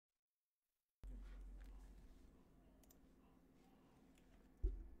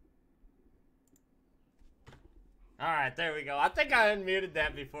All right, there we go. I think I unmuted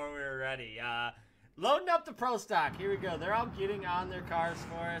that before we were ready. Loading up the pro stock. Here we go. They're all getting on their cars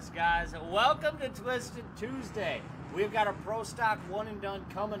for us, guys. Welcome to Twisted Tuesday. We've got a pro stock one and done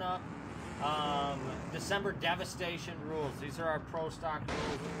coming up. December Devastation rules. These are our pro stock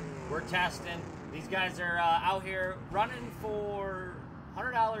rules. We're testing. These guys are out here running for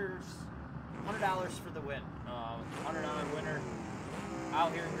 $100 for the win. $100 winner.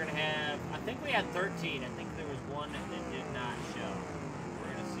 Out here, we're going to have, I think we had 13. I think there was one that did not show.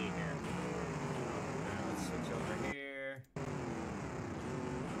 We're going to see here. Let's switch over here.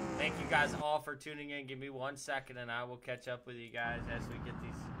 Thank you guys all for tuning in. Give me 1 second and I will catch up with you guys as we get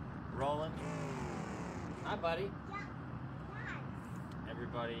these rolling. Hi, buddy.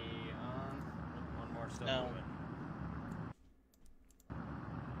 Everybody on. One more still moving.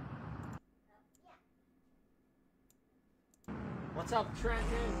 What's up, Trenton?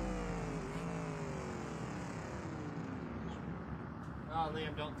 Oh,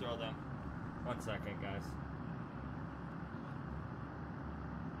 Liam, don't throw them. 1 second, guys.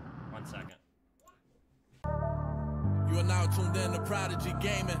 1 second. You are now tuned in to Prodigy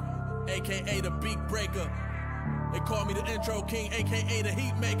Gaming, a.k.a. the Beat Breaker. They call me the Intro King, a.k.a. the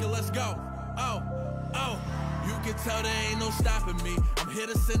Heat Maker. Let's go. Oh. You can tell there ain't no stopping me. I'm here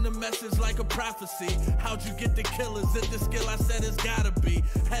to send a message like a prophecy. How'd you get the killers? If the skill I said it's gotta be.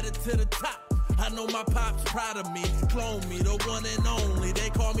 Headed to the top. I know my pop's proud of me. Clone me, the one and only.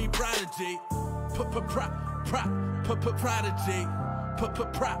 They call me Prodigy.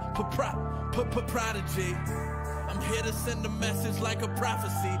 Prodigy. I'm here to send a message like a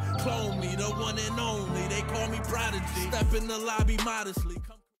prophecy. Clone me, the one and only. They call me Prodigy. Step in the lobby modestly.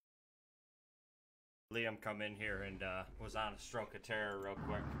 Liam come in here and was on a stroke of terror real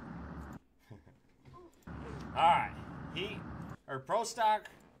quick. Alright. Pro stock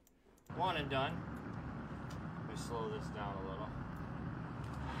one and done. Let me slow this down a little.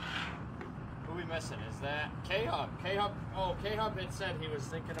 Who we missing? Is that K-Hub? K-Hub had said he was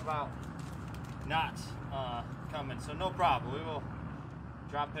thinking about not coming, so no problem. We will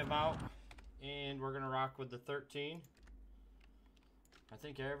drop him out and we're gonna rock with the 13. I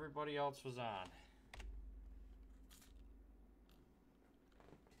think everybody else was on.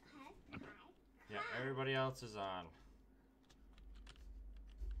 Yeah, everybody else is on.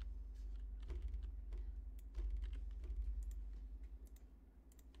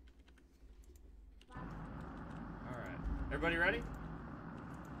 All right. Everybody ready?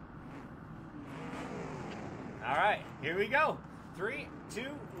 All right, here we go. 3, 2,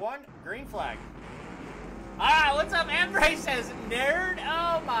 1, green flag. All right, what's up? Embrace says, nerd.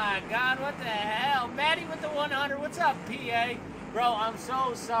 Oh my God, what the hell? Maddie with the 100. What's up, PA? Bro, I'm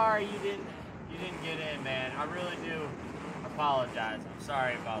so sorry you didn't get in, man. I really do apologize. I'm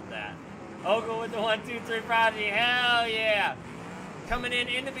sorry about that. Ogle with the 1, 2, 3 Prodigy. Hell yeah. Coming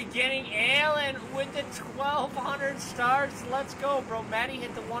in the beginning. Alan with the 1,200 stars. Let's go, bro. Maddie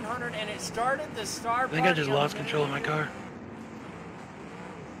hit the 100 and it started the star. I think I just lost control of my car.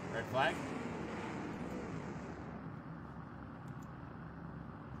 Red flag.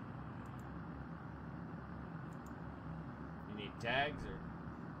 You need tags or?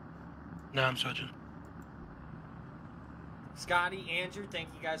 No, I'm switching. Scotty, Andrew, thank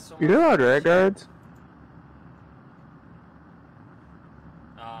you guys so much. You're allowed red guards.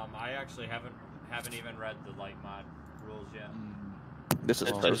 I actually haven't even read the light mod rules yet. This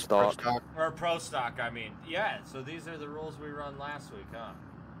is pro stock. Or pro stock, I mean. Yeah, so these are the rules we run last week, huh?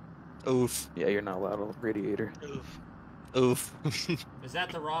 Oof. Yeah, you're not allowed a radiator. Oof. Is that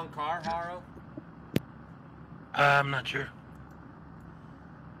the wrong car, Haro? I'm not sure.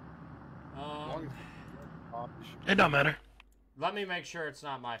 It don't matter. Let me make sure it's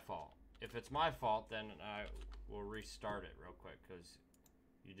not my fault. If it's my fault, then I will restart it real quick, because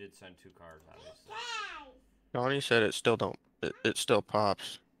you did send 2 cars, obviously. Donnie said it still don't. It still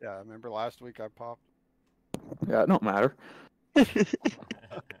pops. Yeah, I remember last week I popped. Yeah, it don't matter.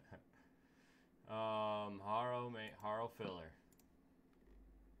 Haro filler.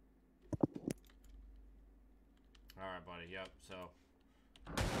 Alright, buddy, yep, so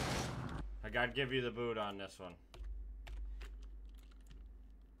I gotta give you the boot on this one.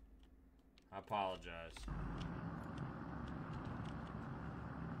 I apologize.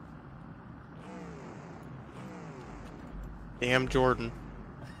 Damn Jordan.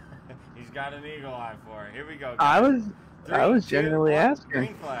 He's got an eagle eye for it. Here we go, guys. I was 3, 2, genuinely 1, asking.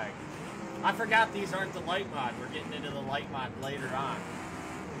 Green flag. I forgot these aren't the light mod. We're getting into the light mod later on.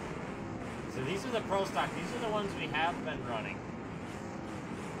 So these are the pro stock. These are the ones we have been running.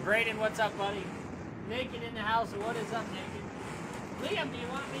 Braden, what's up, buddy? Naked in the house. What is up, Naked? Liam, do you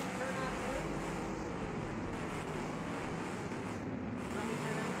want me to turn on food?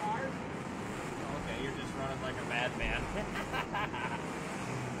 like a madman.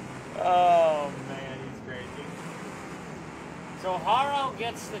 Oh, man, he's crazy. So Haro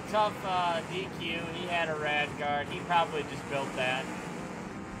gets the tough DQ. He had a rad guard. He probably just built that.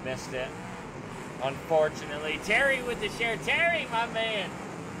 Missed it. Unfortunately. Terry with the share. Terry, my man.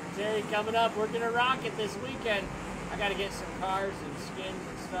 Terry coming up. We're going to rock it this weekend. I got to get some cars and skins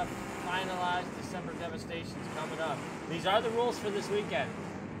and stuff finalized. December Devastation's coming up. These are the rules for this weekend.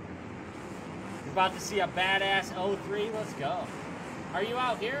 You're about to see a badass 03. Let's go. Are you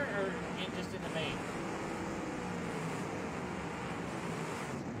out here or just in the main?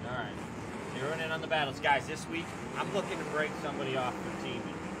 Alright. Zeroing in on the battles. Guys, this week, I'm looking to break somebody off for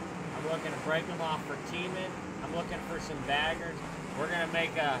teaming. I'm looking to break them off for teaming. I'm looking for some baggers. We're gonna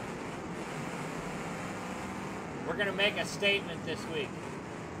make a statement this week.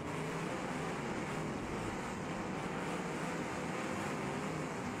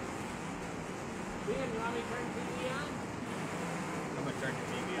 Liam, you want me to turn the TV on? I'm gonna turn the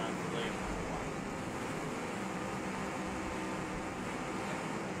TV on for Liam.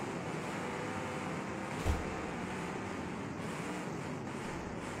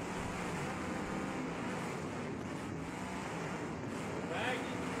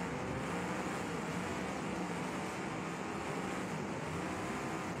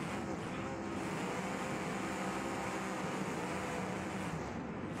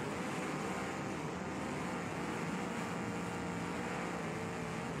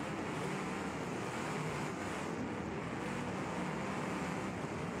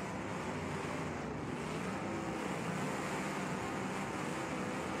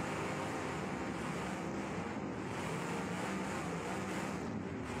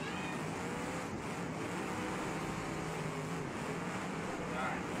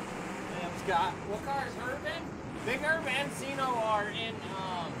 Got what car is Herb in? Big Herb and Sino are in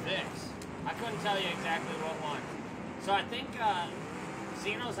Vix. I couldn't tell you exactly what one. So I think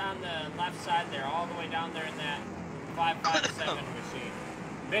Sino's on the left side there, all the way down there in that 557 machine.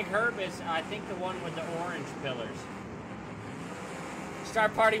 Big Herb is, I think, the one with the orange pillars. Star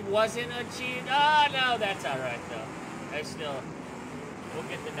Party wasn't a cheat. Oh no, that's all right though. We'll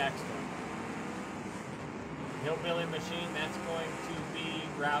get the next one. Hillbilly Machine, that's going to be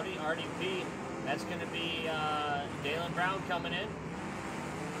Rowdy. RDP, that's going to be Dalen Brown coming in.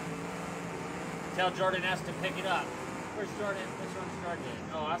 Tell Jordan S to pick it up. Where's Jordan? Which one's Jordan in?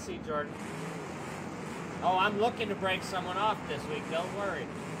 Oh, I see Jordan. Oh, I'm looking to break someone off this week. Don't worry.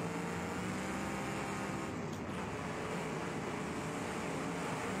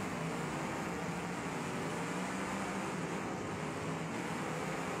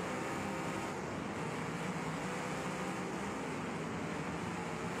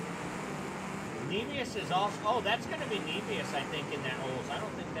 Nevius is also... Oh, that's going to be Nevius, I think, in that Olds. I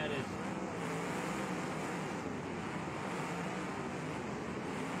don't think that is...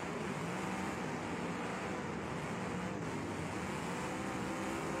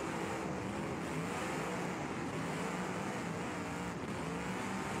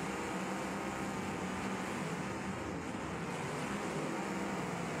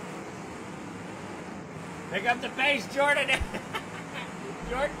 Pick up the pace, Jordan!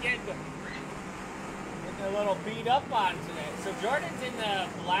 Jordan getting a little beat up on today. So Jordan's in the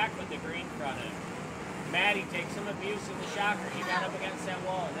black with the green front end. Maddie takes some abuse in the shocker. He got up against that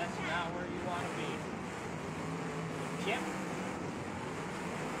wall. That's not where you want to be. Chip.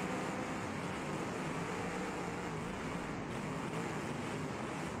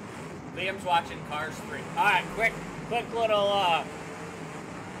 Liam's watching Cars 3. Alright, quick little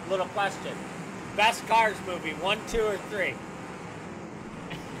question. Best Cars movie, 1, 2, or 3?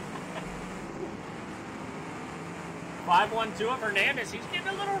 512 of Hernandez. He's getting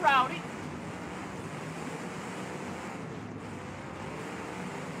a little rowdy.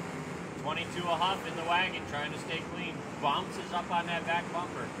 .22 a Huff in the wagon, trying to stay clean. Bounces up on that back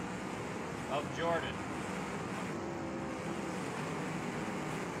bumper of Jordan.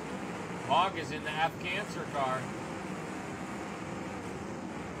 Hog is in the F Cancer car.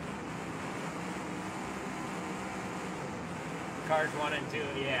 Cars 1 and 2,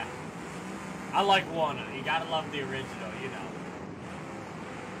 yeah. I like one. You gotta love the original, you know.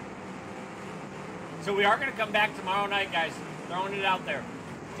 So we are gonna come back tomorrow night, guys. Throwing it out there.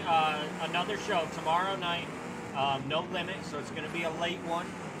 Another show tomorrow night. No limit, so it's gonna be a late one.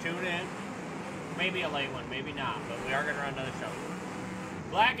 Tune in. Maybe a late one, maybe not, but we are gonna run another show.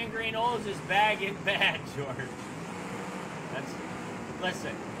 Black and Green Olds is bagging bad, George.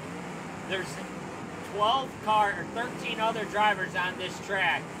 Listen. There's 12 or 13 other drivers on this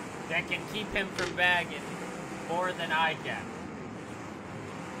track that can keep him from bagging more than I can.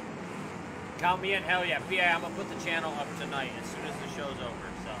 Count me in. Hell yeah. PA, I'm going to put the channel up tonight as soon as the show's over.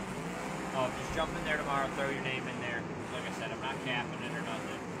 So, just jump in there tomorrow. Throw your name in there. Like I said, I'm not capping it or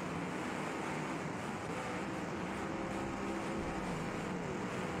nothing.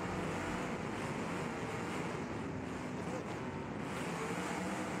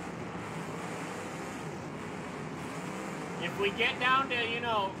 If we get down to, you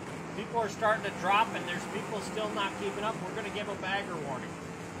know, people are starting to drop and there's people still not keeping up, we're going to give a bagger warning.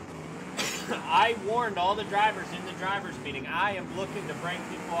 I warned all the drivers in the drivers meeting, I am looking to break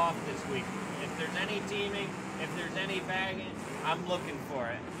people off this week. If there's any teaming, if there's any bagging, I'm looking for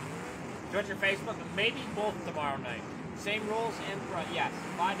it. Twitch or Facebook, maybe both tomorrow night. Same rules and, yes,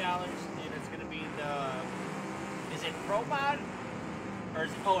 $5, and it's going to be the, is it Pro Mod? Or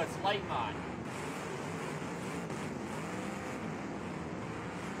is it, oh, it's Light Mod.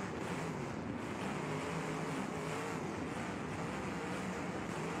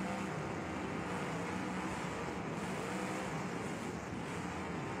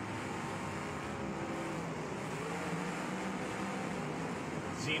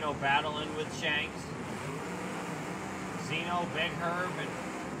 Zeno battling with Shanks. Zeno, Big Herb, and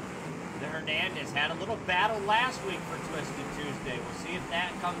the Hernandez had a little battle last week for Twisted Tuesday. We'll see if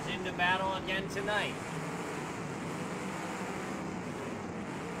that comes into battle again tonight.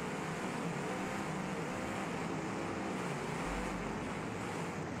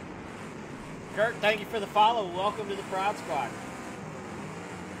 Kurt, thank you for the follow. Welcome to the Proud Squad.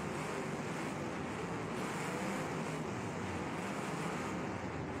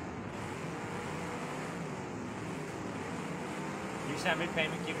 Send me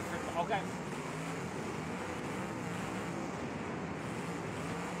payment, keep it for, okay.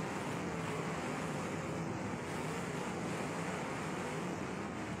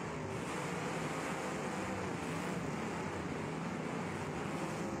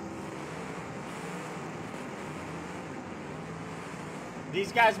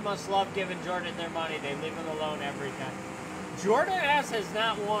 These guys must love giving Jordan their money. They leave him alone every time. Jordan S has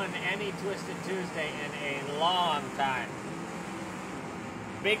not won any Twisted Tuesday in a long time.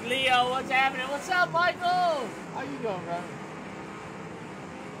 Big Leo, what's happening? What's up, Michael? How you doing, bro?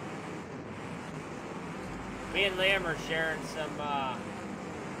 Me and Liam are sharing some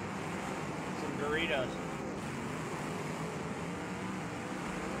Doritos.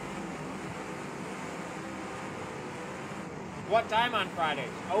 What time on Fridays?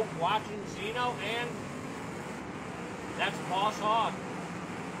 Oh, watching Zeno and that's Boss Hog.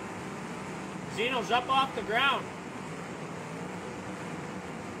 Zeno's up off the ground.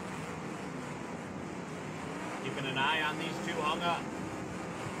 Keeping an eye on these two hung up.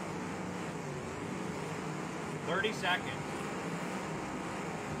 30 seconds.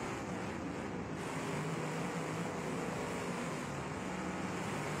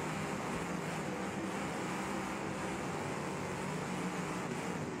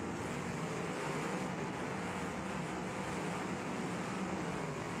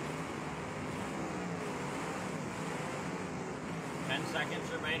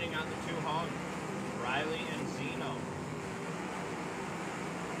 Seconds remaining on the two hogs, Riley and Zeno.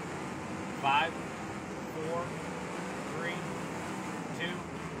 5, 4, 3, 2,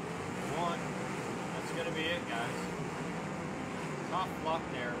 1. That's gonna be it, guys. Tough luck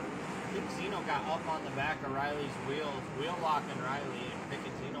there. I think Zeno got up on the back of Riley's wheels, wheel locking Riley and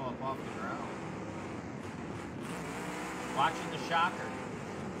picking Zeno up off the ground. Watching the shocker,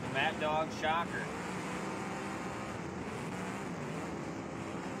 the Mad Dog shocker.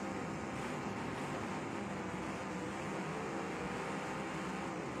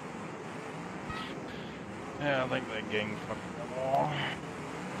 Yeah, I think that gang fucked them all.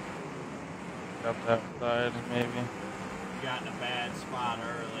 Got that side, maybe. Got in a bad spot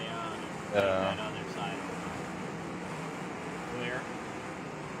early on. Yeah. That other side. Clear.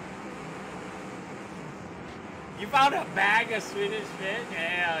 You found a bag of Swedish fish?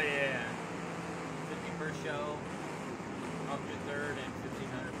 Hell yeah. 50 per show. Up to third and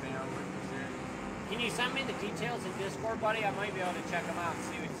 1,500 pound. Can you send me the details in Discord, buddy? I might be able to check them out and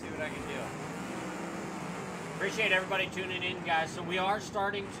see what I can do. Appreciate everybody tuning in, guys. So we are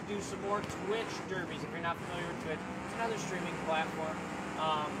starting to do some more Twitch derbies. If you're not familiar with Twitch, it's another streaming platform.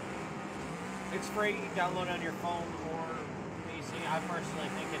 It's free. You can download it on your phone or PC. I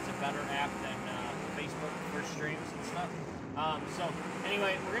personally think it's a better app than Facebook for streams and stuff. So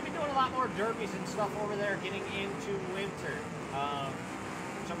anyway, we're going to be doing a lot more derbies and stuff over there getting into winter.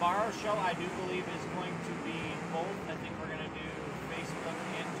 Tomorrow's show, I do believe, is going to be both. I think we're going to do Facebook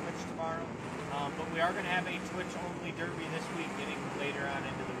and Twitch tomorrow. But we are going to have a Twitch-only derby this week, getting later on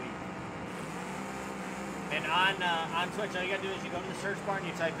into the week. And on Twitch, all you gotta do is you go to the search bar and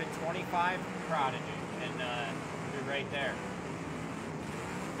you type in 25 Prodigy, and you'll be right there.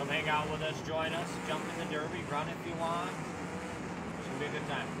 Come hang out with us, join us, jump in the derby, run if you want. It's gonna be a good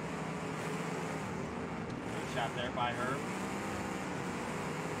time. Good shot there by Herb.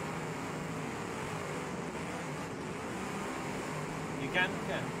 You can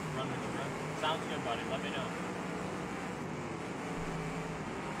run what you run. Sounds good, buddy. Let me know.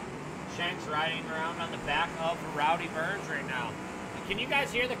 Shank's riding around on the back of Rowdy Burns right now. Can you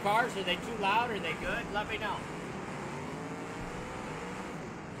guys hear the cars? Are they too loud? Are they good? Let me know.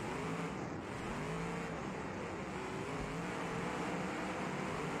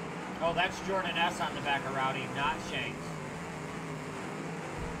 Oh, that's Jordan S. on the back of Rowdy, not Shanks.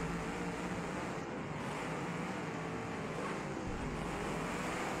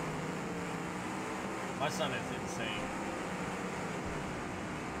 My son is insane.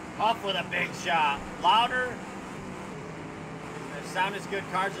 Huff with a big shot. Louder. If sound is good,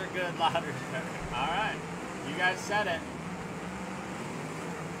 cars are good, louder is better. All right. You guys said it.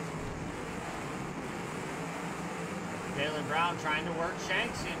 Taylor Brown trying to work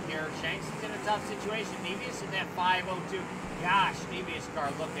Shanks in here. Shanks is in a tough situation. Nevius in that 502. Gosh, Nevius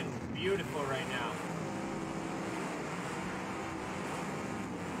car looking beautiful right now.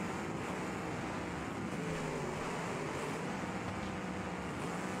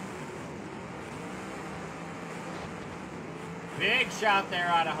 Big shot there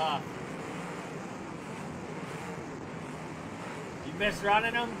out of Huff. You missed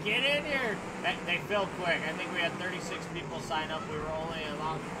running them? Get in here. They filled quick. I think we had 36 people sign up. We were only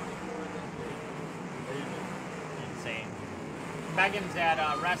allowed 24. Insane. Megan's at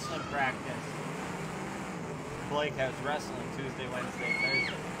wrestling practice. Blake has wrestling Tuesday, Wednesday,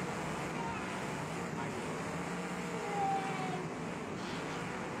 Thursday.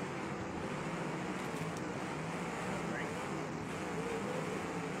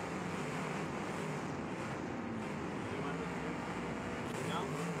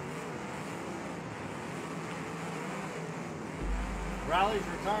 Rally's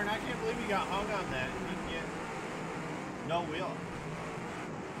return. I can't believe you got hung on that. You didn't get no wheel.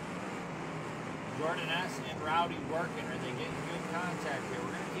 Jordan S. and Rowdy working. Are they getting good contact here?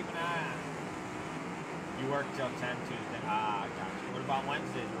 We're going to keep an eye on it. You work till 10 Tuesday. Ah, I got you. What about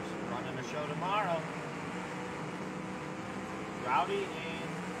Wednesdays? We're running a show tomorrow. Rowdy and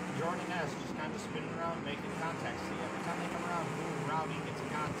Jordan S. just kind of spinning around, making contact. See, every time they come around, boom, Rowdy gets a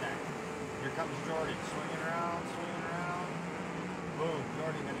contact. Here comes Jordan, swinging around, swinging around. Boom,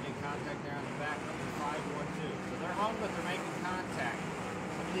 Jordan gonna get contact there on the back, number 512. So they're hung, but they're making contact.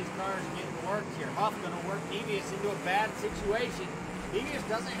 Some of these cars are getting worked here. Huff gonna work Nevius into a bad situation. Nevius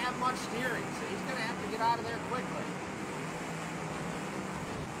doesn't have much steering, so he's gonna have to get out of there quickly.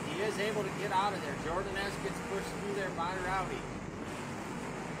 He is able to get out of there. Jordan S. gets pushed through there by Rowdy.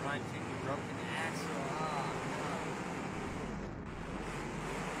 Trying to take a broken axle. Oh, no.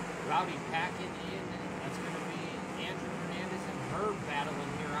 Rowdy packing in. That's gonna be Andrew Hernandez and Herb battling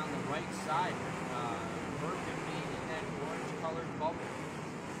here on the right side. Herb gonna be in that orange-colored bubble.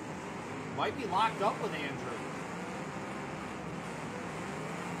 Might be locked up with Andrew.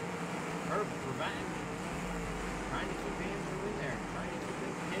 Herb preventing. Trying to keep Andrew in there. Trying to keep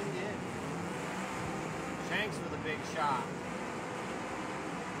him pinned in. Shanks with a big shot.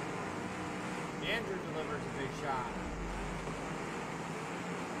 Andrew delivers a big shot.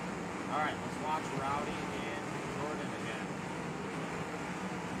 Alright, let's watch Rowdy and Jordan again.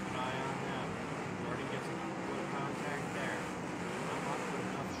 Keep an eye on them. Jordan gets a good contact there. Not much, but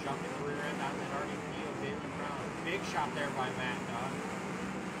enough. Shucking the rear end on that RDP of David Brown. Big shot there by Matt Dunn.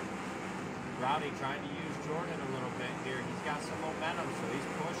 Rowdy trying to use Jordan a little bit here. He's got some momentum, so he's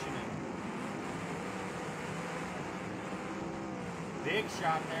pushing it. Big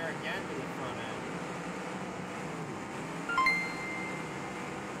shot there again to the front end.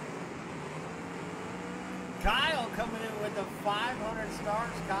 Kyle coming in with the 500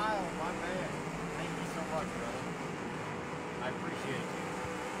 stars. Kyle, my man. Thank you so much, brother. I appreciate you.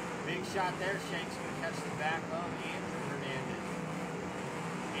 Big shot there. Shanks going to catch the back of Andrew Hernandez.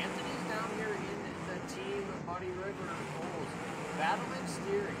 Anthony's down here in the team Muddy River Bulls. Battling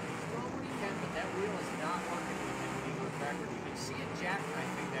steering. He's doing what he can, but that wheel is not working with him when he goes backward. You can see it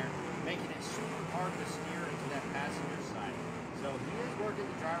jackknifing there, making it super hard to steer into that passenger side. So he is working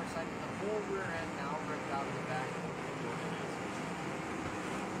the driver's side, and the whole rear end now ripped out of the back of Jordan S.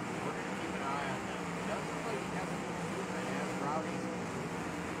 We're going to keep an eye on that. It does look like he has a little movement as Rowdy's. You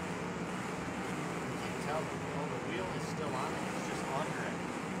can't tell, but the wheel is still on it. It's just under it.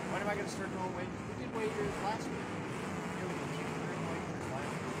 When am I going to start doing wagers? We did wagers last week. Yeah, we did keep doing wagers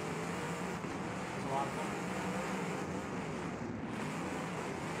last week. It was a lot of fun.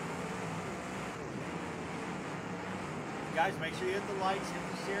 Guys, make sure you hit the likes, hit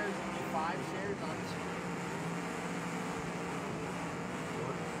the shares, hit the 5 shares on the screen.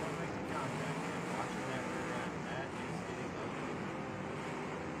 Jordan's still making contact here. Watching that rear end. That is getting ugly.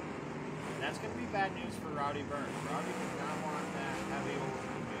 And that's going to be bad news for Rowdy Burns. Rowdy does not want that heavy old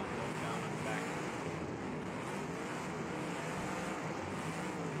wheel going down on the back.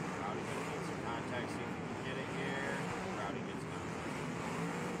 Rowdy going to need some contact, see if he can get it here. Rowdy gets contact.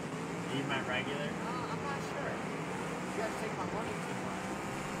 You meant regular? I'm not sure. You guys take my money too much.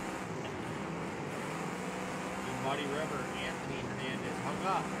 In Muddy River, Anthony Hernandez hung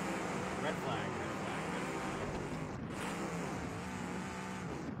up. Red flag, red flag, red flag.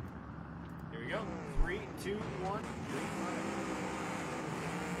 Here we go. 3, 2, 1, green flag.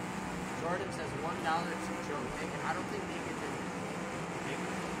 Jordan says $1 to Joe. I don't think Naked did.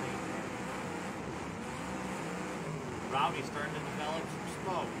 Naked did. Rowdy's starting to develop some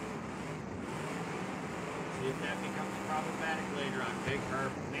smoke. See if that becomes problematic later on. Big Herb,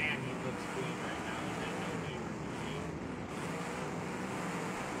 man, he looks clean right now. He's had no need for routine.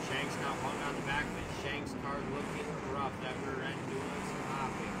 Shanks now hung on the back of it. Shanks' car looking rough. That rear end doing some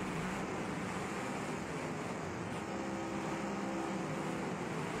hopping.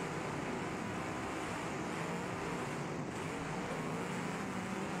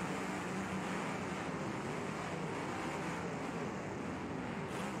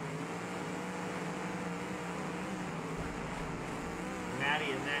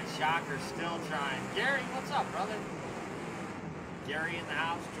 Maddie and that shocker still trying. Gary, what's up, brother? Gary in the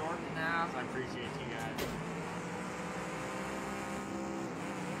house, Jordan in the house. I appreciate you guys.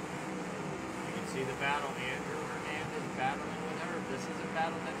 You can see the battle. Andrew Hernandez battling with her. This is a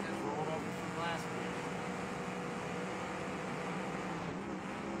battle that has rolled over from last week.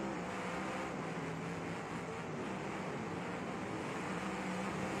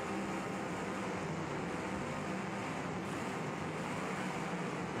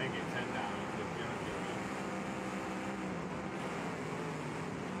 Make it $10.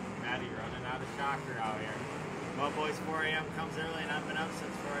 Maddie running out of shocker out here. Well, boys, 4 a.m. comes early, and I've been up since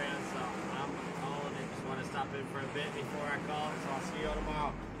 4 a.m., so I'm calling it. Just want to stop in for a bit before I call it, so I'll see you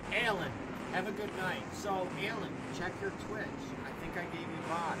tomorrow. Alan, have a good night. So, Alan, check your Twitch. I think I gave you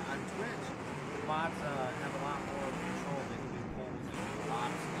mod. On Twitch, the mods have a lot more control. They can do polls and do a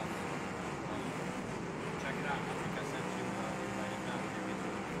lot of stuff. Check it out. I think I sent you invite now. You're getting to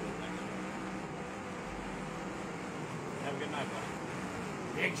it next week. Have a good night, buddy.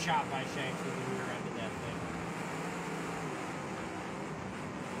 Big shot by Shanks with the rear end of that thing.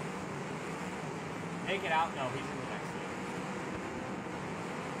 Take it out. No, he's in the next game.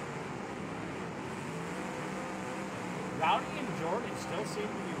 Rowdy and Jordan still seem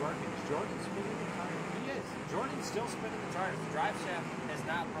to be working. Is Jordan spinning the tires? He is. Jordan's still spinning the tires. The drive shaft has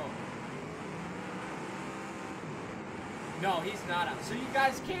not broken. No, he's not out. So you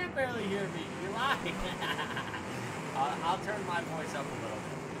guys can't barely hear me. You're lying. I'll turn my voice up a little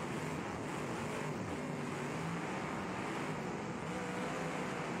bit.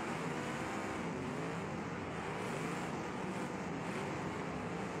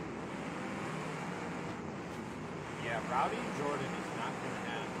 Yeah, Rowdy and Jordan is not going to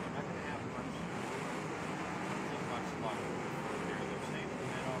have. They're not going to have much. I don't think much luck here. They're staying in the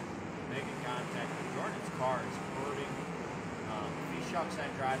middle, making contact. Jordan's car is hurting. If he shucks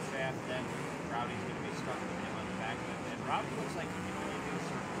that drive shaft, then Rowdy's going to be stuck with him on the back of it. And Rowdy looks like he can only do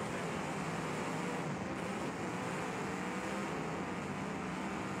circles there.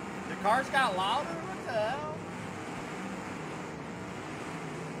 The cars got louder? What the hell?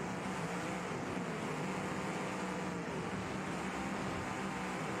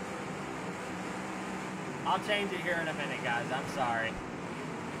 I'll change it here in a minute, guys. I'm sorry.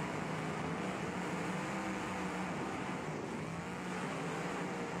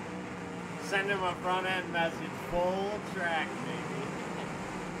 Send him a front end message. Full track, baby.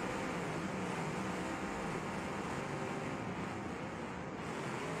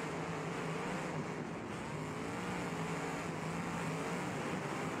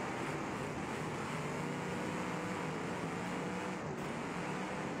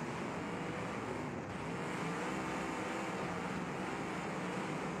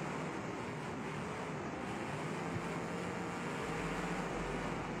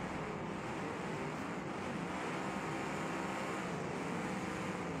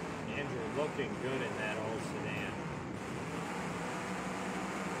 Looking good in that old sedan.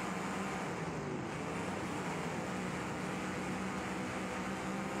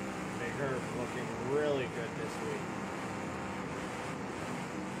 Big Herb looking really good this week.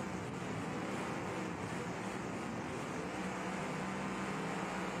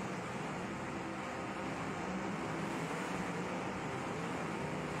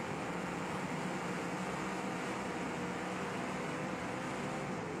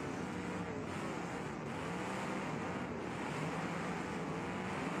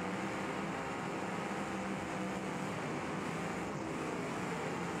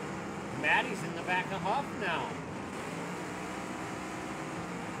 Maddie's in the back of Huff now.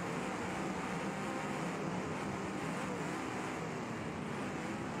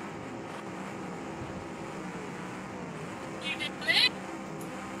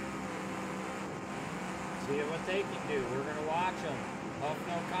 See what they can do. We're going to watch them. Huff,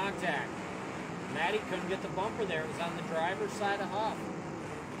 no contact. Maddie couldn't get the bumper there. It was on the driver's side of Huff.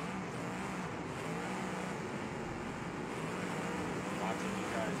 Watching you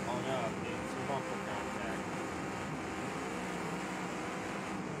guys hung up. Need some bumper contact.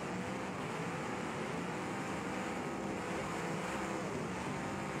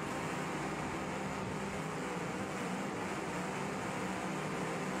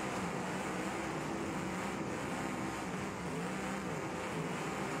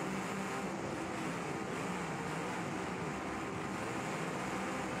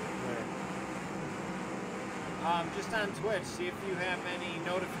 Just on Twitch, see if you have any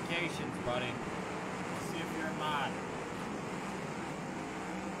notifications, buddy. See if you're a mod.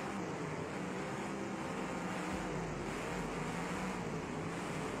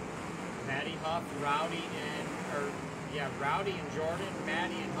 Maddie, Huff, Rowdy, Rowdy and Jordan,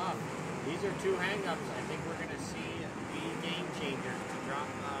 Maddie and Huff. These are two hang-ups. I think we're gonna see be game changers to drop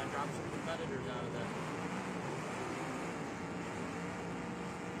some competitors out of this.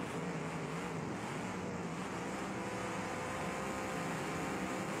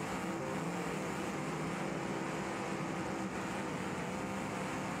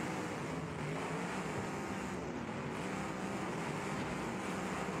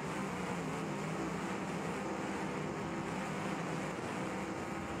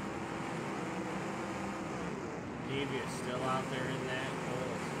 Is still out there in that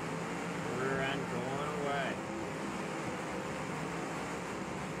hole. Rear end going away.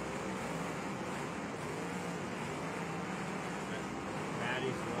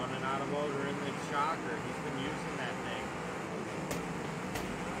 Maddie's running out of motor in the shocker. He's been using that thing.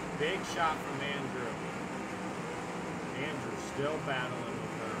 Big shot from Andrew. Andrew still battling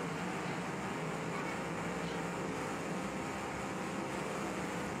with her.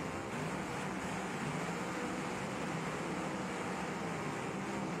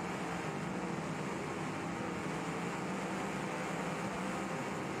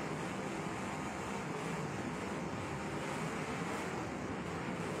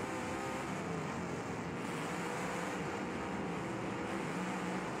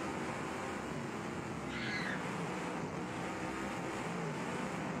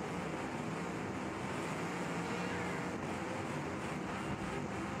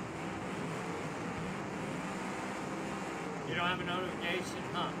 You don't have a notification?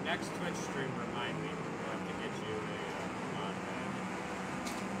 Huh. Next Twitch stream, remind me. I'll have to get you a mod badge.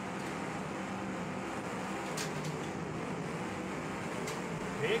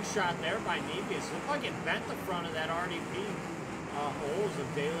 Big shot there by Nevius. Looked like it bent the front of that RDP holes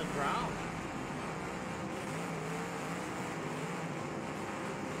of Dalen Brown.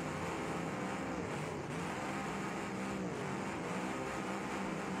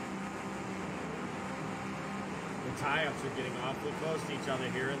 Tie-ups are getting awfully close to each other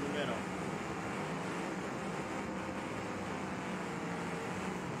here in the middle.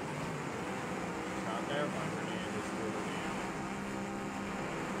 Shot there by Hernandez through the man.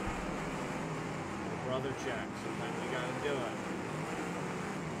 Brother check. Sometimes you gotta do it.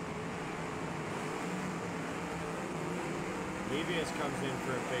 Levius comes in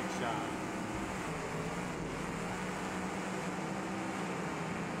for a big shot.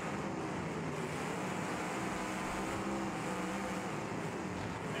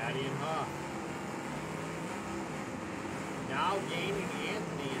 And Huff. Now gaining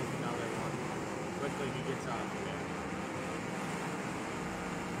Anthony is another one. Quickly he gets off of there.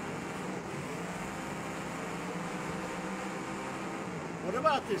 What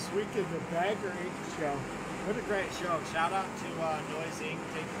about this weekend, the Bagger 8 show? What a great show. Shout out to Noise Inc.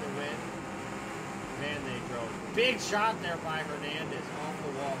 taking the win. Man, they drove. Big shot there by Hernandez off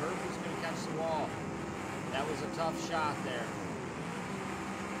the wall. Herb was going to catch the wall. That was a tough shot there.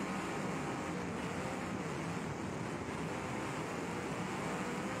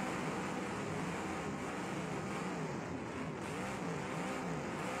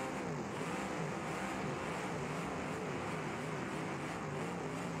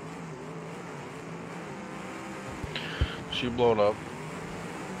 She blown up.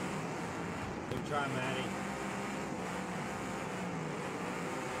 Good try, Maddie.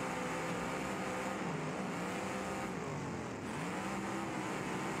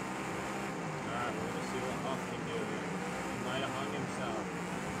 Alright, we're gonna see what Huff can do here. He might have hung himself.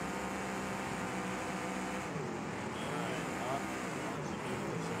 Alright, Huff wants to do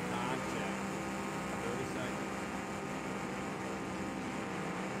some contact.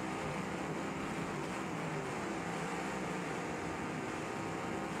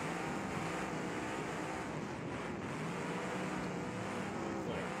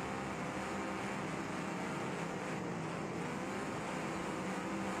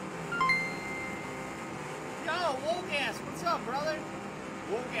 Woolgas, what's up, brother?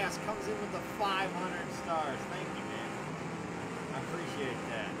 Woolgas comes in with the 500 stars. Thank you, man. I appreciate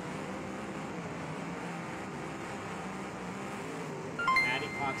that. Matty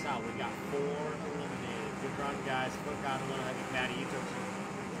clocks out. We got 4 eliminated. Good run, guys. Foot got a little heavy. Matty, you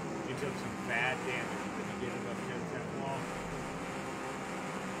took some bad damage at the beginning of the 10 wall.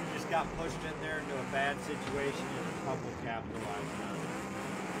 You just got pushed in there into a bad situation and a couple capitalized on it.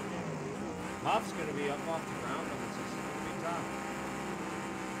 Huff's going to be up off the ground, but it's just going to be tough.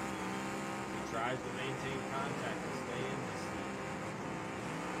 He tries to maintain contact and stay in this thing.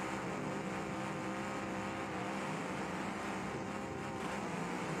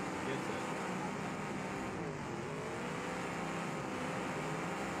 Gets it.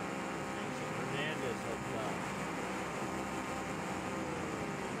 Thanks to Hernandez hooked up.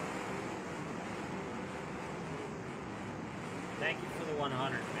 Thank you for the 100,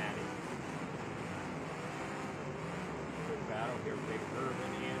 Maddie. Good battle here. Big Herb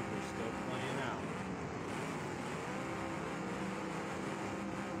and Andrew still playing out.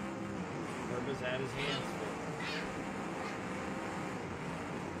 Herb is at his hands full.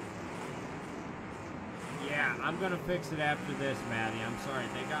 Yeah, I'm gonna fix it after this, Maddie. I'm sorry,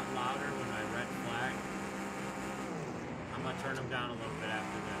 they got louder when I red flag. I'm gonna turn them down a little bit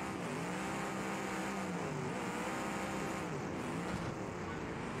after this.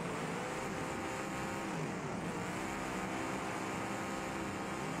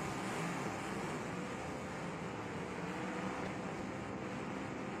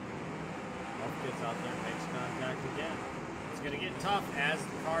 Gets out there and makes contact again. It's going to get tough as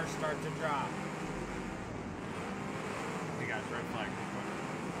the cars start to drop. Hey guys, red flag.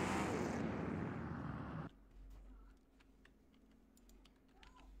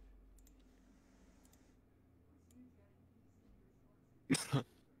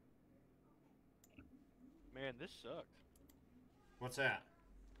 Man, this sucks. What's that?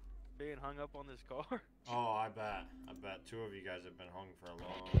 Being hung up on this car. Oh, I bet. I bet 2 of you guys have been hung for a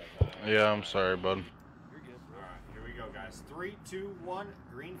long time. Yeah, I'm sorry, bud. You're good, bro. Alright, here we go, guys. 3, 2, 1,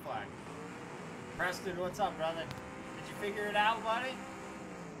 green flag. Preston, what's up, brother? Did you figure it out, buddy?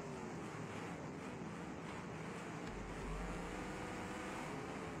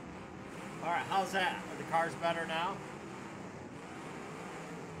 Alright, how's that? Are the cars better now?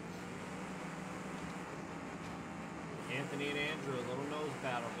 Anthony and Andrew, a little nose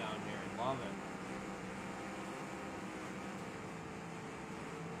battle down here. Love it.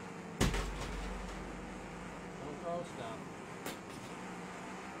 Don't throw stuff.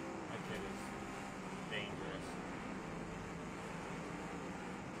 My kid is dangerous.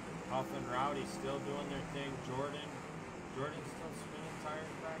 Huff and Rowdy still doing their thing. Jordan's still spinning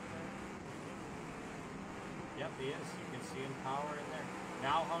tires back there. Yep, he is. You can see him power in there.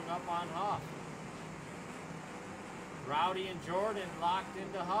 Now hung up on Huff. Rowdy and Jordan locked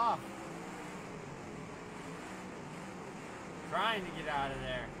into Huff. Trying to get out of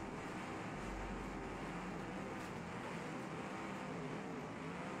there.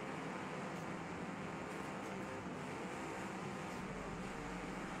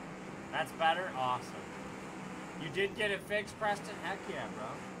 That's better? Awesome. You did get it fixed, Preston? Heck yeah, bro.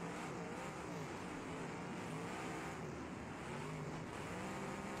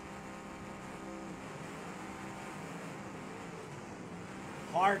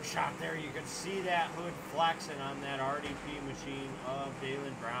 Hard shot there. You could see that hood flexing on that RDP machine of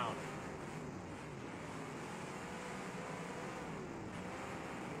Dalen Brown.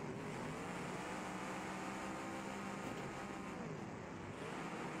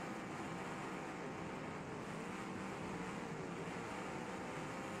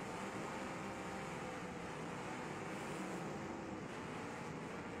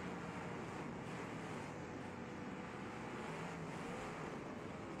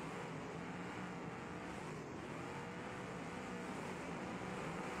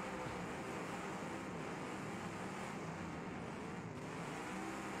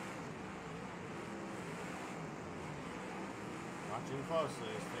 Watching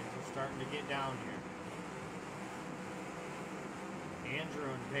closely as things are starting to get down here. Andrew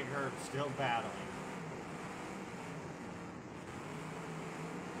and Big Herb still battling.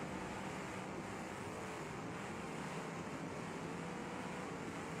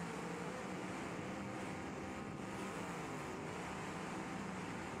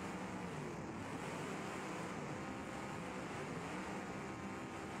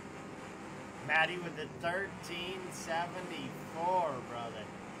 Maddie with the 1374, brother.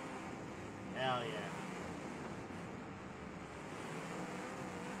 Hell yeah.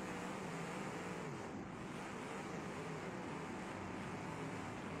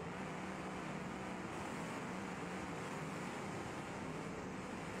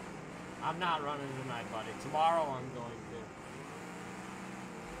 I'm not running tonight, buddy. Tomorrow I'm going to.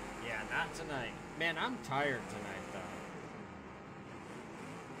 Yeah, not tonight. Man, I'm tired tonight, though.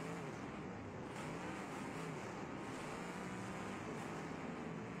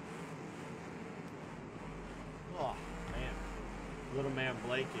 Oh, man. Little man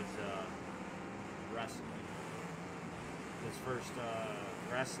Blake is wrestling. His first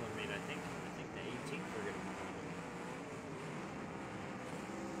wrestling meet, I think the 18th we're going to be going.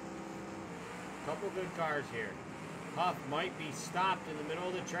 Couple good cars here. Huff might be stopped in the middle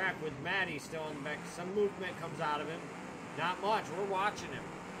of the track with Matty still in the back. Some movement comes out of him. Not much. We're watching him.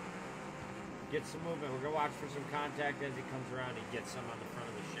 Get some movement. We're going to watch for some contact as he comes around. He gets some on the front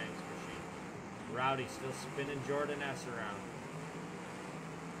of the Shanks machine. Rowdy still spinning Jordan S around.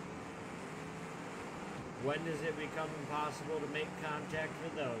 When does it become impossible to make contact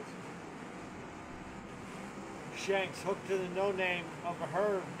for those? Shanks hooked to the no-name of a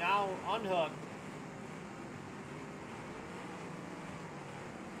Herb, now unhooked.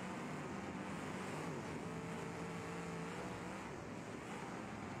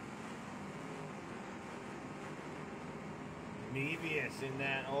 Nevius in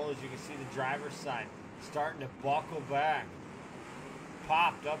that, as you can see the driver's side, starting to buckle back.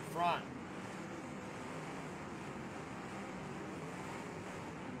 Popped up front.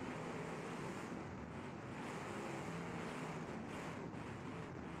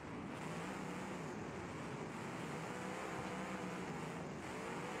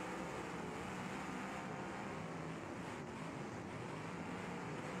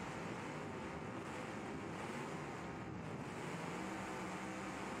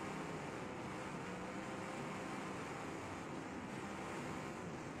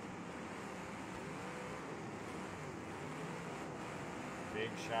 Big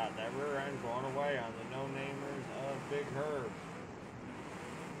shot. That rear end going away on the no-namers of Big Herb.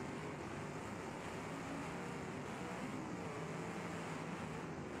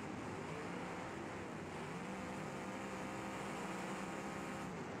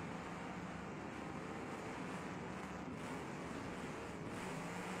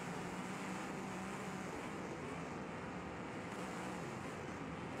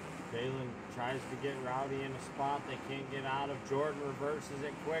 Dalen tries to get Rowdy in a spot they can't get out of. Jordan reverses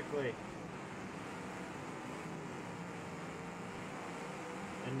it quickly.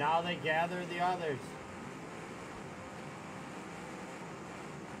 And now they gather the others.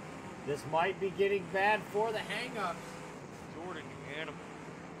 This might be getting bad for the hang-ups. Jordan, you animal.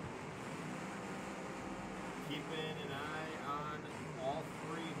 Keeping an eye on all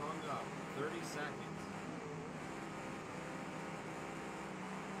three hung up. 30 seconds.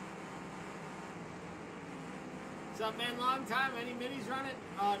 What's up, man? Long time. Any minis running?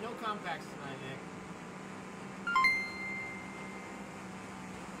 No compacts tonight, Nick.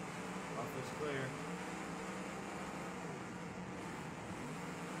 Off is clear.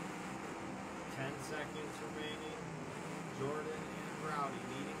 10 seconds remaining. Jordan and Rowdy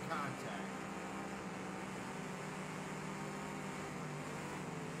needing contact.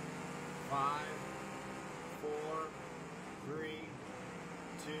 5, 4, 3,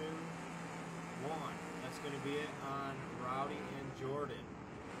 2, 1. That's going to be it on Rowdy and Jordan.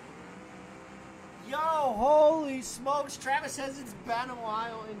 Yo, holy smokes. Travis says it's been a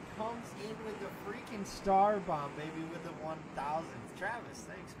while and comes in with the freaking star bomb, baby, with the 1000th. Travis,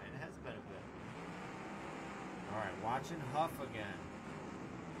 thanks, man. It has been a bit. All right, watching Huff again.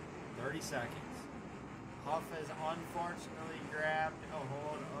 30 seconds. Huff has unfortunately grabbed a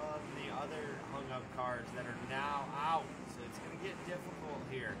hold of the other hung-up cars that are now out, so it's going to get difficult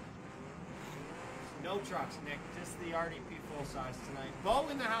here. No trucks, Nick. Just the RDP full size tonight. Bo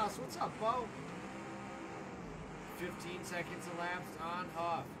in the house. What's up, Bo? 15 seconds elapsed on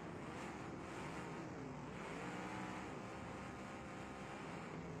Huff.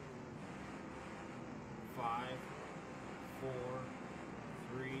 5, 4,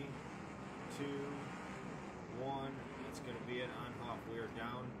 3, 2, 1. That's going to be it on Huff. We are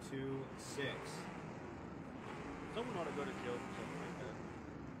down to 6. Someone ought to go to jail for something like that.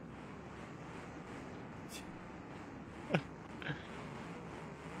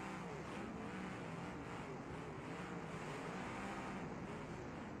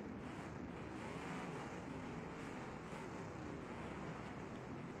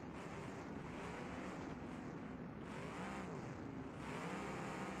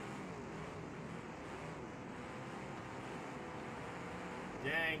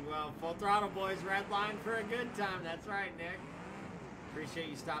 Dang, well, full throttle, boys. Red line for a good time. That's right, Nick. Appreciate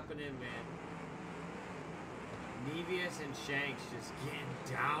you stopping in, man. Nevius and Shanks just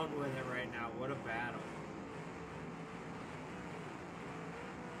getting down with it right now. What a battle.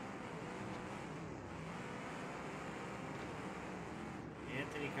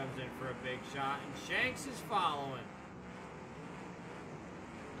 comes in for a big shot, and Shanks is following.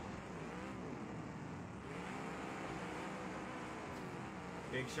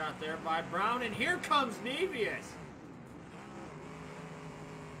 Big shot there by Brown, and here comes Nevius.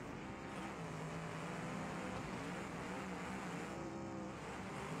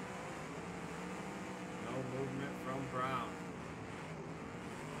 No movement from Brown.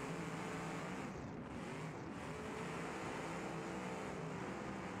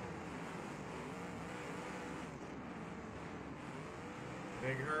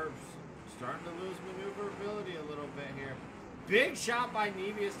 Big Herb's starting to lose maneuverability a little bit here. Big shot by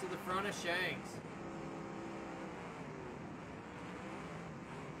Nevius to the front of Shanks.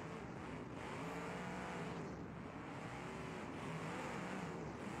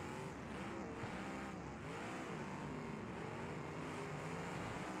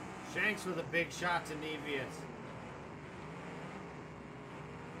 Shanks with a big shot to Nevius.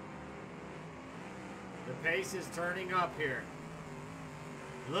 The pace is turning up here.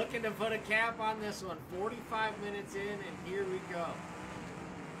 Looking to put a cap on this one. 45 minutes in, and here we go.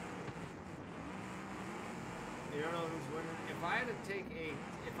 You don't know who's winning. If I had to take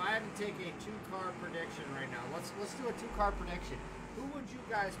a two-car prediction right now, let's do a two-car prediction. Who would you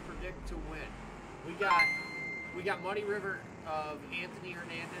guys predict to win? We got Muddy River of Anthony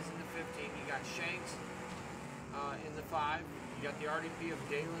Hernandez in the 15. You got Shanks in the 5. You got the RDP of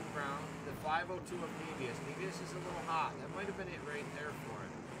Dalen Brown. The 502 of Nevius. Nevius is a little hot. That might have been it right there for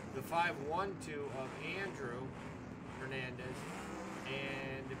him. The 512 of Andrew Hernandez.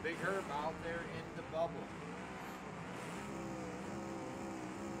 And the Big Herb out there in the bubble.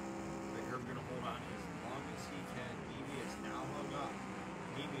 Big Herb going to hold on as long as he can. Nevius now hung up.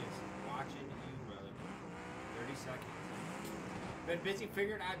 Nevius watching you, brother. 30 seconds. Been busy.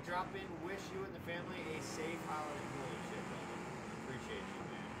 Figured I'd drop in. Wish you and the family a safe holiday. Holy shit, brother. Appreciate you,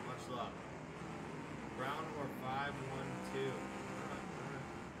 man. Much love. Brown or 512.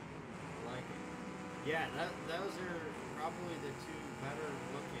 Like it. Yeah, those are probably the two better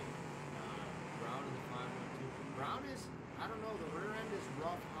looking. Brown and the 512. Brown is, I don't know, the rear end is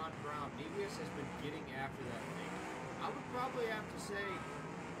rough on Brown. Nevius has been getting after that thing. I would probably have to say,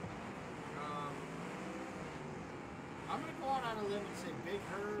 I'm going to go out on a limb and say Big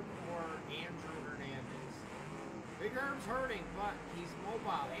Herb or Andrew Hernandez. Big Herb's hurting, but he's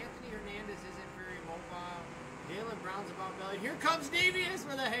mobile. Anthony Hernandez isn't very mobile. Dalen Brown's about belly. Here comes Nevius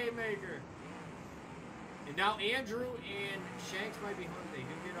with a haymaker. And now Andrew and Shanks might be hung. They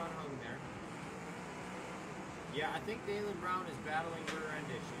do get unhung there. Yeah, I think Dalen Brown is battling rear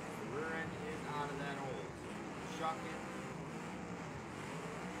end issues. The rear end is out of that hole. Shucking.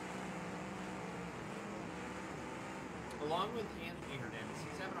 Along with Anthony Hernandez,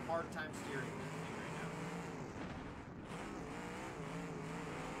 he's having a hard time steering this thing right now.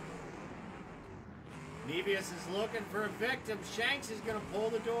 Nevius is looking for a victim. Shanks is going to pull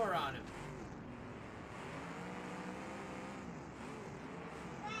the door on him.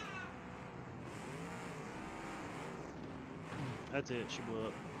 That's it. She blew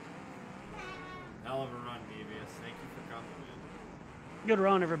up. Hell of a run, Nevius. Thank you for coming in. Good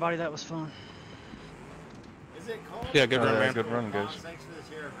run, everybody. That was fun. Is it cold? Yeah, good run, man. Good run, guys. Thanks for the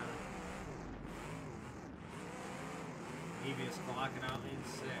share, man. Nevius clocking out in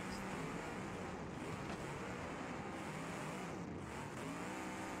 6th.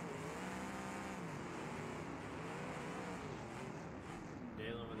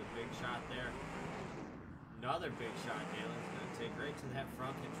 Dalen with a big shot there. Another big shot. Dalen's going to take right to that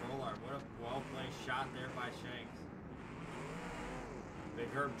front control arm. What a well-placed shot there by Shanks. Big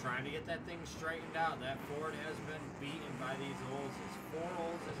Herb trying to get that thing straightened out. That Ford has been beaten by these holes. His 4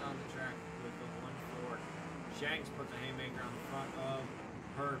 holes is on the track with the 1 Ford. Shanks puts a haymaker on the front of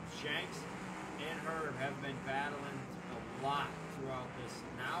Herb. Shanks and Herb have been battling a lot throughout this.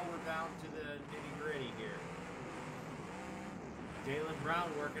 Now we're down to the nitty-gritty here. Dalen Brown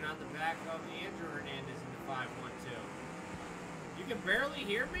working on the back of Andrew Hernandez in the 512. You can barely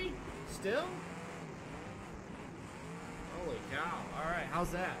hear me? Still? Holy cow. Alright,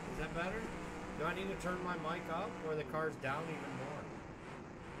 how's that? Is that better? Do I need to turn my mic up or the car's down even more?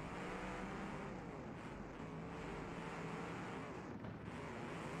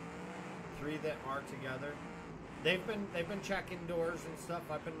 Three that are together. They've been checking doors and stuff.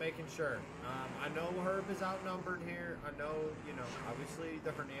 I've been making sure. I know Herb is outnumbered here. I know, you know, obviously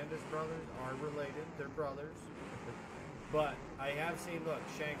the Hernandez brothers are related. They're brothers. But I have seen, look,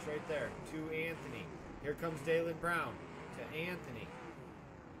 Shanks right there to Anthony. Here comes Dalen Brown to Anthony.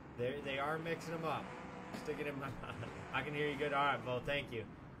 They are mixing them up. Stick it in my mouth. I can hear you good. All right, Bo, thank you.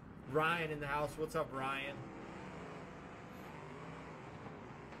 Ryan in the house. What's up, Ryan?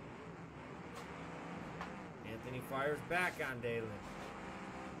 Anthony fires back on Dalen.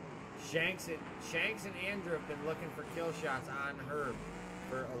 Shanks and Andrew have been looking for kill shots on Herb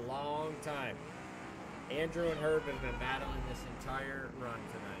for a long time. Andrew and Herb have been battling this entire run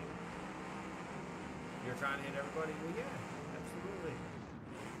tonight. You're trying to hit everybody? Well, yeah, absolutely.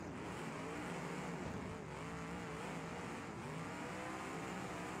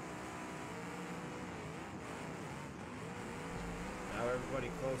 Now everybody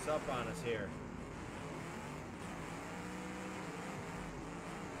close up on us here.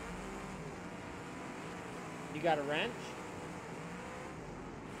 You got a wrench?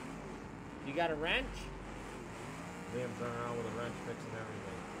 You got a wrench? Liam's running around with a wrench fixing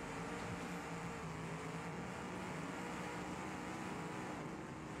everything.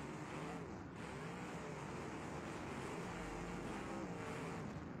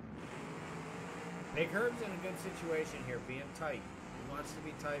 Big Herb's in a good situation here, being tight. He wants to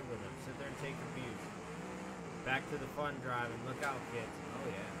be tight with him. Sit there and take abuse. Back to the fun drive and look out, kids. Oh,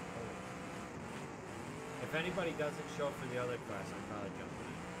 yeah. If anybody doesn't show up for the other class, I'm probably jumping in.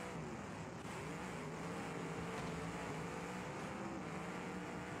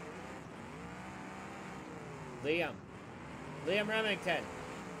 Liam Remington.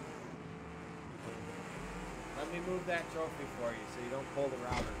 Let me move that trophy for you so you don't pull the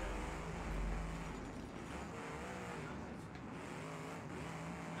router down.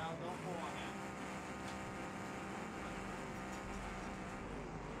 No, don't pull on that.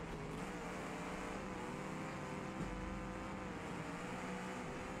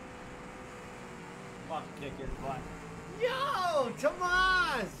 About to kick his butt. Yo,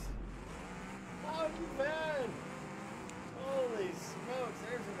 Tomas! How have you been? Holy smokes,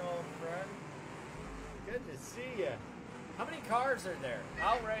 there's an old friend. Good to see you. How many cars are there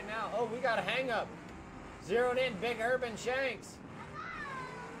out right now? Oh, we got a hang up. Zeroed in, Big Herb and Shanks.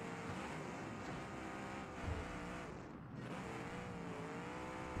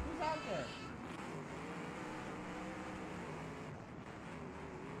 Who's out there?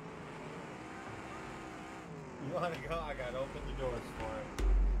 You want to go? I got to open the doors for it.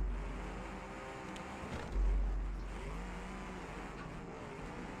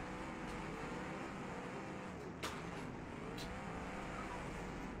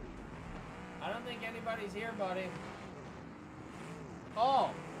 I don't think anybody's here, buddy.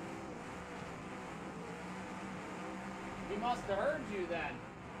 Oh! He must have heard you then.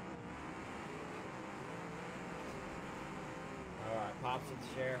 Alright, Pops and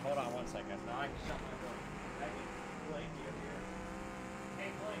share. Hold on one second. Now I can shut my door. I can Blake here.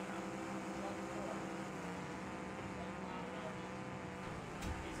 Hey, Blake, shut the door.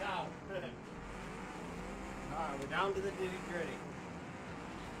 He's out. Alright, we're down to the nitty gritty.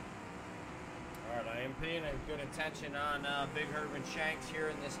 Alright, I am paying a good attention on Big Herb and Shanks here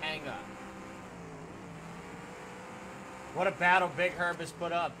in this hang-up. What a battle Big Herb has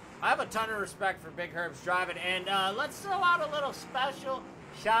put up. I have a ton of respect for Big Herb's driving, and let's throw out a little special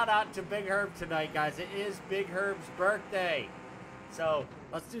shout out to Big Herb tonight, guys. It is Big Herb's birthday. So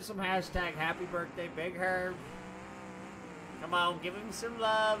let's do some hashtag happy birthday, Big Herb. Come on, give him some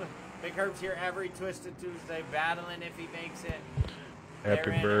love. Big Herb's here every Twisted Tuesday, battling if he makes it.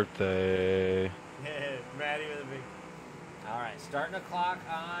 Happy birthday. Maddie with a big... Alright, starting the clock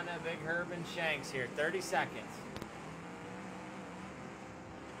on Big Herb and Shanks here. 30 seconds.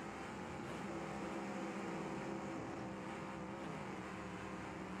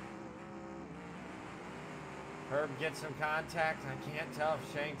 Herb gets some contact. I can't tell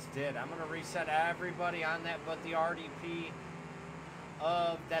if Shanks did. I'm going to reset everybody on that but the RDP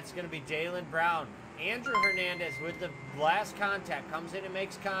of... That's going to be Dalen Brown. Andrew Hernandez with the last contact. Comes in and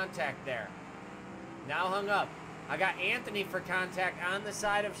makes contact there. Now hung up. I got Anthony for contact on the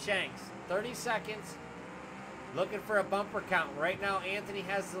side of Shanks. 30 seconds. Looking for a bumper count. Right now, Anthony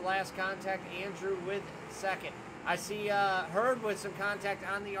has the last contact. Andrew with second. I see Herb with some contact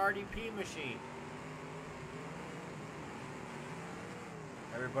on the RDP machine.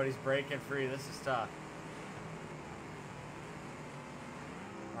 Everybody's breaking free. This is tough.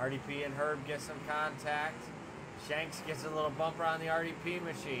 RDP and Herb get some contact. Shanks gets a little bumper on the RDP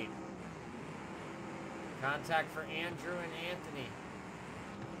machine. Contact for Andrew and Anthony.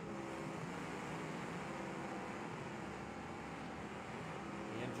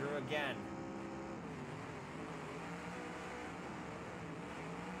 Andrew again.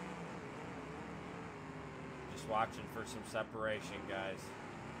 Just watching for some separation, guys.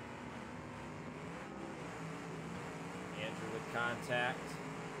 Andrew with contact.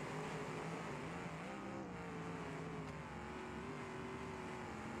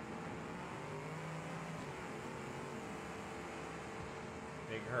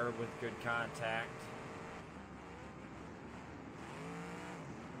 Big Herb with good contact.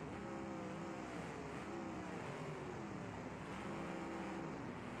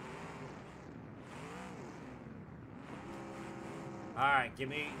 All right,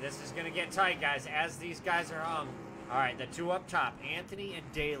 this is going to get tight, guys, as these guys are hung. All right, the two up top, Anthony and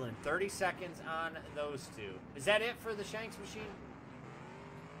Dalen. 30 seconds on those two. Is that it for the Shanks machine?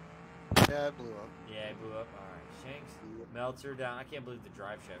 Yeah, it blew up. Yeah, it blew up. All right, Shanks, Meltzer down. I can't believe the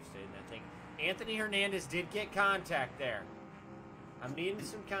drive shaft stayed in that thing. Anthony Hernandez did get contact there. I'm needing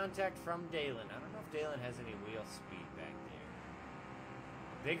some contact from Dalen. I don't know if Dalen has any wheel speed back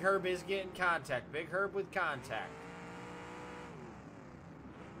there. Big Herb is getting contact. Big Herb with contact.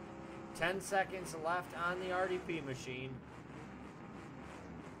 10 seconds left on the RDP machine.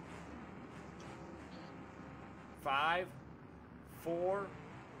 5, 4,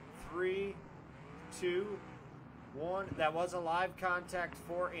 3, 2, 1. That was a live contact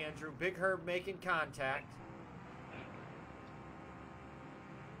for Andrew. Big Herb making contact.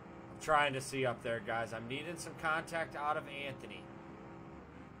 I'm trying to see up there, guys. I'm needing some contact out of Anthony.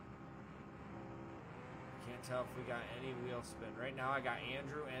 Can't tell if we got any wheel spin. Right now I got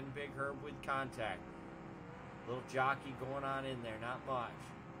Andrew and Big Herb with contact. Little jockey going on in there, not much.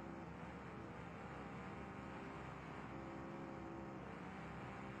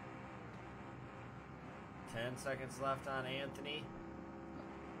 Ten seconds left on Anthony.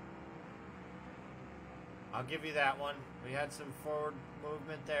 I'll give you that one. We had some forward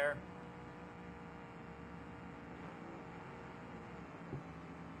movement there.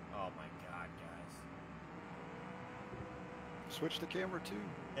 Oh my God, guys. Switch the camera too.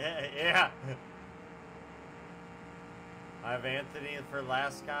 Yeah. I have Anthony for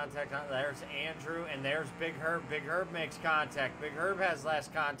last contact. There's Andrew, and there's Big Herb. Big Herb makes contact. Big Herb has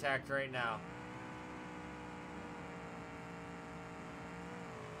last contact right now.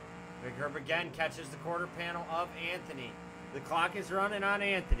 Big Herb again catches the quarter panel of Anthony. The clock is running on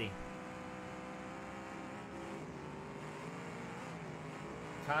Anthony.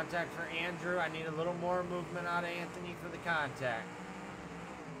 Contact for Andrew. I need a little more movement out of Anthony for the contact.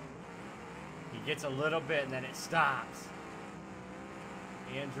 He gets a little bit and then it stops.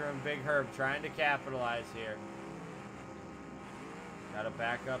 Andrew and Big Herb trying to capitalize here. Got to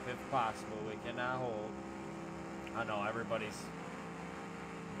back up if possible. We cannot hold. I know everybody's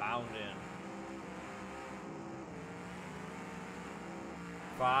bound in.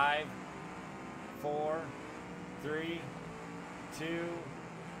 5, 4, 3, 2,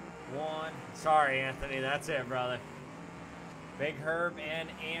 1. Sorry, Anthony. That's it, brother. Big Herb and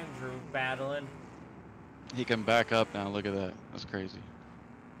Andrew battling. He can back up now. Look at that. That's crazy.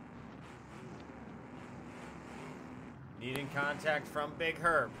 Needing contact from Big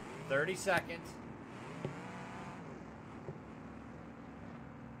Herb. 30 seconds.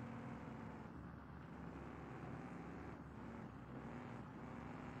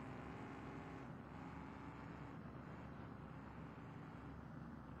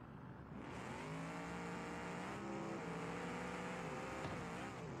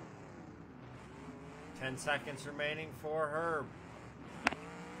 Ten seconds remaining for Herb.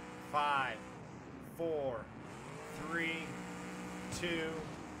 5, 4, 3, 2,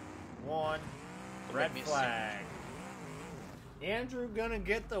 1. Red flag. Andrew gonna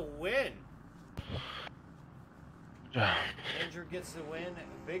get the win. Andrew gets the win.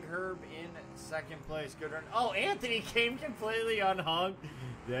 Big Herb in second place. Good run. Oh, Anthony came completely unhung.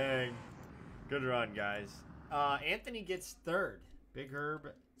 Dang. Good run, guys. Anthony gets third. Big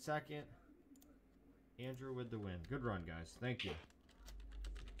Herb second. Andrew with the win. Good run, guys. Thank you.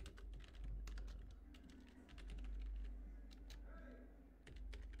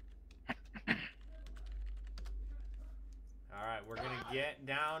 All right, we're going to get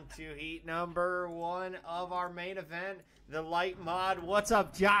down to heat number 1 of our main event, the light mod. What's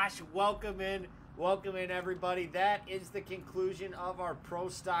up, Josh? Welcome in. Welcome in, everybody. That is the conclusion of our Pro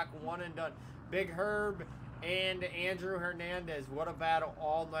Stock one and done. Big Herb and Andrew Hernandez. What a battle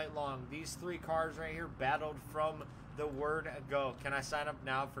all night long. These 3 cars right here battled from the word go. Can I sign up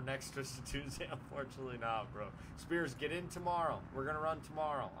now for next Twisted Tuesday? Unfortunately not, bro. Spears, get in tomorrow. We're going to run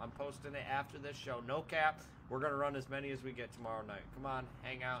tomorrow. I'm posting it after this show. No cap. We're going to run as many as we get tomorrow night. Come on,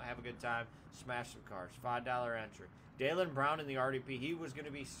 hang out, have a good time, smash some cars. $5 entry. Dalen Brown in the RDP, he was going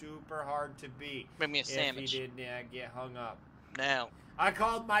to be super hard to beat. Bring me a sandwich. If he didn't get hung up. Now. I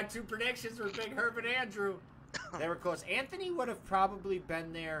called my 2 predictions with Big Herb and Andrew. They were close. Anthony would have probably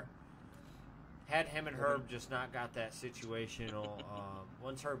been there had him and Herb just not got that situational.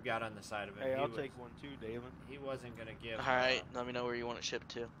 Once Herb got on the side of it, Hey, I'll take one too, Dalen. He wasn't going to give. All right, let me know where you want it shipped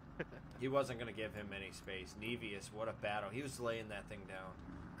to. He wasn't going to give him any space. Nevius, what a battle. He was laying that thing down.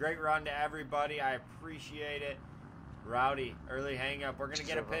 Great run to everybody. I appreciate it. Rowdy, early hang up. We're going to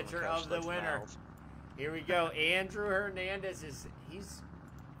get a picture of the winner. Here we go. Andrew Hernandez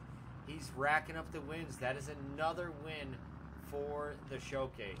he's racking up the wins. That is another win for the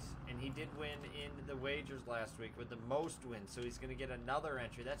showcase. And he did win in the wagers last week with the most wins, so he's going to get another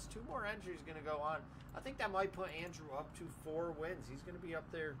entry. That's 2 more entries going to go on. I think that might put Andrew up to 4 wins. He's going to be up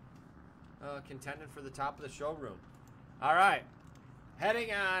there contending for the top of the showroom. All right.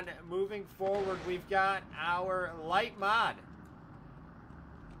 Heading on, moving forward, we've got our light mod.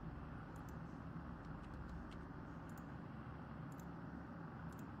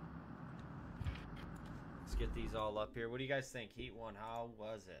 Let's get these all up here. What do you guys think? Heat 1, how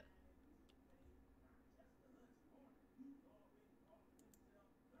was it?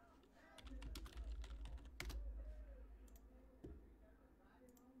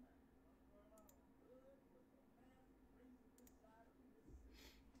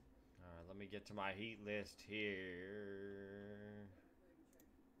 Let me get to my heat list here.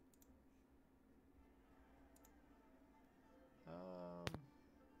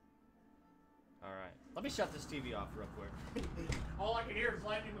 All right. Let me shut this TV off real quick. All I can hear is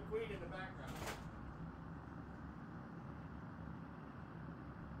Lightning McQueen in the background.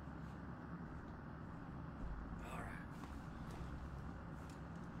 All right.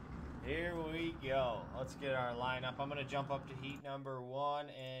 Here we go. Let's get our lineup. I'm going to jump up to heat number 1,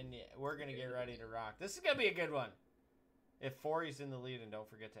 and we're going to get ready to rock. This is going to be a good one. If Forey's in the lead, and don't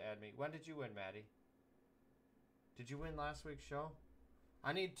forget to add me. When did you win, Maddie? Did you win last week's show?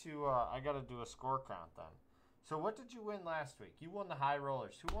 I need to, I got to do a score count then. So what did you win last week? You won the high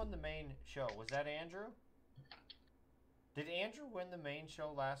rollers. Who won the main show? Was that Andrew? Did Andrew win the main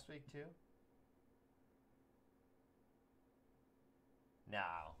show last week too?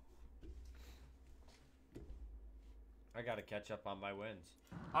 No. I got to catch up on my wins.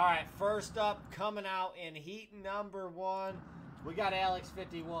 All right, first up, coming out in heat number 1, we got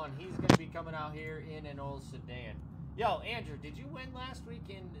Alex51. He's going to be coming out here in an old sedan. Yo, Andrew, did you win last week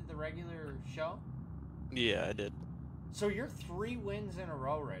in the regular show? Yeah, I did. So you're 3 wins in a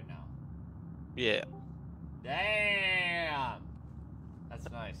row right now. Yeah. Damn. That's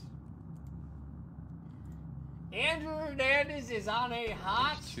nice. Andrew Hernandez is on a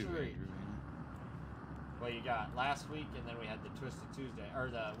hot streak. Well, you got last week, and then we had the Twisted Tuesday, or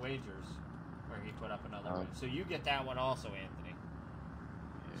the wagers, where he put up another win. So you get that one also, Anthony.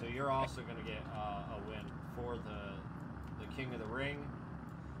 So you're also going to get a win for the King of the Ring.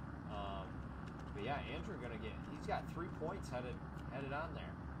 But yeah, Andrew going to get, he's got 3 points headed on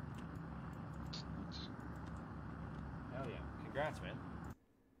there. Hell yeah. Congrats, man.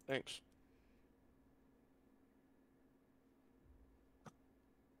 Thanks.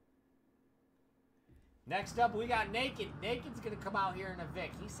 Next up, we got Naked. Naked's going to come out here in a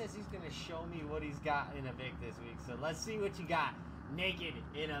Vic. He says he's going to show me what he's got in a Vic this week. So let's see what you got. Naked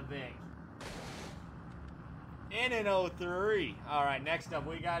in a Vic. In an 03. All right, next up,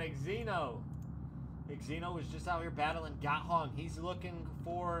 we got Xeno. Xeno was just out here battling Got Hung. He's looking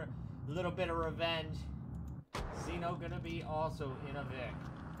for a little bit of revenge. Xeno going to be also in a Vic.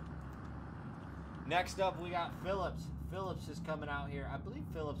 Next up, we got Phillips. Phillips is coming out here. I believe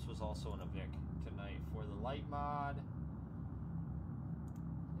Phillips was also in a Vic tonight for the light mod.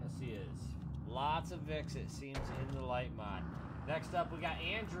 Yes, he is. Lots of Vics, it seems, in the light mod. Next up, we got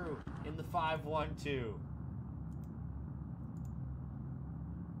Andrew in the 512.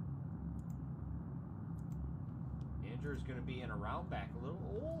 Andrew's going to be in a round back. A little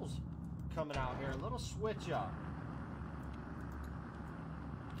Ols coming out here. A little switch up.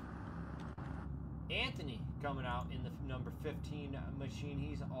 Anthony coming out in the number 15 machine.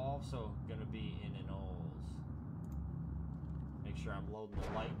 He's also going to be in an Ols. Make sure I'm loading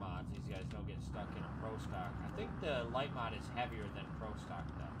the light mods. These guys don't get stuck in a pro stock. I think the light mod is heavier than pro stock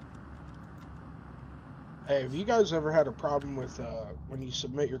though. Hey, have you guys ever had a problem with when you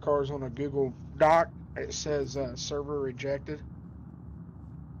submit your cars on a Google Doc, it says server rejected?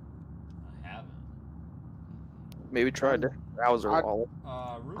 I haven't. Maybe try a different browser wallet.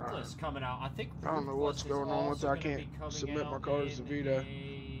 Ruthless coming out. I think I don't know what's going on with that. I can't submit my cars to Vita.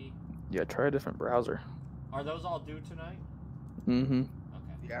 Yeah, try a different browser. Are those all due tonight? Mm-hmm.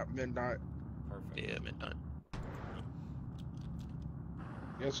 Okay. Yeah, midnight. Perfect. Yeah, midnight.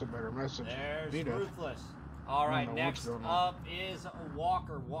 Guess I better message There's Vita. Ruthless. All right, next up is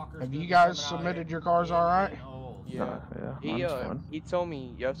Walker. Walker's Have you guys submitted your cars all right? Yeah. Yeah, he told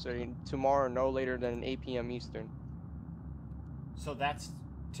me yesterday, tomorrow no later than 8 p.m. Eastern. So that's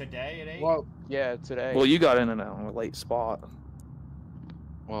today at 8? Well, yeah, today. Well, you got in and out on a late spot.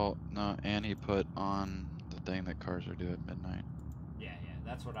 Well, no, and he put on the thing that cars are due at midnight. Yeah,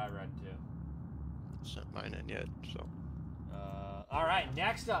 that's what I read too. Sent mine in yet, so. All right,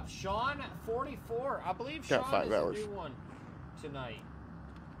 next up, Sean 44. I believe Got Sean 5 is hours. a new one tonight.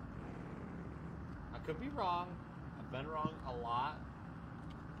 I could be wrong. I been wrong a lot.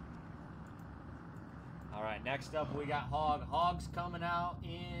 All right, next up we got Hog. Hog's coming out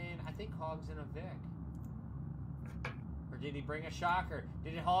in, I think Hog's in a Vic. Or did he bring a shocker?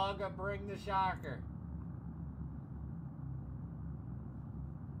 Did Hog bring the shocker?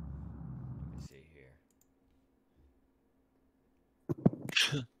 Let me see here.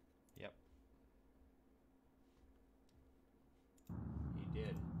 Yep. He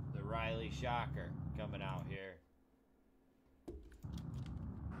did. The Riley shocker coming out here.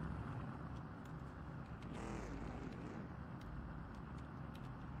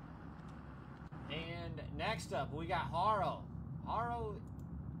 And next up, we got Haro. Haro,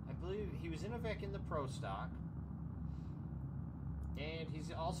 I believe he was in a Vic in the Pro Stock. And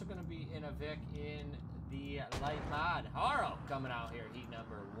he's also going to be in a Vic in the Light Mod. Haro coming out here, heat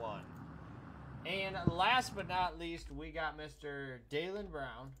number 1. And last but not least, we got Mr. Dalen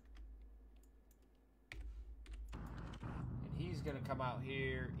Brown. And he's going to come out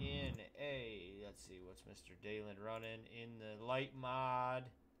here in a, let's see, what's Mr. Dalen running? In the Light Mod.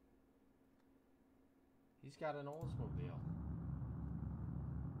 He's got an Oldsmobile.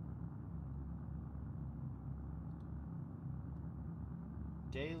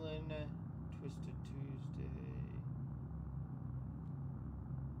 Dalen, Twisted Tuesday.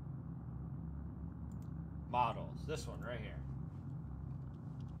 Models. This one right here.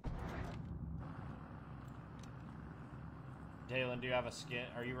 Dalen, do you have a skin?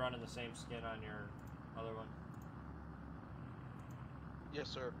 Are you running the same skin on your other one? Yes,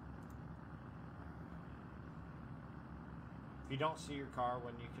 sir. If you don't see your car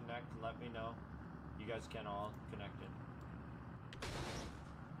when you connect, let me know. You guys can all connect it.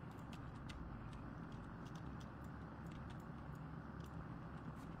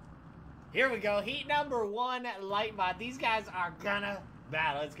 Here we go. Heat number 1 Light Mod. These guys are gonna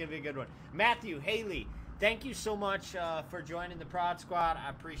battle. It's gonna be a good one. Matthew, Haley, thank you so much for joining the Prod Squad. I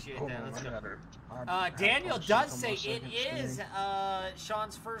appreciate that. Let's go. Daniel does say it is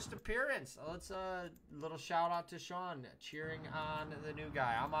Sean's first appearance. Let's little shout out to Sean cheering on the new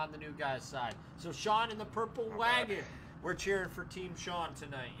guy. I'm on the new guy's side. So Sean in the purple wagon. We're cheering for Team Sean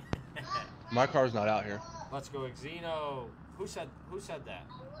tonight. My car's not out here. Let's go, Xeno. Who said that?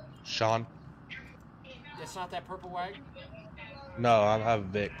 Sean. It's not that purple wagon? No, I have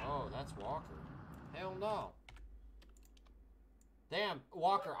Vic. Oh, that's Walker. Hell no. Damn,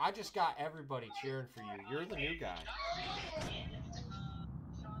 Walker, I just got everybody cheering for you. You're the new guy.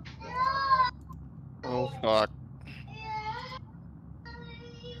 Oh, fuck.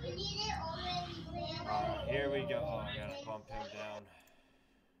 Here we go. Oh, I gotta bump him down.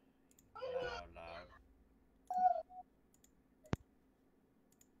 Loud.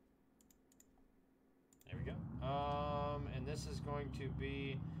 There we go. And this is going to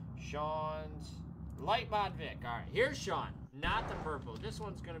be Sean's Light Mod Vic. All right, here's Sean, not the purple. This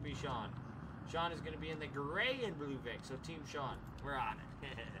one's going to be Sean. Sean is going to be in the gray and blue Vic, so Team Sean, we're on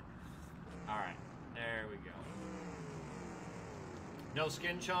it. All right, there we go. No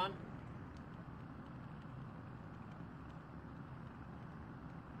skin, Sean?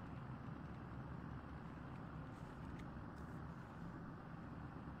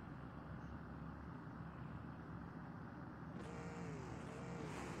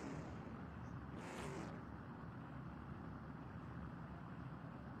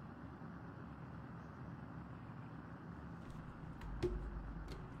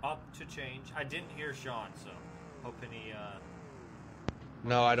 Up to change. I didn't hear Sean, so hoping he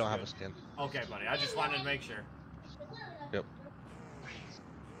No, I don't have a skin. Okay, buddy. I just wanted to make sure. Yep.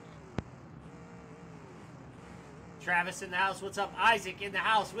 Travis in the house. What's up? Isaac in the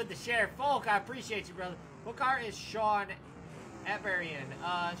house with the sheriff. Folk, I appreciate you, brother. What car is Sean Eberian?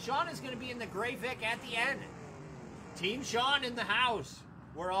 Sean is going to be in the gray Vic at the end. Team Sean in the house.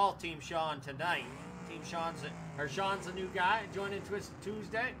 We're all Team Sean tonight. Team Sean's a new guy joining Twisted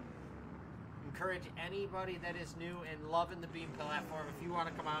Tuesday. Encourage anybody that is new and loving the Beam platform. If you want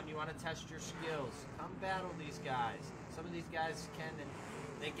to come out and you want to test your skills, come battle these guys. Some of these guys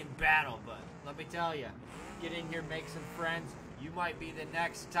they can battle, but let me tell you, get in here, make some friends. You might be the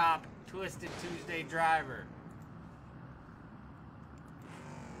next top Twisted Tuesday driver.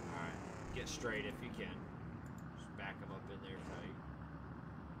 All right, get straight if you can. Just back them up in there tight.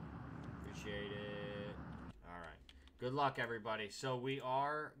 Appreciate it. All right. Good luck, everybody. So we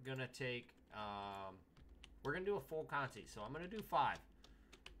are gonna take. We're gonna do a full Conti. So I'm gonna do 5.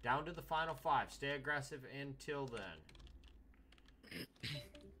 Down to the final 5. Stay aggressive until then.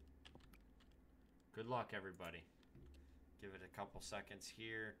 Good luck, everybody. Give it a couple seconds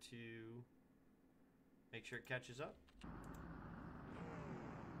here to make sure it catches up.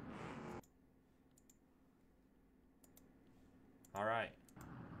 All right.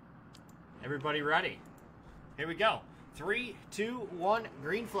 Everybody ready? Here we go. 3, 2, 1,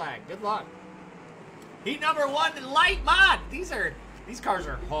 green flag. Good luck. Heat number 1, light mod. These cars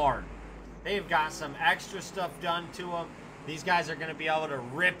are hard. They've got some extra stuff done to them. These guys are going to be able to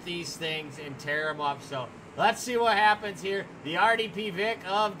rip these things and tear them up. So let's see what happens here. The RDP Vic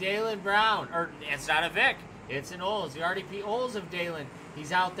of Dalen Brown. Or it's not a Vic. It's an Oles. The RDP Oles of Dalen.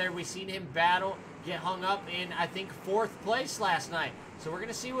 He's out there. We've seen him battle, get hung up in, I think, 4th place last night. So we're going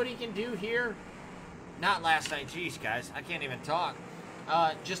to see what he can do here. Not last night. Jeez, guys. I can't even talk.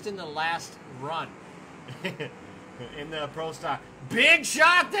 Just in the last run. In the Pro Stock. Big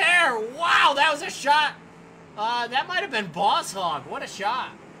shot there. Wow, that was a shot. That might have been Boss Hog. What a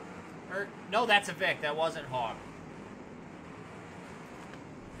shot. Or, no, that's a Vic. That wasn't Hog.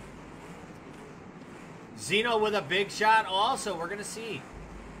 Zeno with a big shot also. We're going to see.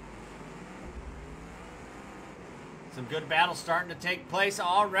 Some good battles starting to take place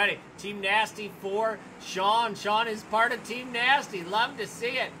already. Team Nasty for Sean. Sean is part of Team Nasty. Love to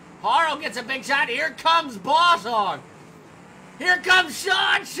see it. Harl gets a big shot. Here comes Boss Hog. Here comes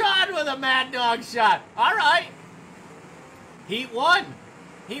Sean. Sean with a Mad Dog shot. All right. Heat 1.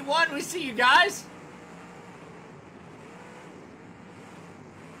 Heat 1. We see you guys.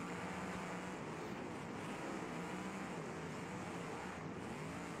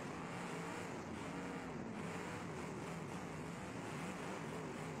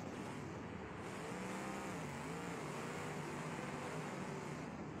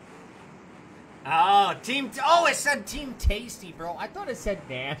 Oh, it said Team Tasty, bro. I thought it said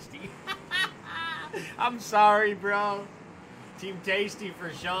Nasty. I'm sorry, bro. Team Tasty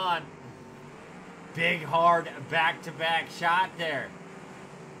for Sean. Big, hard, back-to-back shot there.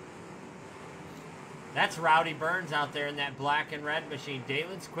 That's Rowdy Burns out there in that black and red machine.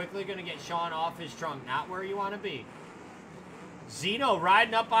 Dalen's quickly going to get Sean off his trunk. Not where you want to be. Zeno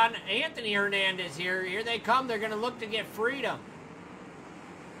riding up on Anthony Hernandez here. Here they come. They're going to look to get freedom.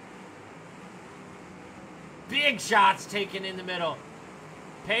 Big shots taken in the middle.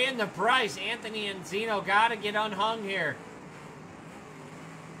 Paying the price. Anthony and Zeno got to get unhung here.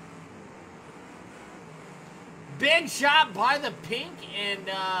 Big shot by the pink and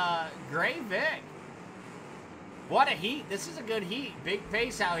gray Vic. What a heat. This is a good heat. Big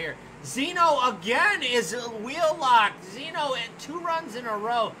pace out here. Zeno again is wheel locked. Zeno at 2 runs in a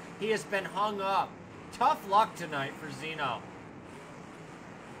row. He has been hung up. Tough luck tonight for Zeno.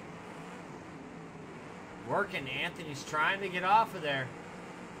 Working. Anthony's trying to get off of there.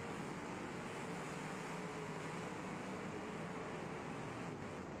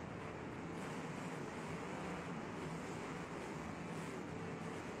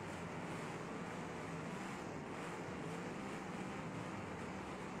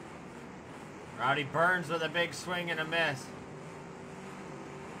 Rowdy Burns with a big swing and a miss.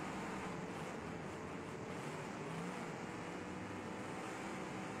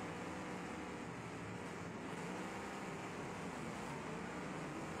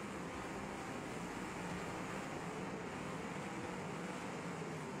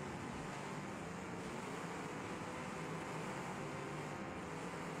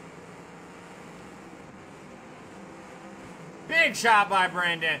 Big shot by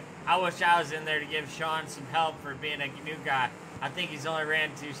Brandon. I wish I was in there to give Sean some help for being a new guy. I think he's only ran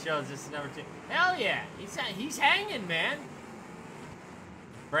 2 shows. This is number 2. Hell yeah. He's hanging, man.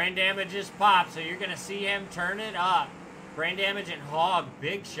 Brain damage is popped, so you're going to see him turn it up. Brain damage and Hog.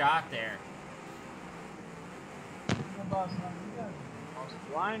 Big shot there.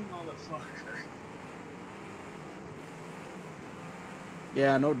 Blind motherfucker.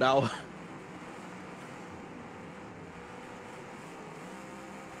 Yeah, no doubt.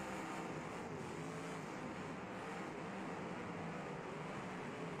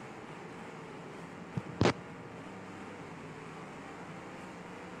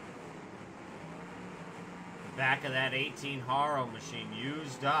 Back of that 18 Haro machine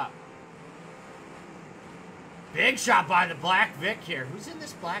used up. Big shot by the Black Vic here. Who's in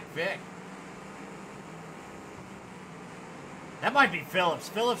this Black Vic? That might be Phillips.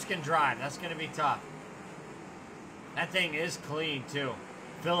 Phillips can drive. That's going to be tough. That thing is clean, too.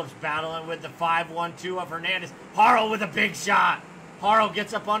 Phillips battling with the 5-1-2 of Hernandez. Haro with a big shot. Haro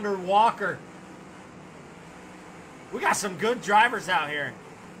gets up under Walker. We got some good drivers out here.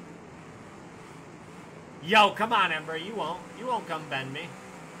 Yo, come on, Ember. You won't come bend me.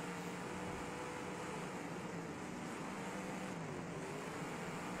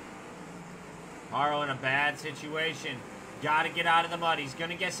 Haro in a bad situation. Got to get out of the mud. He's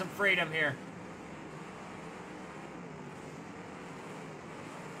going to get some freedom here.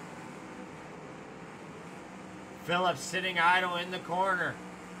 Phillips sitting idle in the corner.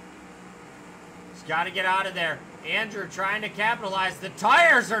 He's got to get out of there. Andrew trying to capitalize. The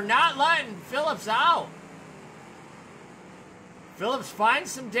tires are not letting Phillips out. Phillips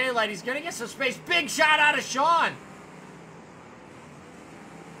finds some daylight. He's going to get some space. Big shot out of Sean.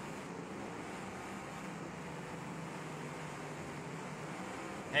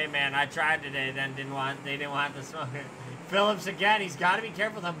 Hey man, I tried today, then they didn't want the smoke. Phillips again, he's got to be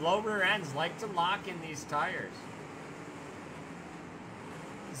careful. Them low rear ends like to lock in these tires.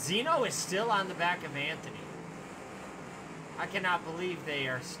 Zeno is still on the back of Anthony. I cannot believe they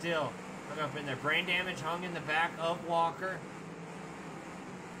are still hung up in there. Brain damage hung in the back of Walker.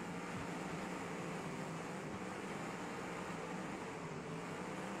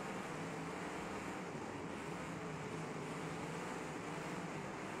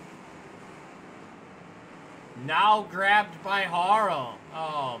 Now grabbed by Haro.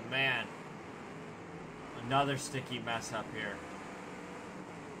 Oh, man. Another sticky mess up here.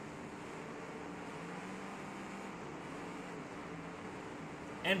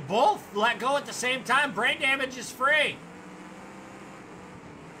 And both let go at the same time. Brain damage is free.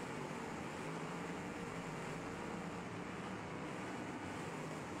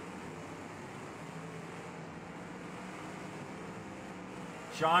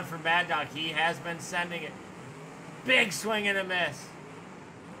 Sean from Mad Dog, he has been sending it. Big swing and a miss.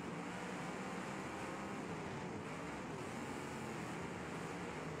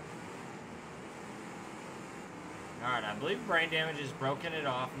 Alright, I believe brain damage has broken it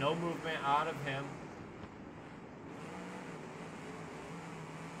off. No movement out of him.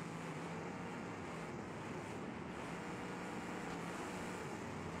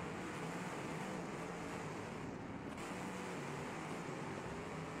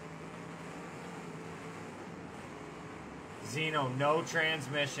 Zeno, no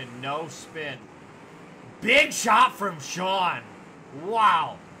transmission, no spin. Big shot from Sean.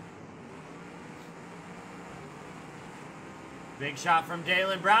 Wow. Big shot from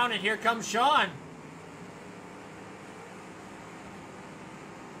Dalen Brown, and here comes Sean.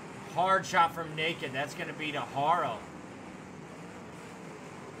 Hard shot from Naked. That's going to be to Haro.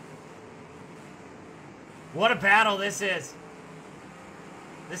 What a battle this is.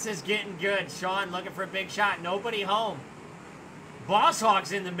 This is getting good. Sean looking for a big shot. Nobody home. Boss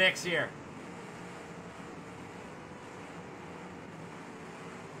Hog's in the mix here.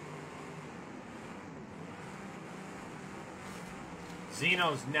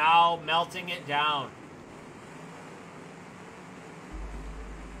 Zeno's now melting it down.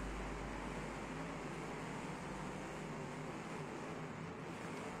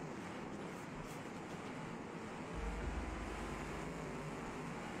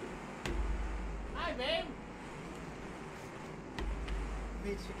 Hi, babe.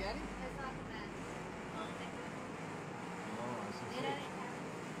 Made spaghetti? That's not the best. Oh, I see.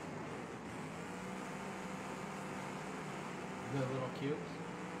 The little cubes.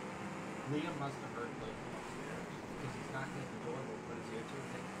 Liam must have heard Blake from upstairs because he's knocking at the door. We'll put his ear to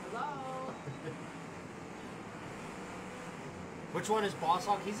it. Hello. Which one is Boss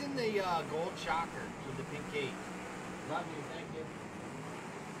Hog? He's in the gold shocker with the pink cage. Love you. Thank you.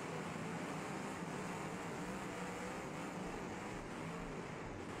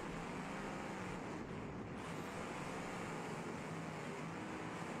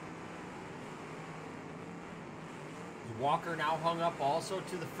 Walker now hung up also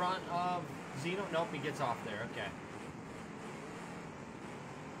to the front of Zeno. Nope, he gets off there. Okay.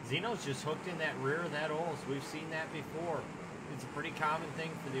 Zeno's just hooked in that rear of that Olds. We've seen that before. It's a pretty common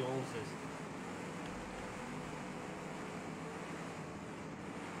thing for the Oldses.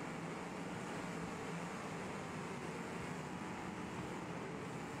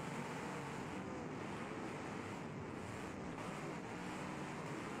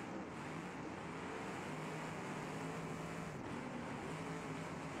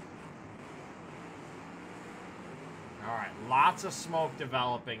 Alright, lots of smoke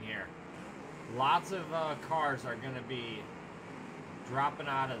developing here. Lots of cars are going to be dropping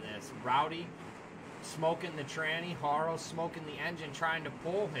out of this. Rowdy smoking the tranny. Haro smoking the engine, trying to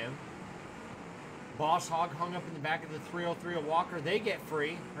pull him. Boss Hog hung up in the back of the 303 of Walker. They get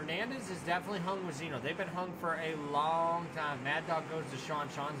free. Hernandez is definitely hung with Zeno. They've been hung for a long time. Mad Dog goes to Sean.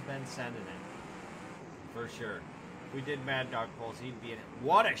 Sean's been sending it. For sure. If we did Mad Dog polls, he'd be in it.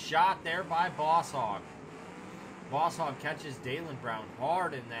 What a shot there by Boss Hog. Boss Hog catches Dalen Brown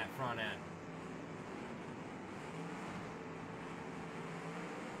hard in that front end.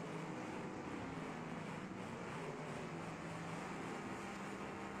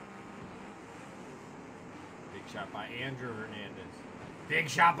 Big shot by Andrew Hernandez. Big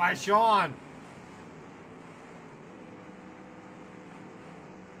shot by Sean.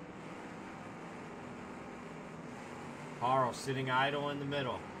 Haro sitting idle in the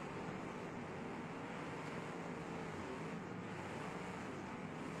middle.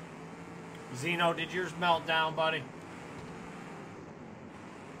 Zeno, did yours melt down, buddy?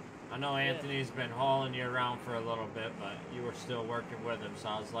 I know Anthony's been hauling you around for a little bit, but you were still working with him, so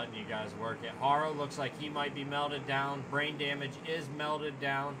I was letting you guys work it. Haro looks like he might be melted down. Brain damage is melted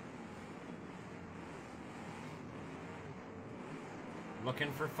down.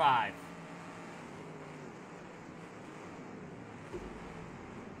 Looking for 5.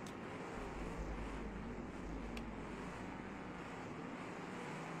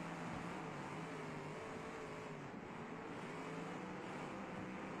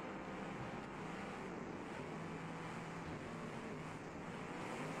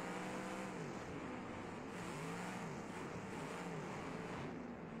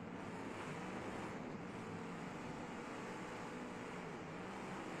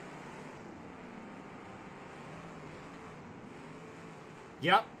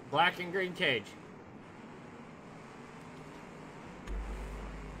 Yep, black and green cage.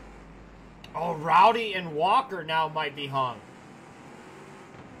 Oh, Rowdy and Walker now might be hung.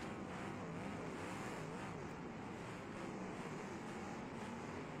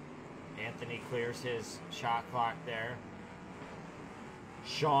 Anthony clears his shot clock there.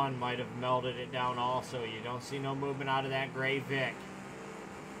 Sean might have melted it down also. You don't see no movement out of that gray Vic.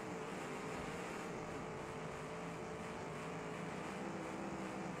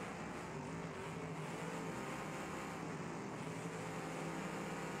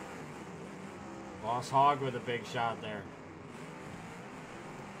 Boss Hog with a big shot there.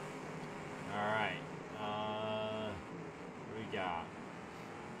 Alright. What do we got?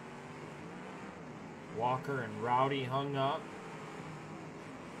 Walker and Rowdy hung up.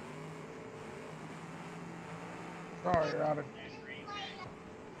 Sorry, Rowdy.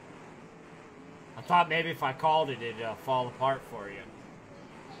 I thought maybe if I called it, it'd fall apart for you.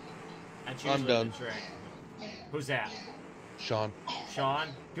 That's I'm usually done. the trick. Who's that? Sean. Sean?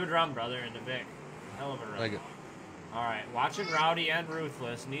 Good run, brother, in the Vic. Hell of a run. Thank you. Alright, watching Rowdy and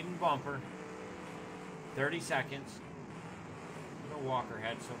Ruthless. Needing bumper. 30 seconds. I know Walker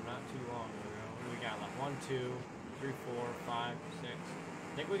had some not too long ago. What do we got left? 1, 2, 3, 4, 5, 6.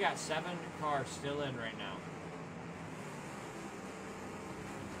 I think we got 7 cars still in right now.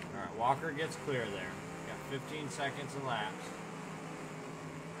 Alright, Walker gets clear there. Got 15 seconds elapsed.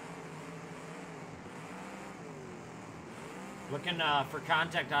 Looking for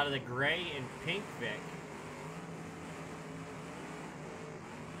contact out of the gray and pink Vic.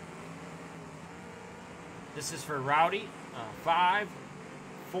 This is for Rowdy. 5,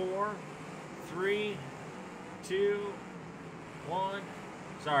 4, 3, 2, 1.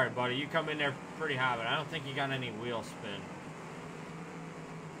 Sorry, buddy. You come in there pretty high, but I don't think you got any wheel spin.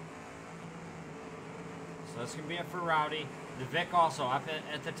 So that's going to be it for Rowdy. The Vic also up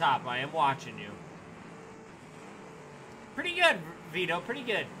at the top. I am watching you. Pretty good, Vito. Pretty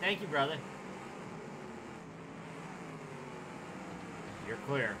good. Thank you, brother. You're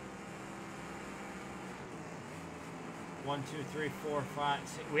clear. 1, 2, 3, 4, 5,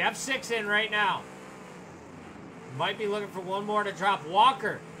 6. We have 6 in right now. Might be looking for one more to drop.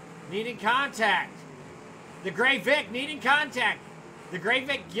 Walker needing contact. The Gray Vic needing contact. The Gray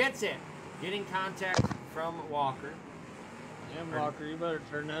Vic gets it. Getting contact from Walker. Damn, Walker, you better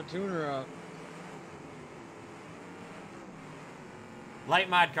turn that tuner up. Light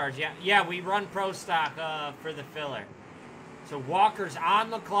mod cars, yeah. Yeah, we run pro stock for the filler. So Walker's on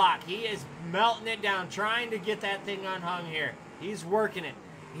the clock. He is melting it down, trying to get that thing unhung here. He's working it.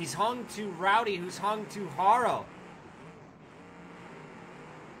 He's hung to Rowdy, who's hung to Haro.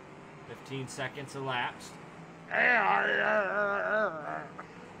 15 seconds elapsed.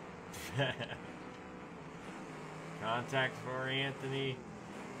 Contact for Anthony.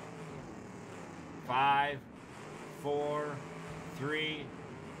 5, 4, 3,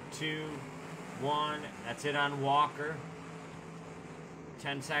 2, 1. That's it on Walker.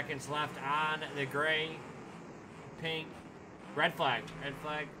 10 seconds left on the gray, pink, red flag, red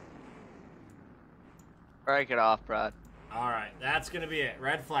flag. Break it off, Brad. All right, that's going to be it.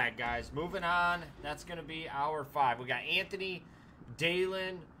 Red flag, guys. Moving on. That's going to be our 5. We got Anthony,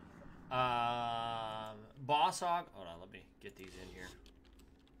 Dalen, Boss Hog. Hold on, let me get these in here.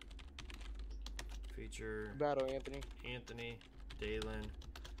 Feature. Battle, Anthony. Anthony, Dalen,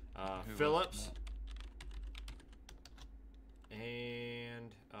 Phillips,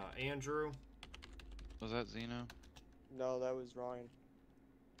 and Andrew. Was that Zeno? No, that was Ryan.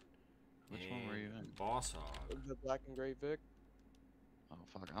 Which one were you in? Boss Hog. The black and gray Vic. Oh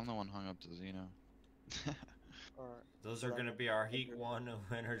fuck, I'm the one hung up to Zeno. Alright. Those are going to be our Heat 1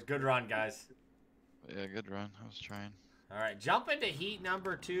 winners. Good run, guys. Yeah, good run. I was trying. All right, jump into heat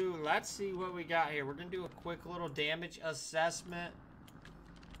number 2. Let's see what we got here. We're going to do a quick little damage assessment.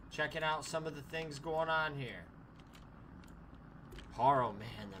 Checking out some of the things going on here. Oh,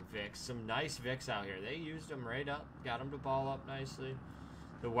 man, them Vicks. Some nice Vicks out here. They used them right up. Got them to ball up nicely.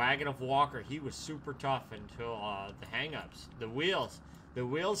 The Wagon of Walker, he was super tough until the hang-ups. The wheels. The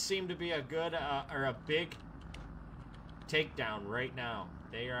wheels seem to be a good, or a big takedown right now.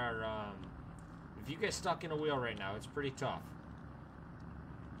 They are, if you get stuck in a wheel right now, it's pretty tough.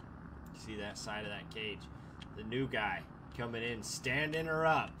 See that side of that cage. The new guy coming in, standing her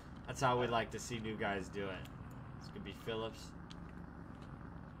up. That's how we like to see new guys do it. This could be Phillips.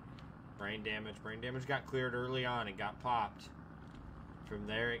 Brain damage. Brain damage got cleared early on and got popped. From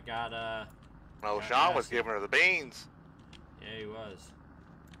there it got, Oh, Sean was giving her the beans. Yeah, he was.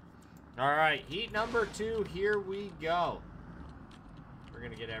 Alright, heat number 2, here we go. We're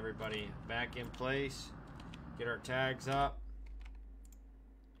going to get everybody back in place. Get our tags up.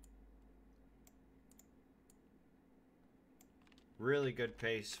 Really good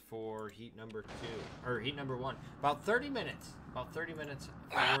pace for heat number 2. Or heat number 1. About 30 minutes. About 30 minutes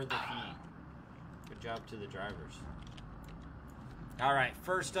for the heat. Good job to the drivers. Alright,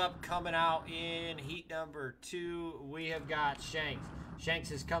 first up coming out in heat number 2, we have got Shanks.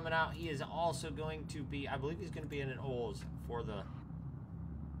 Shanks is coming out. He is also going to be, I believe he's going to be in an Olds for the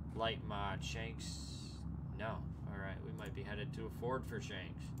light mod. Shanks, no. Alright, we might be headed to a Ford for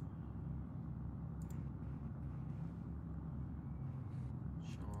Shanks.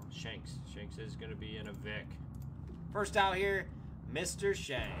 Shanks. Shanks is going to be in a Vic. First out here, Mr.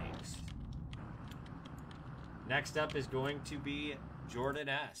 Shanks. Next up is going to be Jordan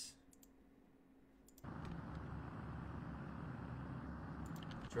S.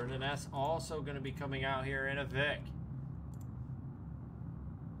 Jordan S. also going to be coming out here in a Vic.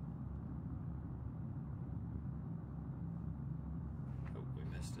 Oh,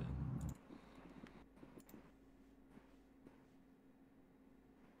 we missed it.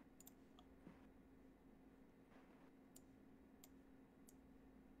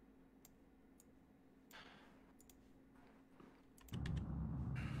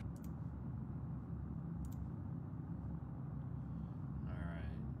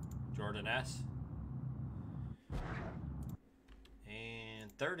 Jordan S.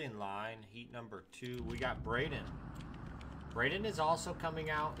 And third in line, heat number 2, we got Braden. Braden is also coming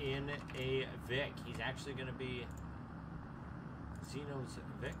out in a Vic. He's actually going to be Zeno's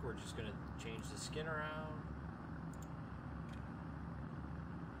Vic. We're just going to change the skin around.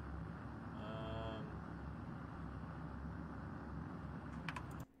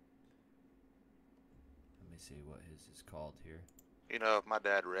 Let me see what his is called here. You know, if my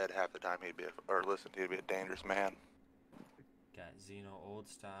dad read half the time, he'd be, or listened to, he'd be a dangerous man. Got Zeno old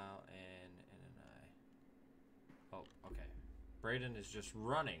style and an I. Oh, okay. Braden is just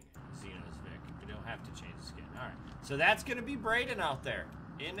running Zeno's Vic. We don't have to change the skin. All right. So that's going to be Braden out there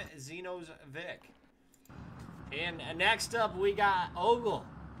in Zeno's Vic. And next up, we got Ogle.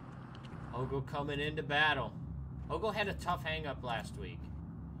 Ogle coming into battle. Ogle had a tough hang-up last week.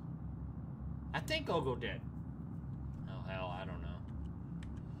 I think Ogle did. Oh, hell, I don't know.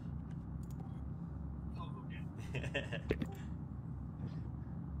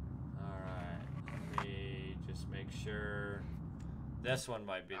 Alright, let me just make sure. This one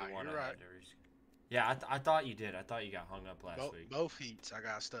might be the one I had to Yeah, I thought you did. I thought you got hung up last week. Both heats, I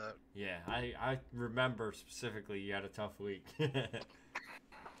got stuck. Yeah, I remember specifically you had a tough week. Alright,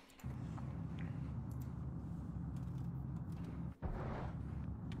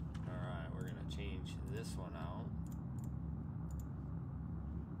 we're going to change this one out.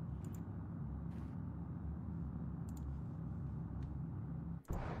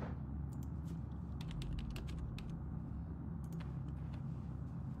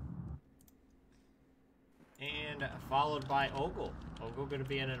 And followed by Ogle. Ogle going to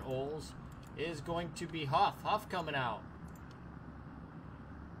be in an Olds. Is going to be Huff. Huff coming out.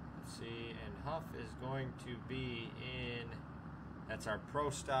 Let's see. And Huff is going to be in... That's our Pro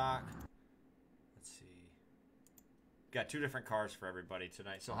Stock. Let's see. Got 2 different cars for everybody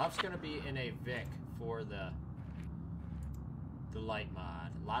tonight. So Huff's going to be in a Vic for the light mod.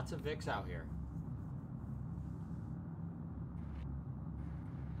 Lots of Vics out here.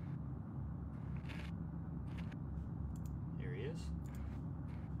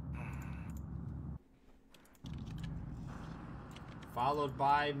 Followed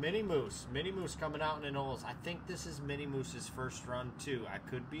by Mini Moose. Mini Moose coming out in an Olds. I think this is Mini Moose's first run too. I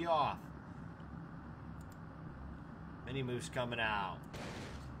could be off. Mini Moose coming out.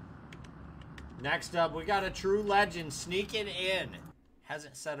 Next up, we got a true legend sneaking in.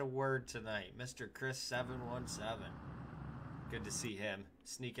 Hasn't said a word tonight. Mr. Chris 717. Good to see him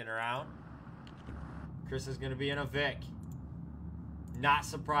sneaking around. Chris is going to be in a Vic. Not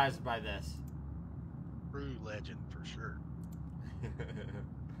surprised by this. True legend for sure.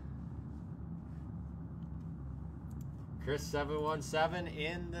 Chris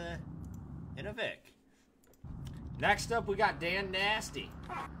 717 in a Vic. Next up, we got Dan Nasty.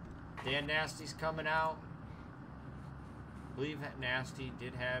 Dan Nasty's coming out. I believe that Nasty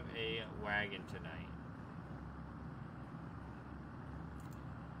did have a wagon tonight.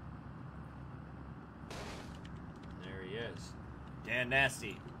 There he is. Dan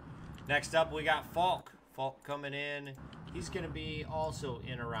Nasty. Next up, we got Falk. Falk coming in. He's going to be also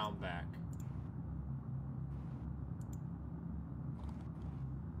in around back.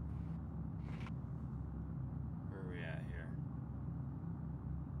 Where are we at here?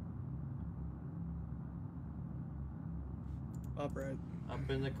 Upright. Up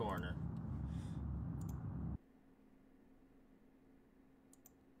in the corner.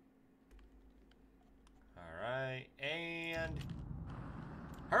 Alright, and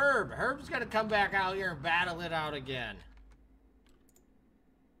Herb. Herb's gonna come back out here and battle it out again.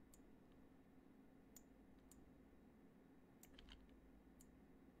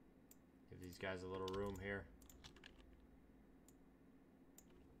 Give these guys a little room here.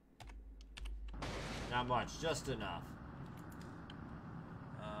 Not much, just enough.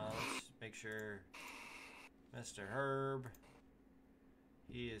 Let's make sure Mr. Herb,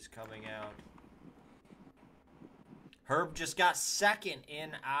 he is coming out. Herb just got second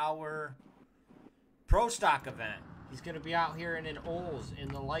in our Pro Stock event. He's going to be out here in an Olds in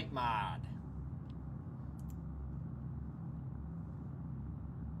the light mod.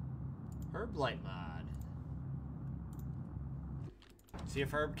 Herb light mod. See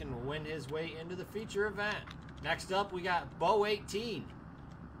if Herb can win his way into the feature event. Next up, we got Bo 18.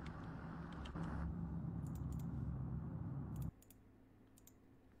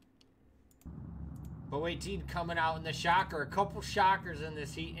 Bo 18 coming out in the shocker. A couple shockers in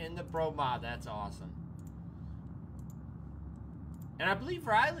this heat in the Pro mod. That's awesome. And I believe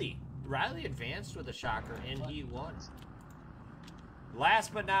Riley advanced with a shocker in Heat 1.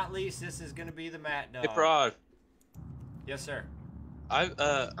 Last but not least, this is going to be the Matt Dog. Hey, Prod. Yes, sir. I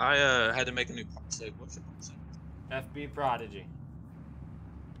had to make a new save. What's your save? FB Prodigy.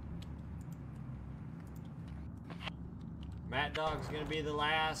 Matt Dog's going to be the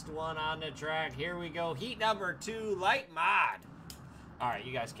last one on the track. Here we go. Heat number 2, light mod. All right,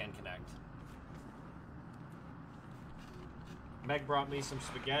 you guys can connect. Meg brought me some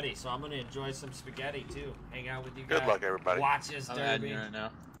spaghetti, so I'm going to enjoy some spaghetti too. Hang out with you guys. Good luck, everybody. Watch this I'm derby. adding you right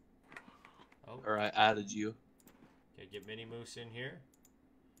now. Oh. Or I added you. Okay, get Mini Moose in here.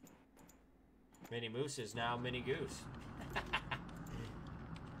 Mini Moose is now Mini Goose.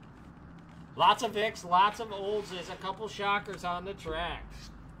 Lots of Vicks, lots of Olds. There's a couple shockers on the track.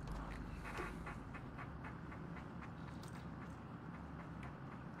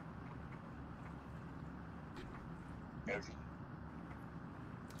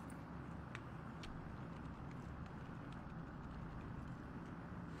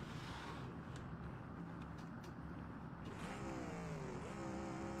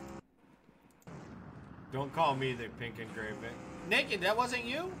 Don't call me the pink and gray bit. Naked, that wasn't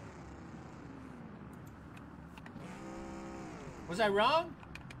you? Was I wrong?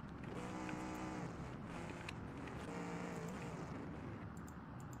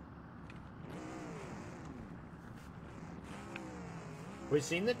 We've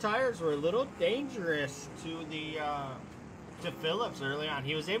seen the tires were a little dangerous to the to Phillips early on.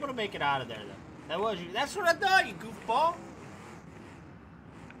 He was able to make it out of there though. That was you. That's what I thought, you goofball.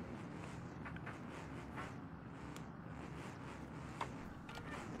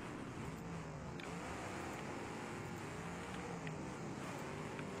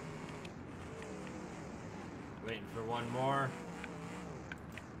 Waiting for one more.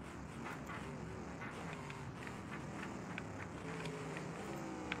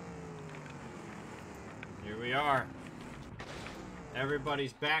 Here we are.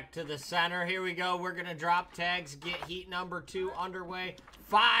 Everybody's back to the center. Here we go. We're going to drop tags, get heat number 2 underway.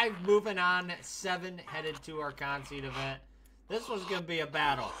 5 moving on, 7 headed to our concede event. This one's going to be a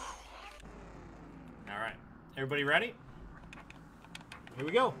battle. All right. Everybody ready? Here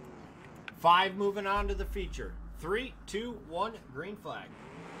we go. 5 moving on to the feature. 3, 2, 1, green flag.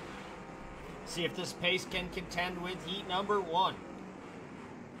 See if this pace can contend with heat number 1.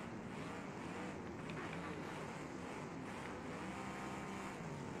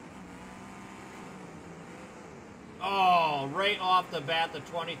 Oh, right off the bat, the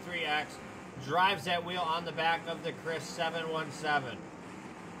 23X drives that wheel on the back of the Chris 717.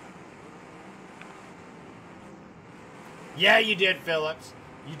 Yeah, you did, Phillips.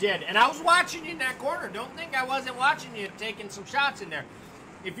 You did. And I was watching you in that corner. Don't think I wasn't watching you taking some shots in there.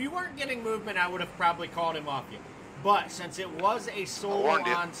 If you weren't getting movement, I would have probably called him off you. But since it was a solo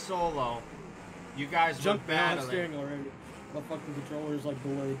on solo, you guys were Jump down battling. steering already. My fucking controller is like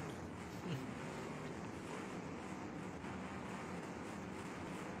delayed.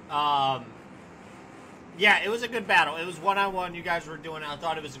 Yeah, it was a good battle. It was one-on-one. You guys were doing it. I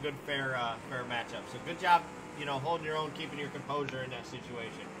thought it was a good, fair matchup. So good job, you know, holding your own, keeping your composure in that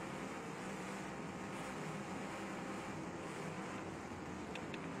situation.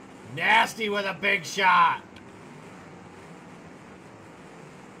 Nasty with a big shot.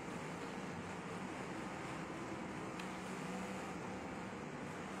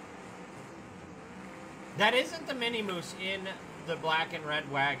 That isn't the mini moose in the black and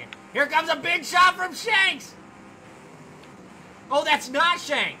red wagon. Here comes a big shot from Shanks. Oh, that's not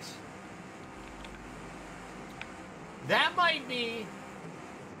Shanks. That might be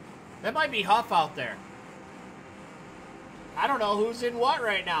Huff out there. I don't know who's in what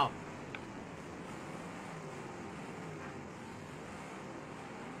right now.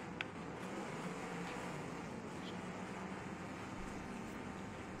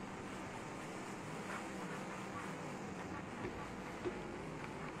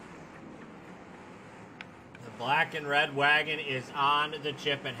 Black and red wagon is on the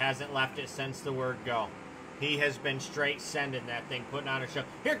chip and hasn't left it since the word go. He has been straight sending that thing, putting on a show.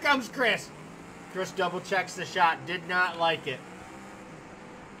 Here comes Chris. Chris double checks the shot. Did not like it.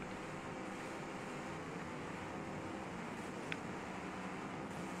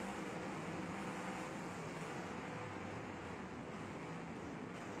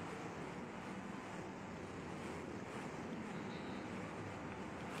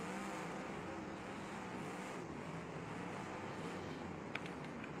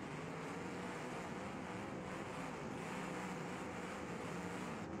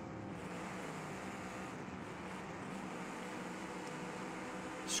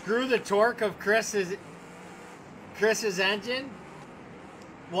 Screw the torque of Chris's engine?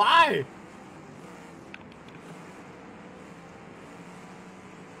 Why?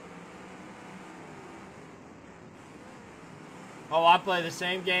 Oh, I play the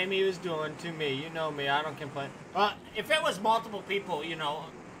same game he was doing to me. You know me. I don't complain. If it was multiple people, you know,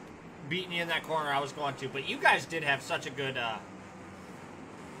 beating you in that corner, I was going to. But you guys did have such a good...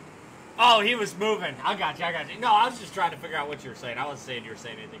 Oh, he was moving. I got you. No, I was just trying to figure out what you were saying. I wasn't saying you were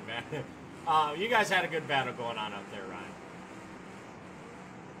saying anything bad. You guys had a good battle going on out there, Ryan.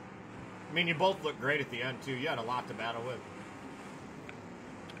 I mean, you both looked great at the end, too. You had a lot to battle with.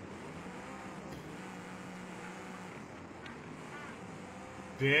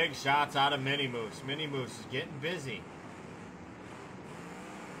 Big shots out of Mini Moose. Mini Moose is getting busy.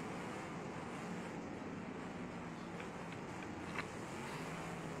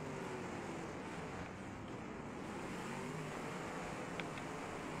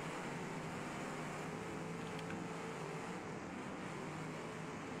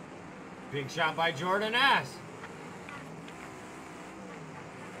 Big shot by Jordan S.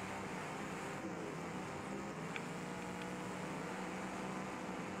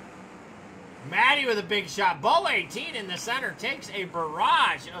 Maddie with a big shot. Bo 18 in the center takes a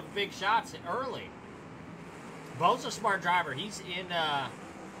barrage of big shots early. Bo's a smart driver. He's in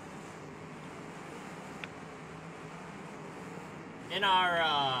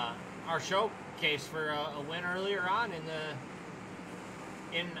our showcase for a win earlier on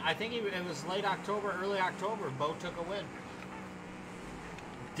I think it was late October, early October. Bo took a win.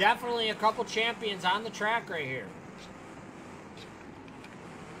 Definitely a couple champions on the track right here.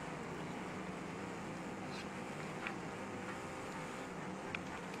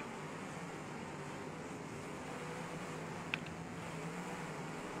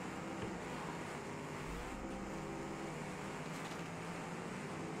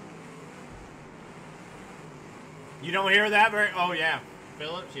 You don't hear that very... Oh, yeah.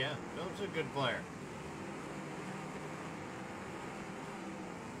 Phillips, yeah. Phillips is a good player.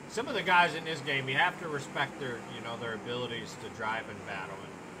 Some of the guys in this game, you have to respect their, you know, their abilities to drive and battle.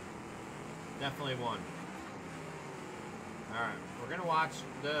 And definitely one. All right, we're going to watch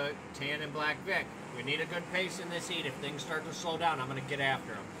the tan and black Vic. We need a good pace in this heat. If things start to slow down, I'm going to get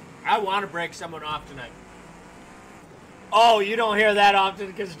after them. I want to break someone off tonight. Oh, you don't hear that often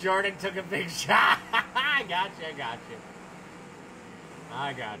because Jordan took a big shot. I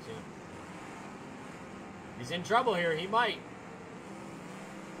got you. He's in trouble here. He might.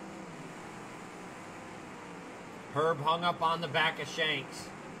 Herb hung up on the back of Shanks.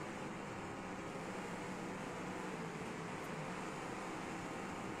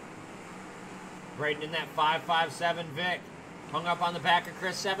 Braden in that 557 Vic. Hung up on the back of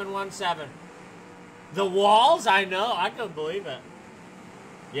Chris 717. The walls? I know. I couldn't believe it.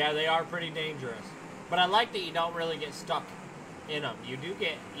 Yeah, they are pretty dangerous. But I like that you don't really get stuck in them. You do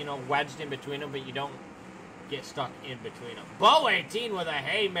get, you know, wedged in between them, but you don't get stuck in between them. Bo 18 with a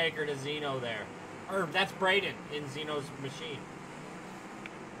haymaker to Zeno there. Or that's Braden in Zeno's machine.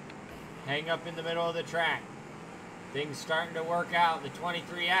 Hang up in the middle of the track. Things starting to work out. The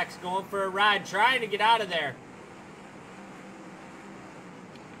 23X going for a ride, trying to get out of there.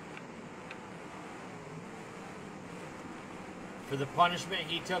 For the punishment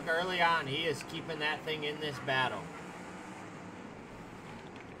he took early on, he is keeping that thing in this battle.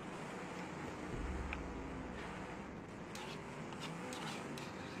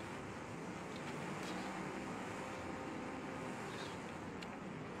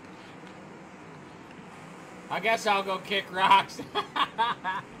 I guess I'll go kick rocks.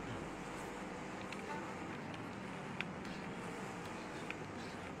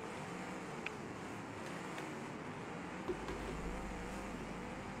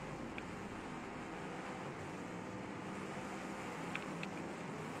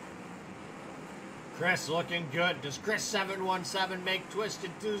 Chris looking good. Does Chris 717 make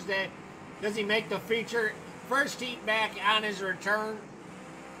Twisted Tuesday? Does he make the feature first heat back on his return?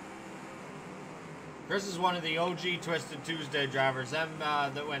 Chris is one of the OG Twisted Tuesday drivers. That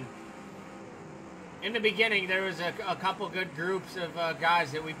when in the beginning there was a couple good groups of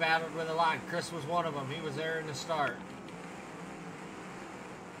guys that we battled with a lot. Chris was one of them. He was there in the start.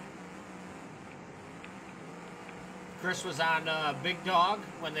 Chris was on Big Dog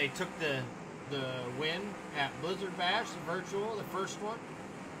when they took the win at Blizzard Bash, the virtual, the first one.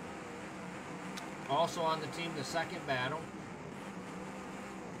 Also on the team, the second battle.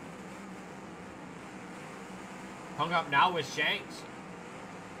 Hung up now with Shanks.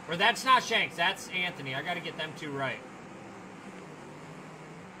 Or that's not Shanks, that's Anthony. I got to get them two right.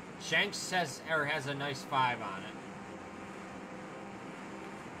 Shanks says, or has a nice 5 on it.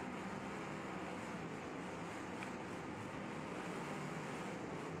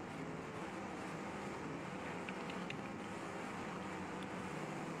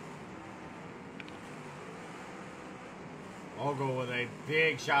 Ogle with a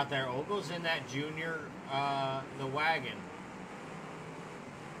big shot there. Ogle's in that junior, the wagon.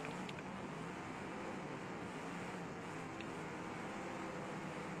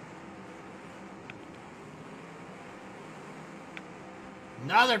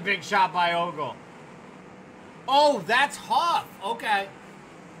 Another big shot by Ogle. Oh, that's Huff. Okay.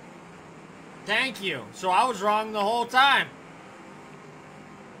 Thank you. So I was wrong the whole time.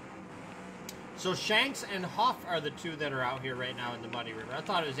 So Shanks and Huff are the two that are out here right now in the Muddy River. I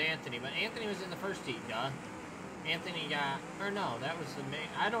thought it was Anthony, but Anthony was in the first heat, duh. Anthony got, or no, that was the main,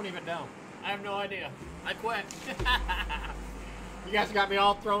 I don't even know. I have no idea. I quit. You guys got me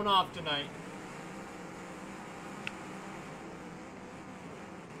all thrown off tonight.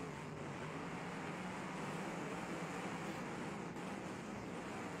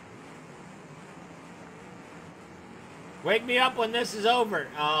 Wake me up when this is over.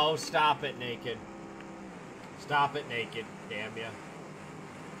 Oh, stop it, Naked. Stop it, Naked. Damn ya.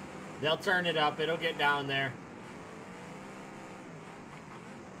 They'll turn it up. It'll get down there.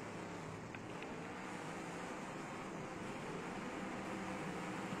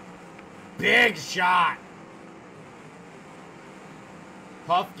 Big shot.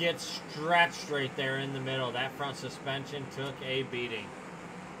 Puff gets stretched right there in the middle. That front suspension took a beating.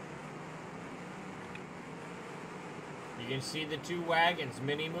 You can see the two wagons,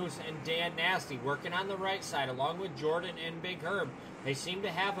 Minnie Moose and Dan Nasty, working on the right side along with Jordan and Big Herb. They seem to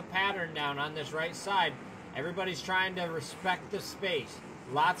have a pattern down on this right side. Everybody's trying to respect the space.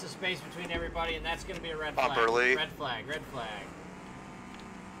 Lots of space between everybody, and that's going to be a red flag. Early. Red flag, red flag.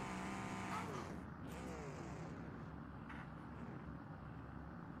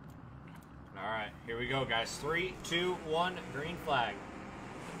 All right, here we go, guys. 3, 2, 1, green flag.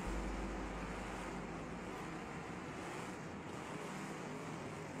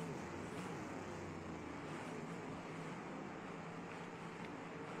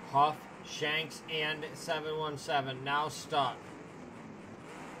 Huff, Shanks, and 717 now stuck.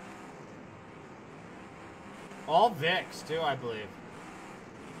 All Vicks, too, I believe.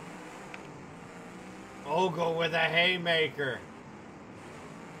 Ogle with a haymaker.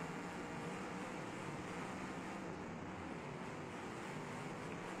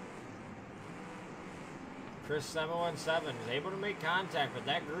 Chris 717 is able to make contact, but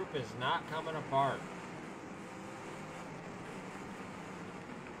that group is not coming apart.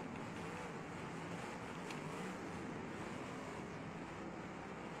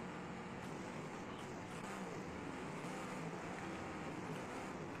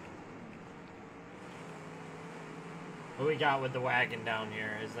 What we got with the wagon down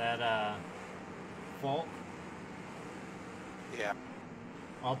here? Is that full? Yeah.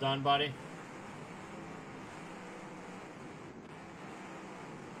 All done, buddy?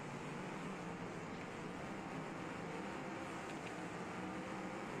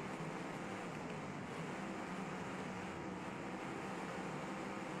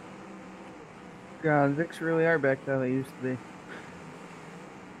 God, Vicks really are back how they used to be.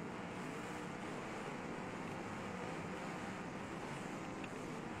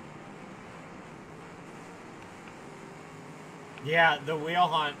 Yeah, the wheel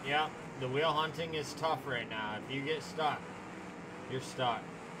hunt. Yeah, the wheel hunting is tough right now. If you get stuck, you're stuck.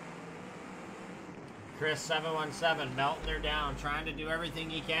 Chris 717 melting her down, trying to do everything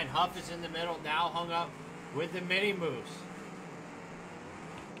he can. Huff is in the middle, now hung up with the mini moose.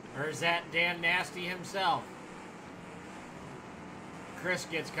 Or is that Dan Nasty himself? Chris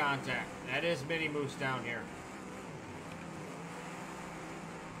gets contact. That is Mini Moose down here.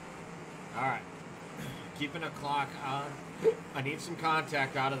 Alright. Keeping a clock on. I need some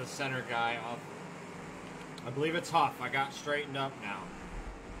contact out of the center guy. I believe it's Huff. I got straightened up now.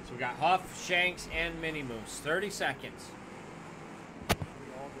 So we got Huff, Shanks, and Mini Moose. 30 seconds. We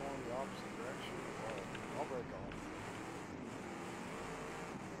all go in the opposite direction. I'll break off.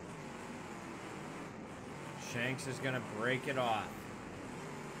 Shanks is going to break it off.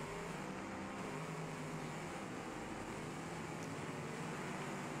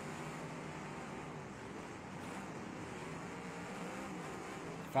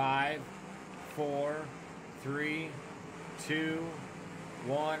 Five, 4, 3, 2,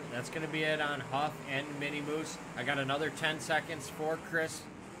 1. That's going to be it on Huff and Mini Moose. I got another 10 seconds for Chris.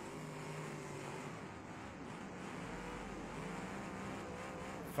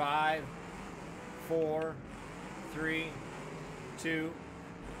 Five, 4, 3, 2,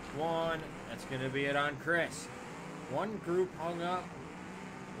 1. That's going to be it on Chris. One group hung up.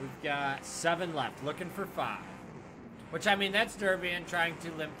 We've got 7 left. Looking for 5. Which, I mean, that's Derbian trying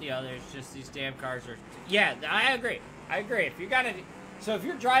to limp the others. Just these damn cars are... Yeah, I agree. I agree. If you got to... So if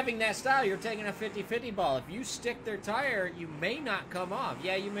you're driving that style, you're taking a 50-50 ball. If you stick their tire, you may not come off.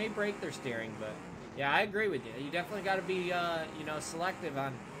 Yeah, you may break their steering, but... Yeah, I agree with you. You definitely got to be, you know, selective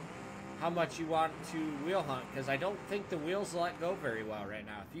on how much you want to wheel hunt, because I don't think the wheels let go very well right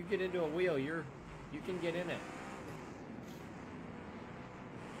now. If you get into a wheel, you can get in it.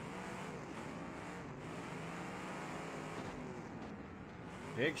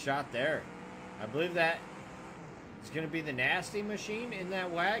 Big shot there. I believe that it's going to be the Nasty Machine in that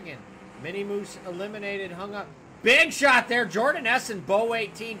wagon. Mini Moose eliminated, hung up. Big shot there. Jordan S. and Bo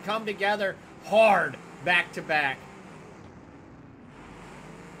 18 come together hard back to back.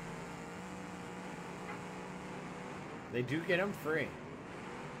 They do get him free.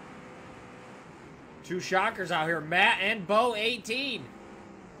 2 shockers out here. Matt and Bo 18.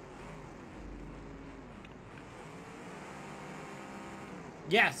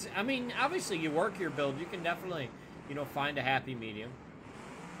 Yes, I mean, obviously you work your build. You can definitely, you know, find a happy medium.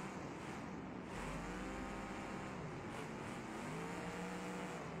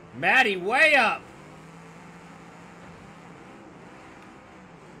 Maddie, way up.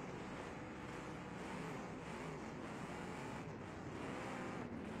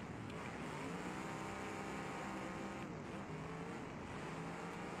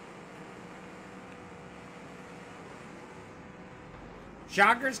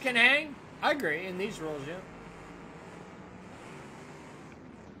 Shockers can hang? I agree, in these rules, yeah.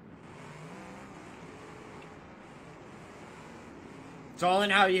 It's all in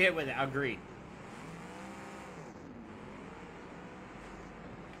how you hit with it. Agreed.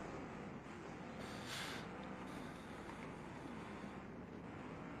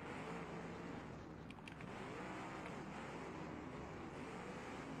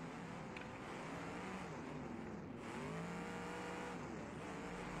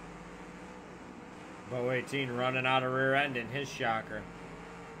 Bo 18 running out of rear end in his shocker.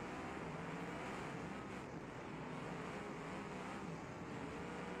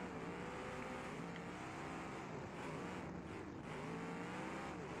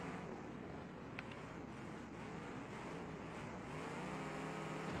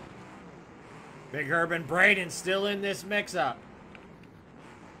 Big Herb and Braden still in this mix-up.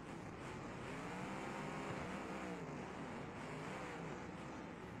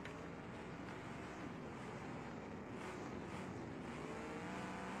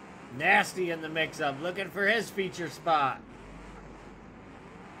 Nasty in the mix-up, looking for his feature spot.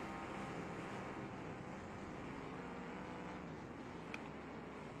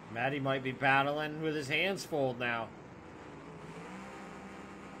 Matty might be battling with his hands full now.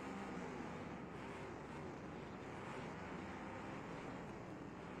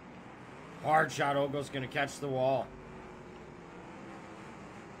 Hard shot. Ogle's going to catch the wall.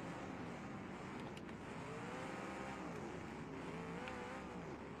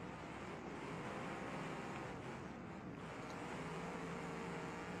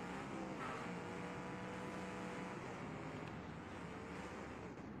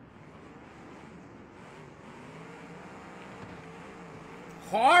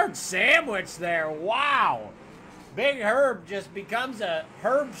 Hard sandwich there. Wow. Big Herb just becomes a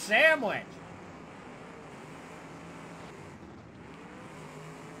Herb sandwich.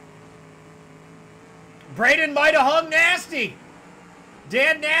 Braden might have hung Nasty.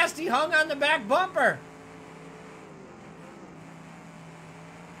 Dan Nasty hung on the back bumper.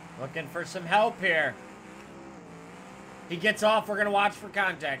 Looking for some help here. He gets off. We're going to watch for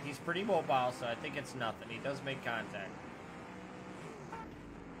contact. He's pretty mobile, so I think it's nothing. He does make contact.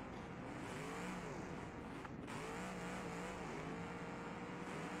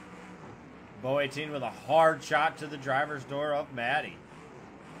 Bo 18 with a hard shot to the driver's door of Maddie.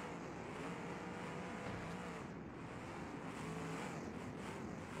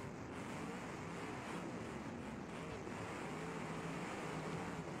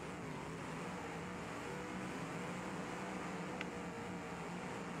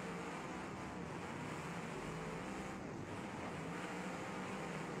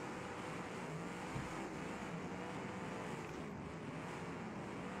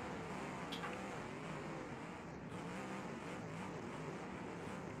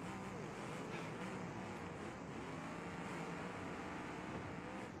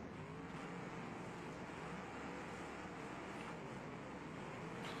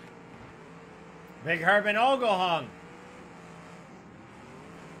 Big Herb and Ogle hung.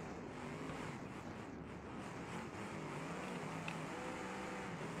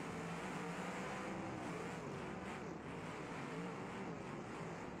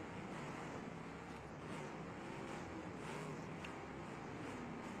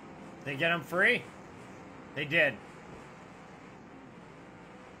 They get him free? They did.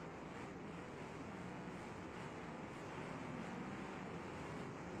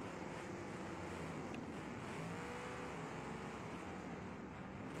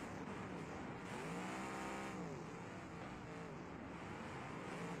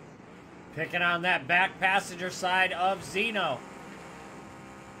 Picking on that back passenger side of Zeno.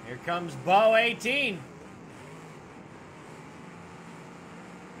 Here comes Bo 18.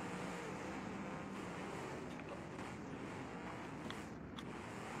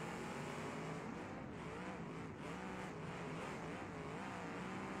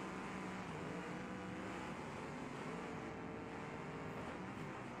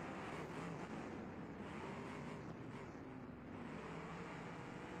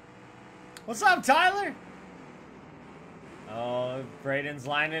 What's up, Tyler? Oh, Braden's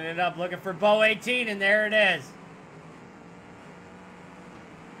lining it up, looking for Bo 18, and there it is.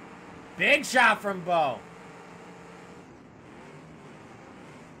 Big shot from Bo.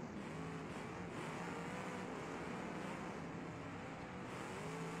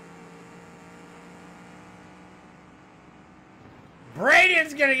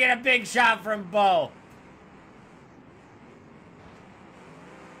 Braden's gonna get a big shot from Bo.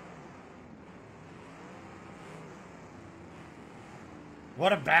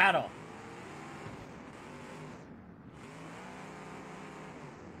 What a battle.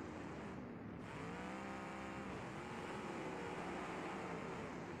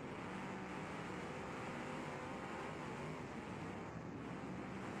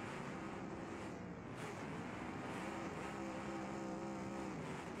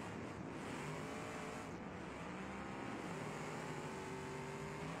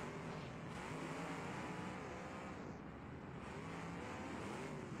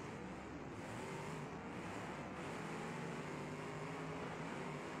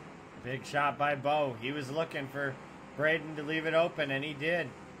 Big shot by Bo. He was looking for Braden to leave it open, and he did.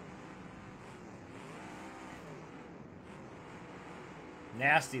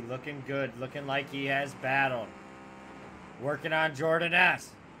 Nasty looking good, looking like he has battled. Working on Jordan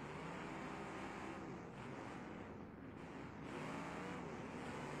S.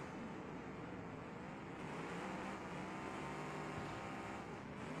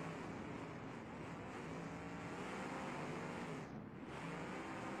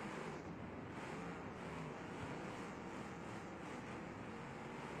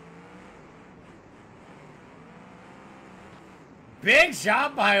 Big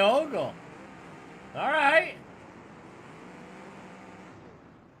shot by Ogle. All right.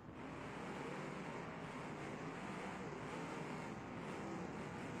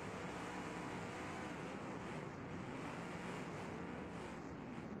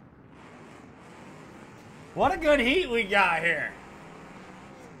 What a good heat we got here.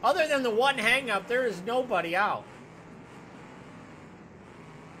 Other than the one hang-up, there is nobody out.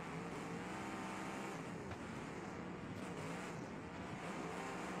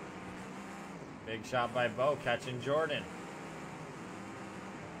 Big shot by Bo, catching Jordan.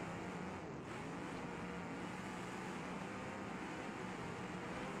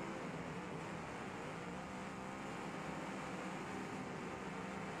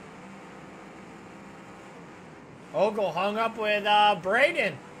 Ogle hung up with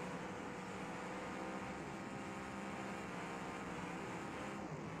Braden.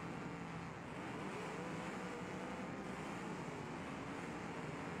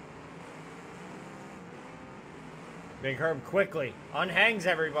 Big Herb quickly unhangs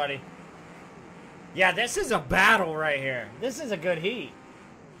everybody. Yeah, this is a battle right here. This is a good heat.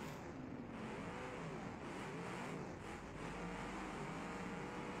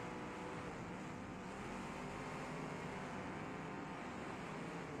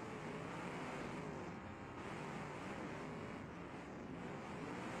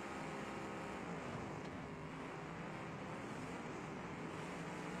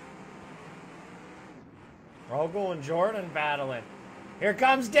 Ogle and Jordan battling. Here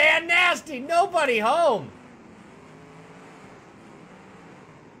comes Dan Nasty. Nobody home.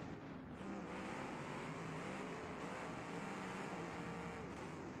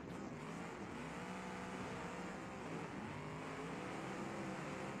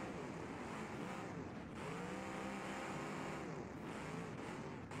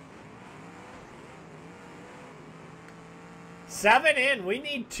 Seven in. We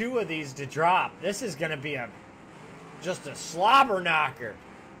need 2 of these to drop. This is going to be just a slobber knocker.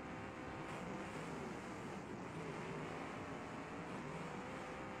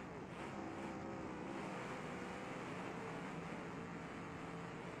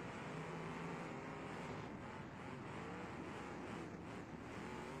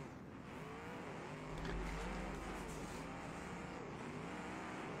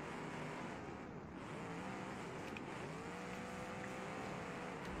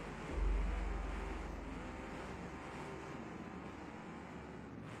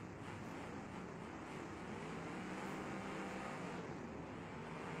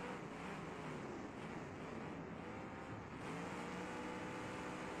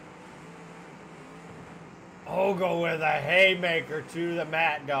 Ogle with a haymaker to the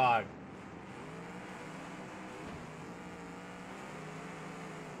Mat Dog.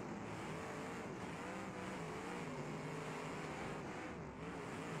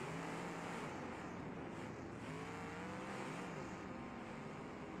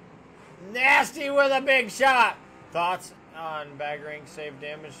 Nasty with a big shot. Thoughts on bag rank save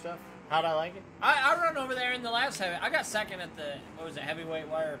damage stuff? How'd I like it? I run over there in the last heavy. I got second at the, what was it, heavyweight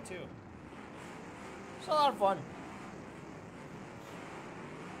wire too. It's a lot of fun.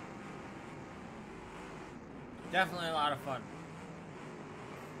 Definitely a lot of fun.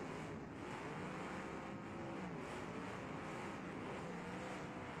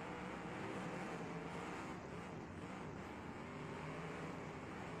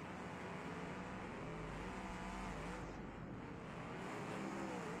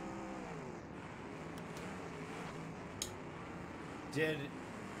 Did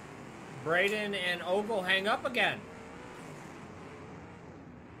Braden and Ogle hang up again?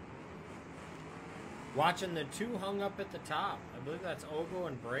 Watching the 2 hung up at the top. I believe that's Ogle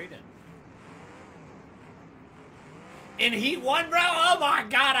and Braden. In Heat 1, bro? Oh my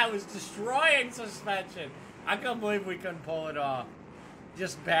god, I was destroying suspension. I couldn't believe we couldn't pull it off.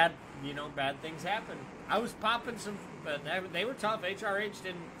 Just bad, you know, bad things happen. I was popping some, but they were tough. HRH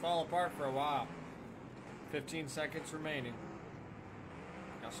didn't fall apart for a while. 15 seconds remaining.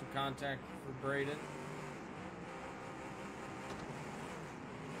 Got some contact for Braden.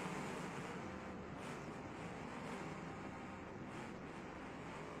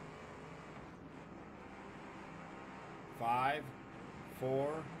 Five,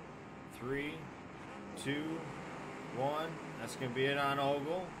 4, 3, 2, 1. That's gonna be it on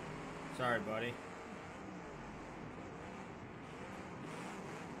Ogle. Sorry, buddy.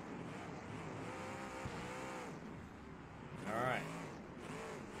 All right.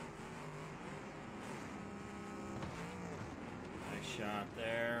 Nice shot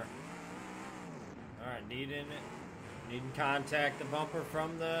there. All right, needing contact the bumper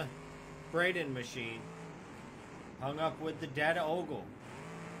from the Braden machine. Hung up with the dead Ogle.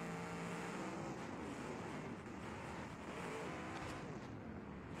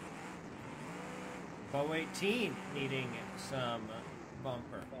 Bo 18 needing some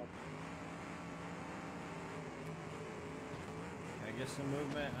bumper. Can I get some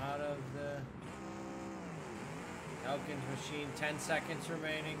movement out of the Elkins machine, 10 seconds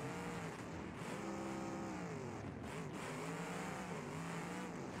remaining.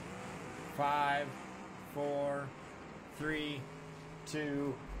 Five, 4, 3,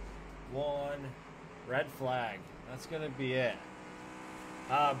 2, 1. Red flag. That's going to be it.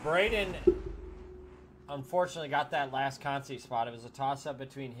 Braden, unfortunately, got that last conceit spot. It was a toss-up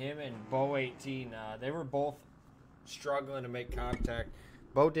between him and Bo 18. They were both struggling to make contact.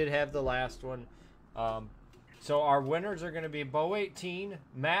 Bo did have the last one. So our winners are going to be Bo 18,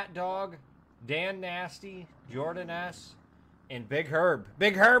 Matt Dog, Dan Nasty, Jordan S., and Big Herb.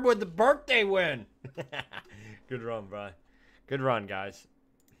 Big Herb with the birthday win. Good run, bro. Good run, guys.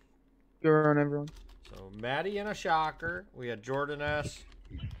 Good run, everyone. So Maddie and a shocker. We had Jordan S.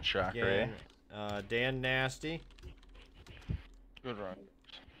 Shocker. Again, Dan Nasty. Good run.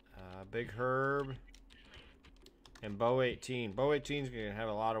 Big Herb. And Bo 18. Bo 18's going to have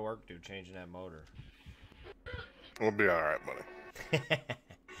a lot of work to do changing that motor. We'll be all right, buddy.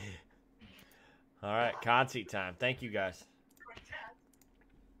 All right, conceit time. Thank you, guys.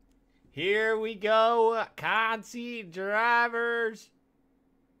 Here we go, conceit drivers.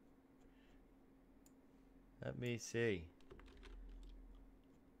 Let me see.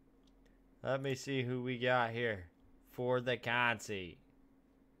 Let me see who we got here for the conceit.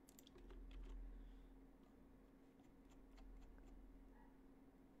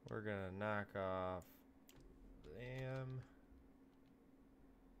 We're going to knock off them.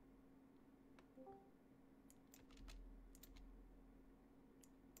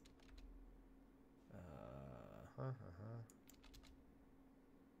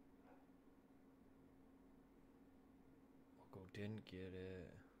 Logo didn't get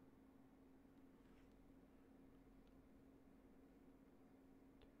it.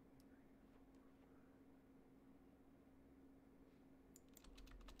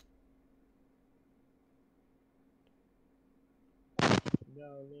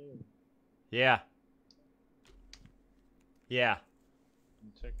 Yeah. Yeah.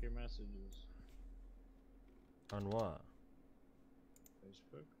 Check your messages. On what?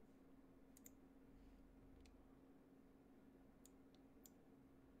 Facebook.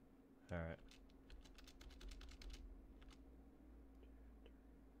 All right.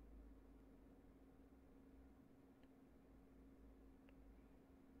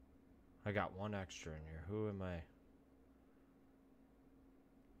 I got one extra in here. Who am I?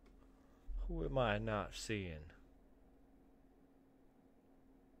 Who am I not seeing?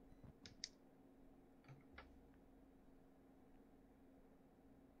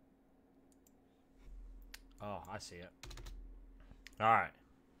 Oh, I see it. All right.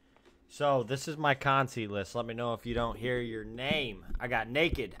 So this is my conceit list. Let me know if you don't hear your name. I got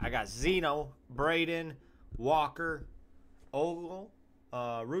Naked. I got Zeno, Braden, Walker, Ogle,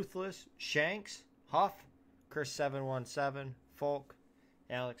 Ruthless, Shanks, Huff, Chris 717, Folk,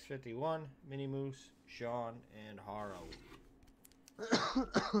 Alex 51, Mini Moose, Sean, and Haro.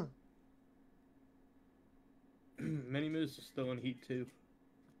 Mini Moose is still in heat too.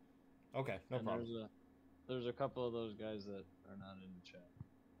 Okay, no And problem. There's a couple of those guys that are not in the chat.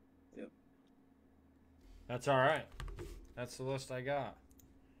 Yep. That's all right. That's the list I got.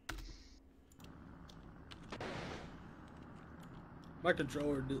 My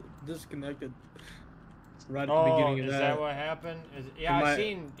controller disconnected right at the Oh, beginning of is that. that what happened? Yeah, I My-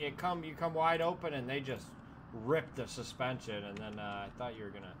 seen it come. You come wide open, and they just ripped the suspension, and then I thought you were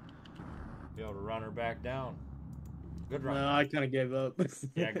gonna be able to run her back down. Good run. No, I kind of gave up.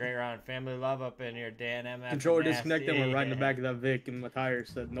 Yeah, great run. Family love up in here. Dan MF. Controller Nasty. disconnected. Went right in the back of that Vic, and my tire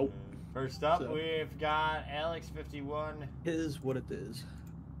said nope. First up, So- we've got Alex 51. Is what it is.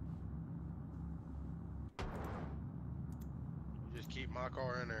 Just keep my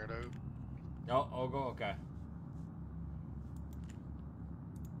car in there, dude. Oh, go okay.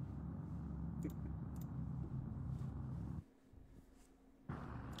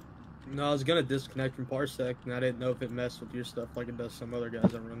 No, I was gonna disconnect from Parsec, and I didn't know if it messed with your stuff like it does some other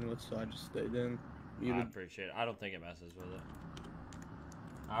guys I'm running with, so I just stayed in. I Muted. appreciate it. I don't think it messes with it.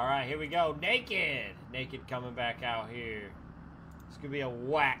 All right, here we go. Naked. Naked coming back out here. It's going to be a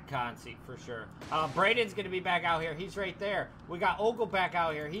whack conceit for sure. Braden's going to be back out here. He's right there. We got Ogle back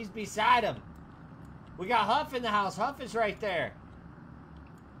out here. He's beside him. We got Huff in the house. Huff is right there.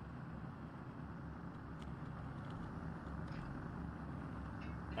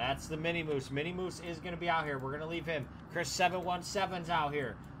 That's the Mini Moose. Mini Moose is going to be out here. We're going to leave him. Chris 717's out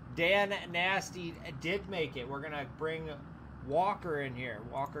here. Dan Nasty did make it. We're going to bring Walker in here.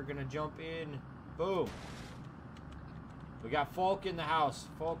 Walker going to jump in. Boom. We got Folk in the house.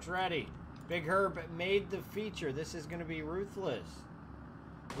 Folk's ready. Big Herb made the feature. This is going to be Ruthless.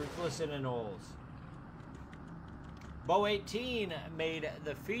 Ruthless and an Knowles. Bo 18 made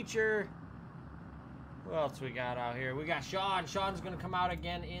the feature. Who else we got out here? We got Sean. Sean's going to come out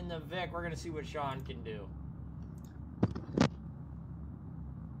again in the Vic. We're going to see what Sean can do.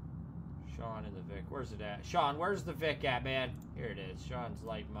 Sean in the Vic. Where's it at? Sean, where's the Vic at, man? Here it is. Sean's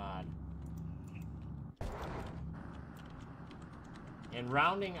light mod. And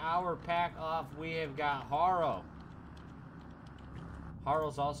rounding our pack off, we have got Haro.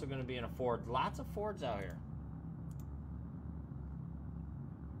 Haro's also going to be in a Ford. Lots of Fords out here.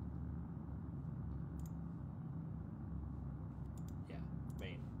 Yeah,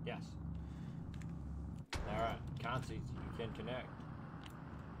 main. Yes. All right, Concy, you can connect.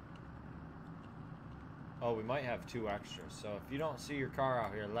 Oh, we might have 2 extras. So if you don't see your car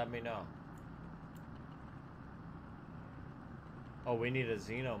out here, let me know. Oh, we need a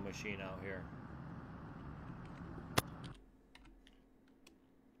Xeno machine out here.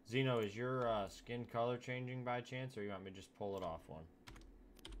 Xeno, is your skin color changing by chance, or you want me to just pull it off one?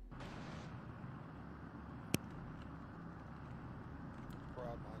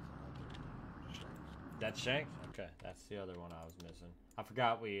 That's Shanks? Okay, that's the other one I was missing. I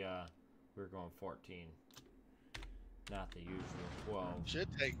forgot we were going 14. Not the usual 12. Should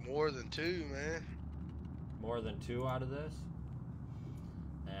take more than 2, man. More than 2 out of this?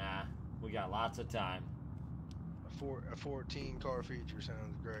 Nah, we got lots of time. A 14 car feature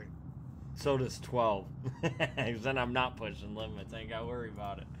sounds great. So does 12. Then I'm not pushing limits. I ain't got to worry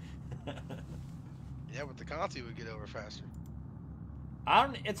about it. Yeah, but the Conti would get over faster.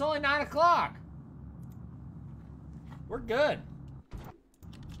 It's only 9 o'clock. We're good.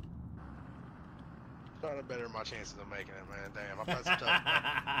 Trying to better my chances of making it, man. Damn, I pressed the tough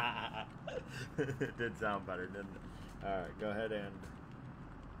button. It did sound better, didn't it? All right, go ahead and...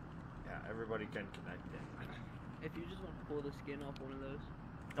 Yeah, everybody can connect in. If you just want to pull the skin off one of those.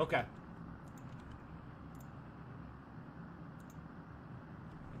 Okay.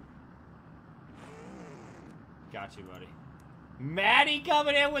 Got you, buddy. Maddie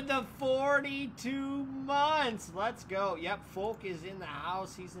coming in with the 42 months. Let's go. Yep, Folk is in the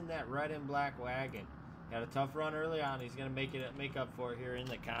house. He's in that red and black wagon. Got a tough run early on. He's going to make up for it here in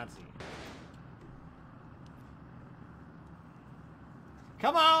the Consi.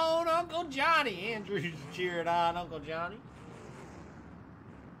 Come on, Uncle Johnny. Andrew's cheering on Uncle Johnny.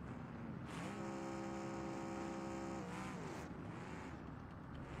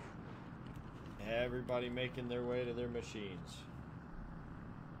 Everybody making their way to their machines.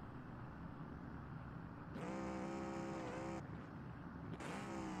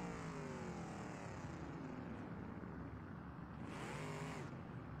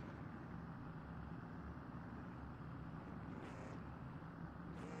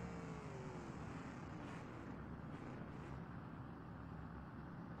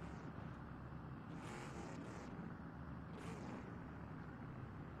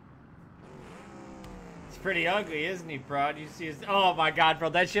 Pretty ugly, isn't he, Prod? You see his... Oh, my God, bro.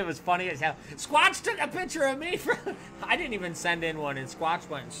 That shit was funny as hell. Squatch took a picture of me. I didn't even send in one, and Squatch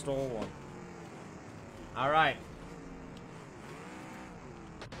went and stole one. All right.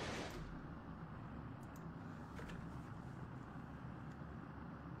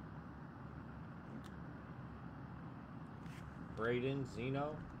 Braden,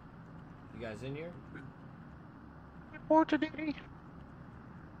 Zeno. You guys in here? Report to duty.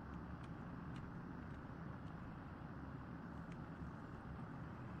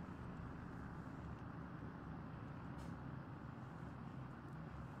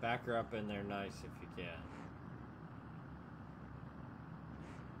 Back her up in there nice if you can.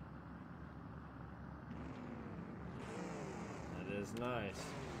 That is nice.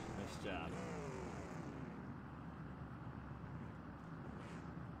 Nice job.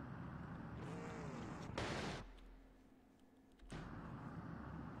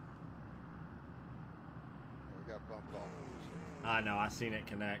 We got bumped off. I know, I seen it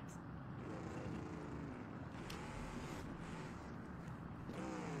connect.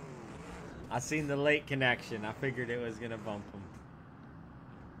 I seen the late connection. I figured it was gonna bump him.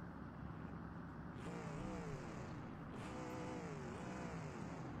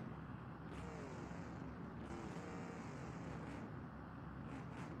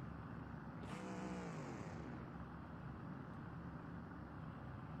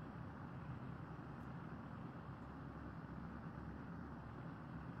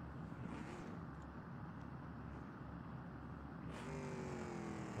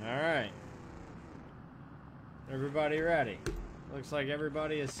 All right. Everybody ready? Looks like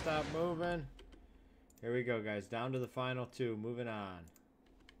everybody has stopped moving. Here we go, guys. Down to the final 2. Moving on.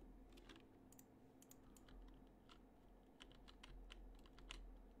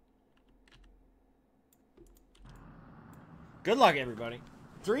 Good luck, everybody.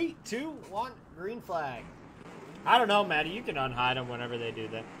 3, 2, 1, green flag. I don't know, Maddie. You can unhide them whenever they do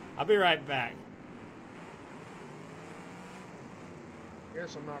that. I'll be right back.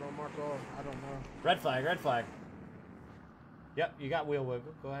 Guess I'm not on my car. I don't know. Red flag, red flag. Yep, you got wheel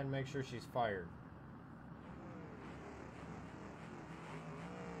wiggle. Go ahead and make sure she's fired.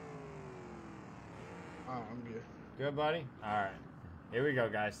 Oh, I'm good. Good, buddy? All right. Here we go,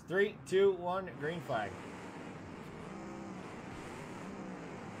 guys. 3, 2, 1, green flag.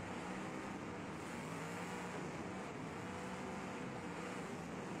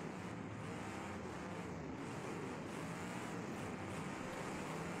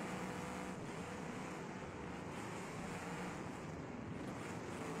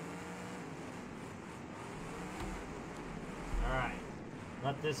 All right.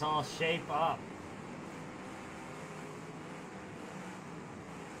 Let this all shape up.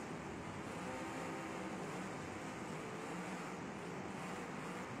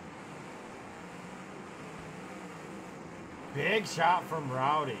 Big shot from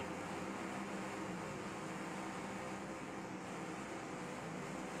Rowdy.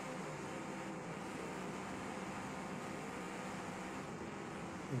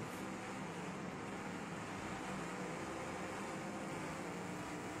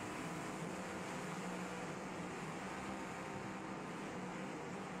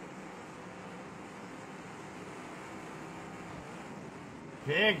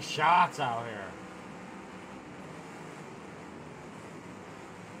 Big shots out here.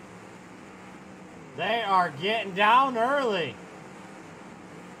 They are getting down early.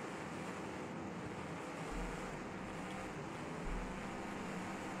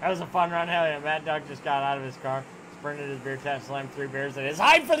 That was a fun run. Hell yeah, Mad Dog just got out of his car, sprinted his beer tap, slammed 3 beers in his.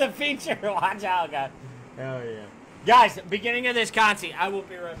 Hype for the feature. Watch out, guys. Hell yeah. Guys, beginning of this consi, I will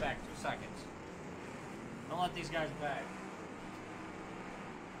be right back. 2 seconds. Don't let these guys back.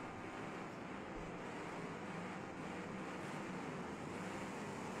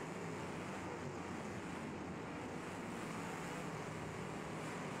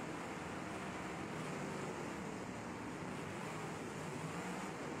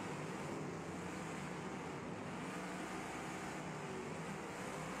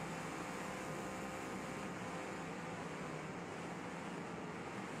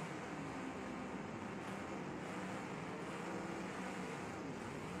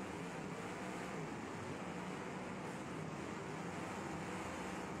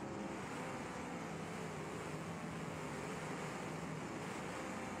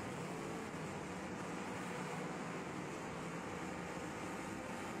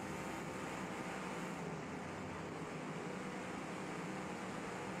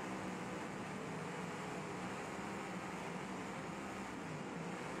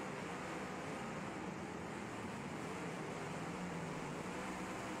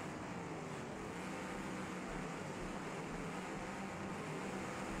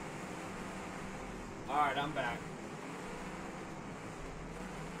 Alright, I'm back.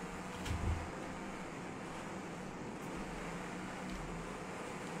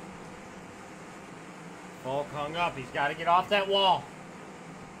 Volk hung up. He's got to get off that wall.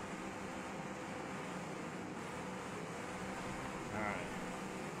 Alright.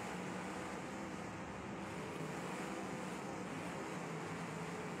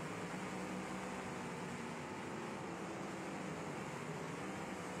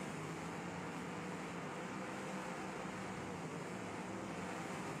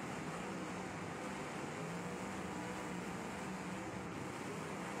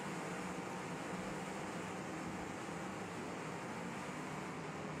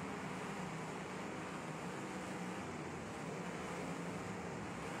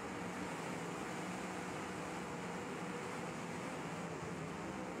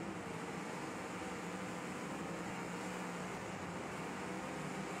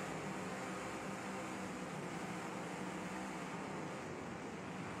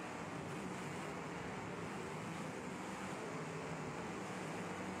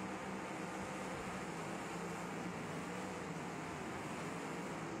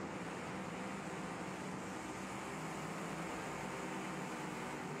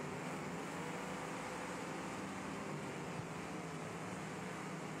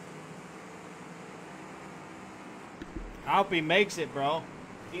 I hope he makes it, bro.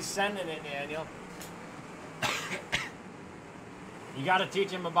 He's sending it, Daniel. You got to teach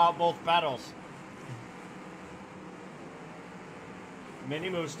him about both pedals. Mini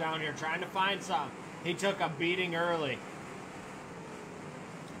Moose down here trying to find something. He took a beating early.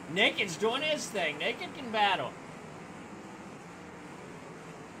 Naked's doing his thing. Naked can battle.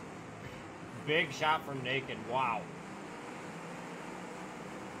 Big shot from Naked. Wow.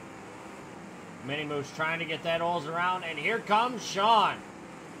 Mini Moose trying to get that Olds around, and here comes Sean.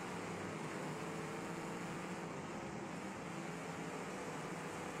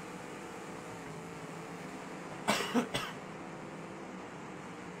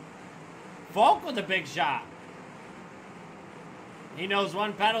 Volk with a big shot. He knows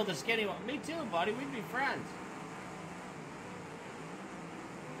one pedal, the skinny one. Me too, buddy. We'd be friends.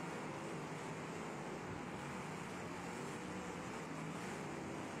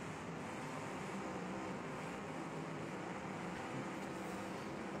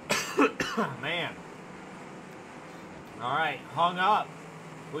 Man. All right, hung up.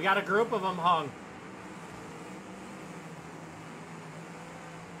 We got a group of them hung.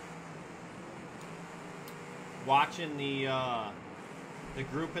 Watching the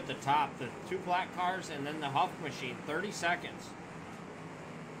group at the top, the 2 black cars and then the Huff machine, 30 seconds.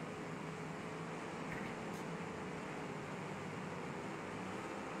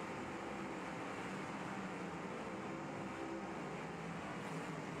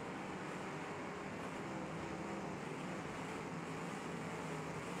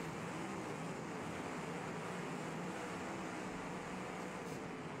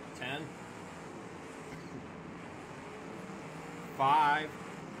 Five,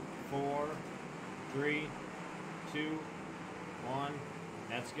 4, 3, 2, 1.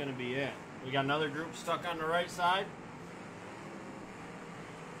 That's going to be it. We got another group stuck on the right side.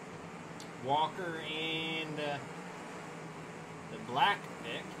 Walker and the black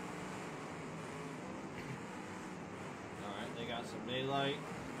pick. Alright, they got some daylight.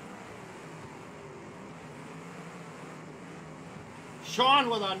 Sean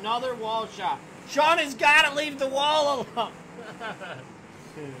with another wall shot. Sean has got to leave the wall alone.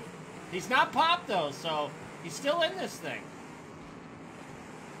 He's not popped though, so he's still in this thing.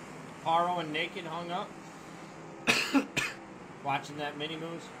 Paro and Naked hung up. Watching that Mini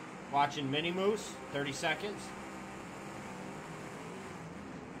Moose. Watching Mini Moose. 30 seconds.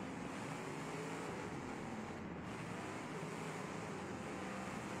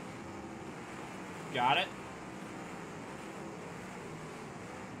 Got it.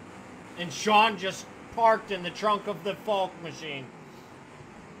 And Sean just parked in the trunk of the Falk machine.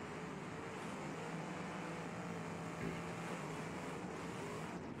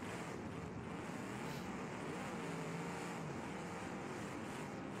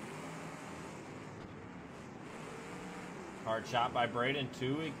 Hard shot by Braden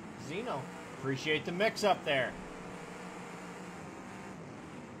to Xeno. Appreciate the mix up there.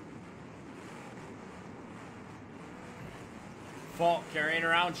 Falk carrying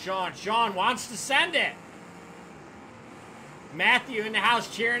around Sean. Sean wants to send it. Matthew in the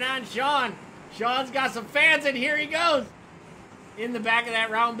house cheering on Sean. Sean's got some fans, and here he goes. In the back of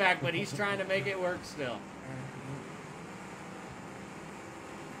that round back, but he's trying to make it work still.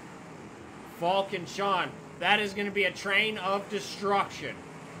 Falk and Sean. That is going to be a train of destruction.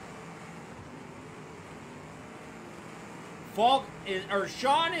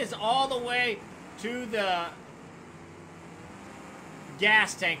 Sean is all the way to the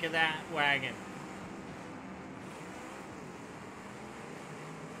gas tank of that wagon.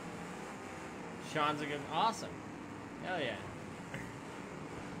 Sean's a good, awesome. Hell yeah.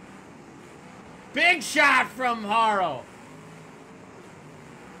 Big shot from Haro.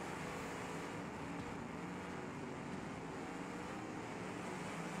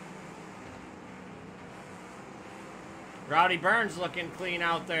 Rowdy Burns looking clean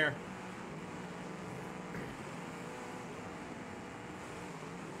out there.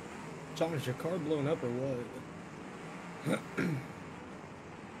 John, is your car blown up or what?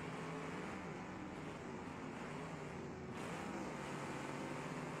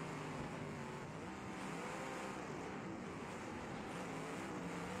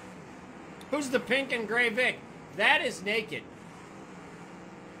 Who's the pink and gray Vic? That is Naked.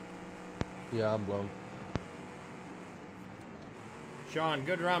 Yeah, I'm blown. Sean,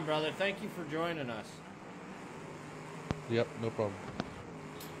 good run, brother. Thank you for joining us. Yep, no problem.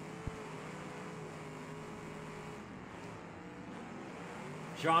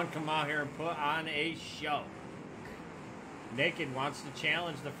 Sean, come out here and put on a show. Naked wants to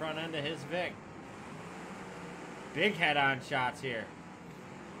challenge the front end of his Vic. Big head-on shots here.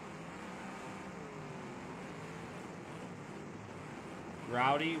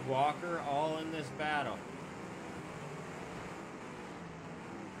 Rowdy, Walker, all in this battle.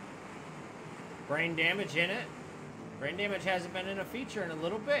 Brain Damage in it. Brain Damage hasn't been in a feature in a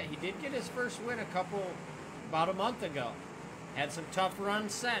little bit. He did get his first win about a month ago. Had some tough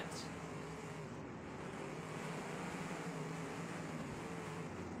runs since.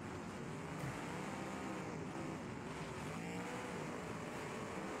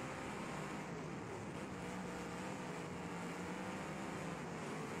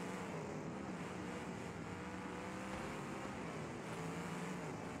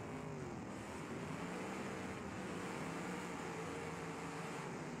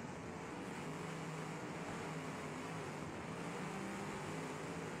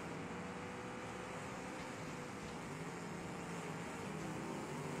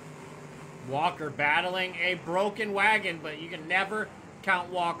 Walker battling a broken wagon, but you can never count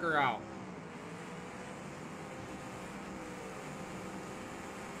Walker out.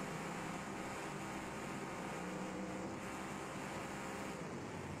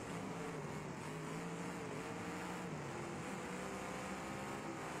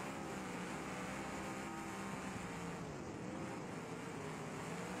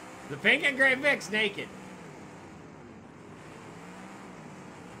 The pink and gray Vic's naked.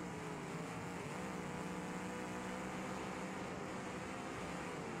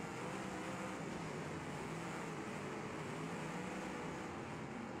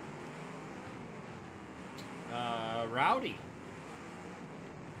 Rowdy.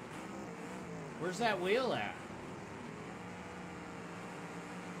 Where's that wheel at?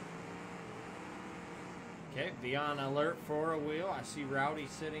 Okay, be on alert for a wheel. I see Rowdy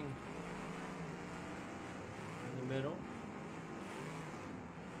sitting in the middle.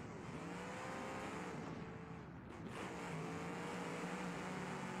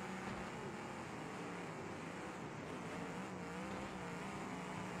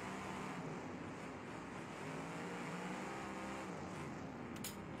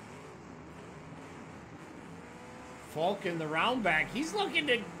 Falk in the round back. He's looking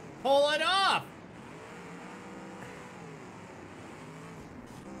to pull it off.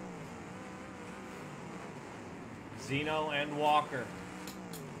 Zeno and Walker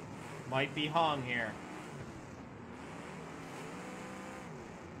might be hung here.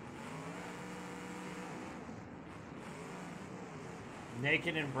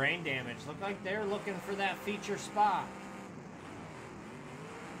 Naked and brain damage. Look like they're looking for that feature spot.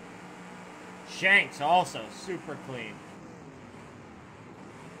 Shanks also super clean.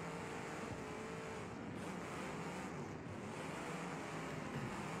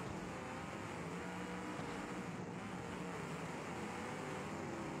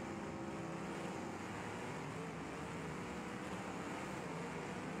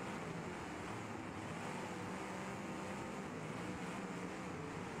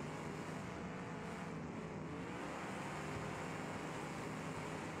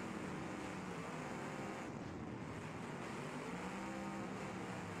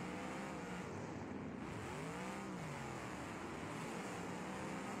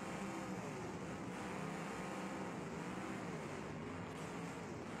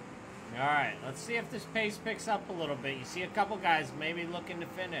 All right, let's see if this pace picks up a little bit. You see a couple guys maybe looking to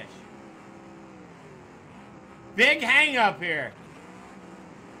finish. Big hang up here.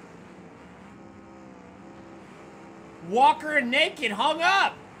 Walker and Naked hung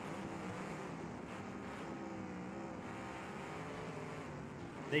up.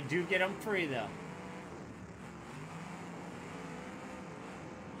 They do get them free though.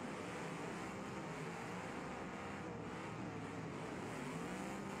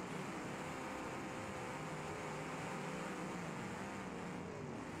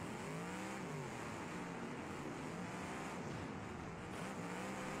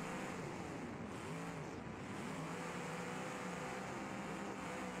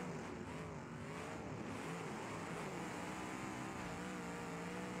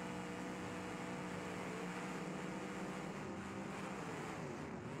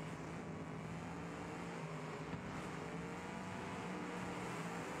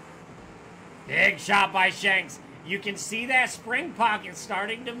 Big shot by Shanks. You can see that spring pocket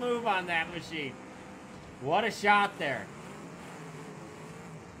starting to move on that machine. What a shot there.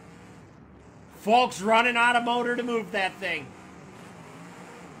 Folks running out of motor to move that thing.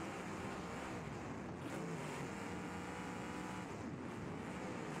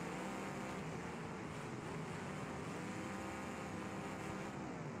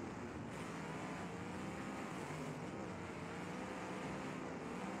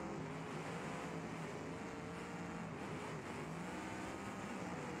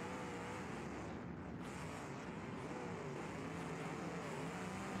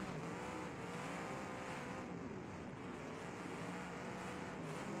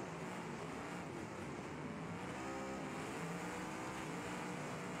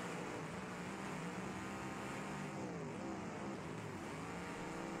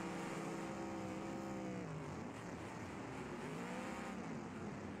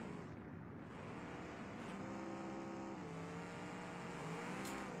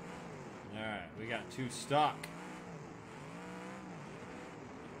 Alright, we got two stuck.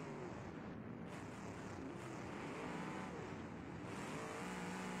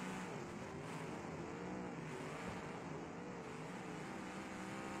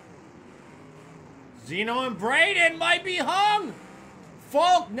 Zeno and Braden might be hung.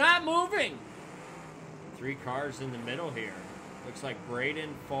 Folk not moving. 3 cars in the middle here. Looks like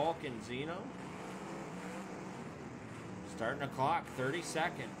Braden, Falk, and Zeno. Starting the clock, 30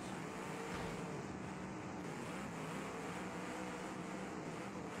 seconds.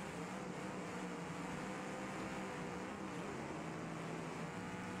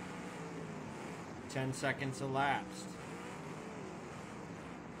 Ten seconds elapsed.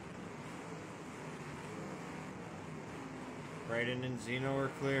 Braden and Zeno are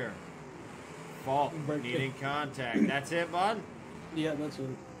clear. Falk needing contact. That's it, bud? Yeah, that's it.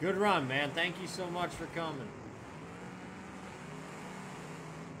 Good run, man. Thank you so much for coming.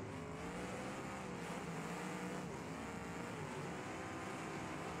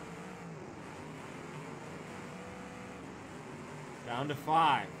 Down to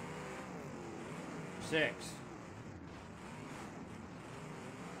 5. 6.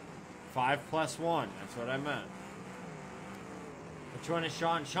 5 plus 1. That's what I meant. Which one is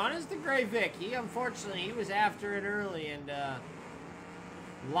Sean? Sean is the Gray Vic. He, unfortunately, he was after it early and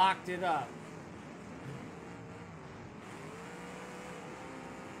locked it up.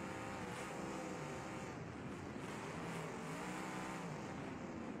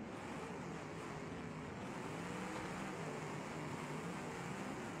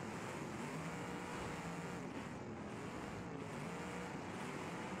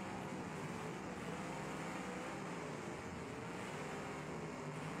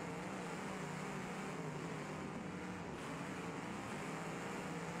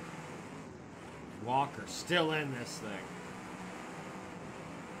 Walker still in this thing.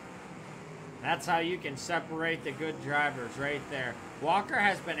 That's how you can separate the good drivers right there. Walker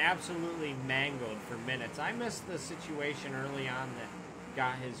has been absolutely mangled for minutes. I missed the situation early on that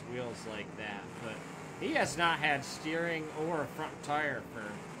got his wheels like that, but he has not had steering or a front tire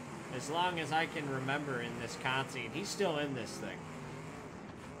for as long as I can remember in this conti. He's still in this thing.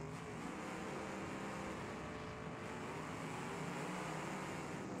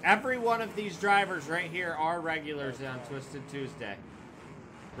 Every one of these drivers right here are regulars on Twisted Tuesday.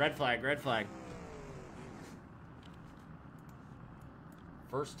 Red flag, red flag.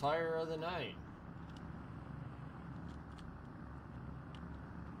 First tire of the night.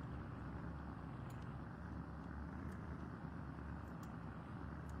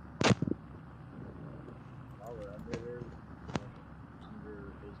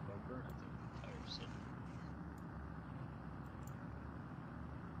 Under his bumper, I think the tires said.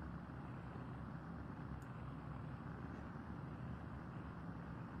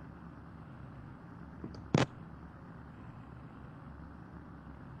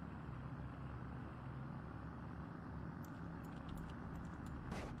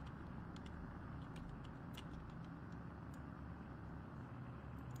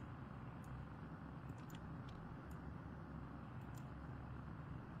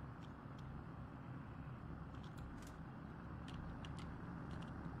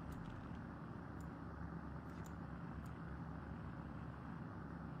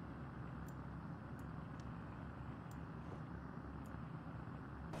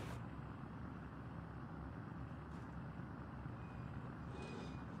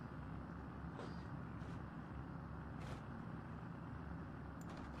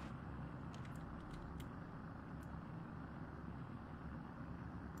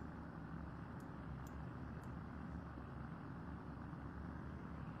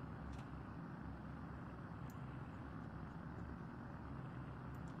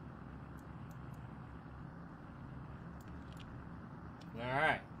 All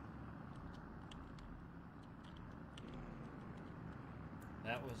right.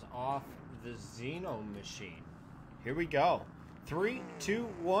 That was off the Zeno machine. Here we go. 3, 2,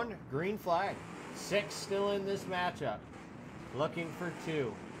 1, green flag. 6 still in this matchup. Looking for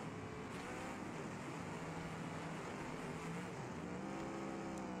 2.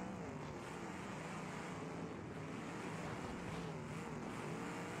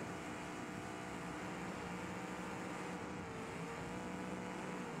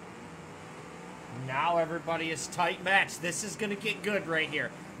 Now everybody is tight match. This is going to get good right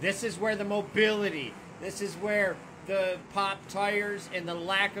here. This is where the mobility, this is where the pop tires and the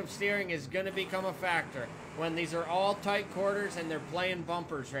lack of steering is going to become a factor. When these are all tight quarters and they're playing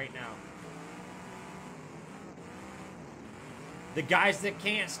bumpers right now. The guys that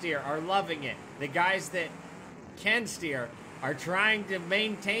can't steer are loving it. The guys that can steer are trying to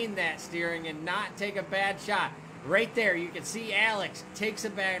maintain that steering and not take a bad shot. Right there, you can see Alex takes a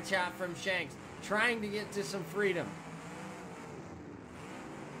bad shot from Shanks, trying to get to some freedom.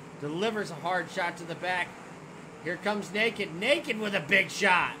 Delivers a hard shot to the back. Here comes Naked. Naked with a big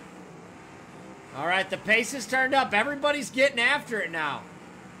shot. All right, the pace is turned up. Everybody's getting after it now.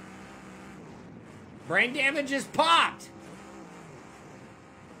 Brain damage is popped.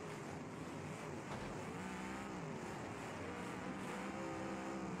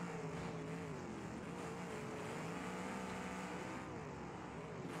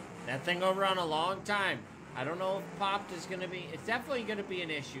 That thing will run a long time. I don't know if popped is going to be... It's definitely going to be an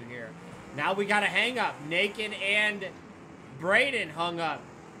issue here. Now we got a hang up. Naked and Braden hung up.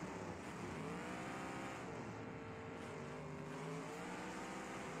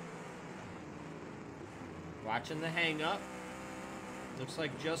 Watching the hang up. Looks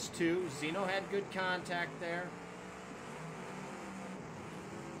like just two. Zeno had good contact there.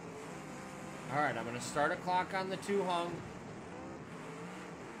 All right, I'm going to start a clock on the two hung.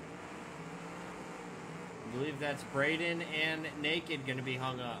 I believe that's Braden and Naked going to be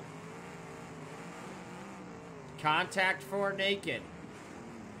hung up. Contact for Naked.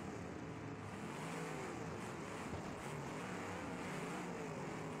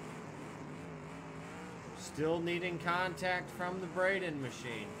 Still needing contact from the Braden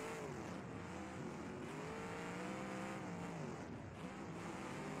machine.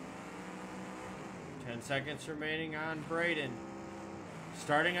 Ten seconds remaining on Braden.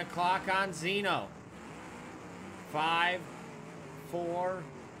 Starting a clock on Zeno. 5, 4,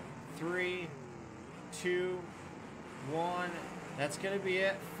 3, 2, 1. That's going to be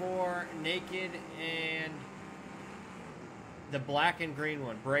it for Naked and the black and green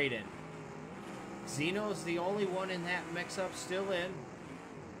one, Braden. Zeno's the only one in that mix-up still in.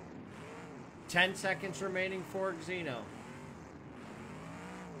 10 seconds remaining for Zeno.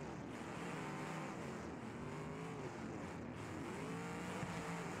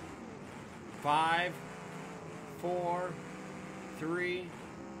 Five, 4, 3,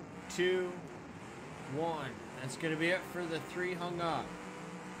 2, 1. That's going to be it for the three hung up.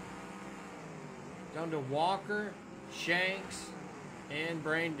 Down to Walker, Shanks, and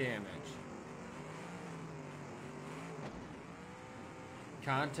brain damage.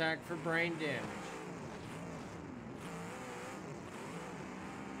 Contact for brain damage.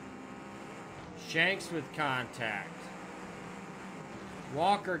 Shanks with contact.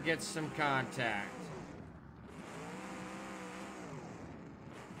 Walker gets some contact.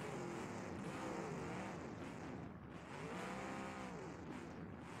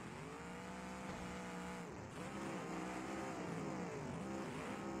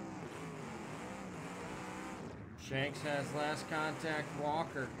 Shanks has last contact.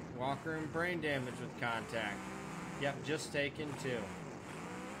 Walker. Walker and brain damage with contact. Yep, just taken two.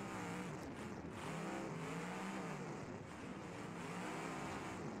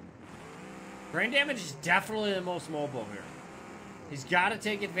 Brain damage is definitely the most mobile here. He's got to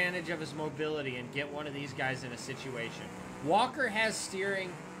take advantage of his mobility and get one of these guys in a situation. Walker has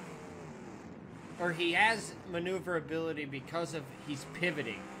steering, or he has maneuverability because of he's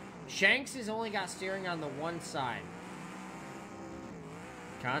pivoting. Shanks has only got steering on the one side.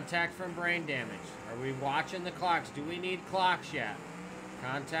 Contact from brain damage. Are we watching the clocks? Do we need clocks yet?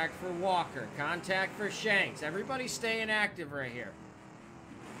 Contact for Walker. Contact for Shanks. Everybody's staying active right here.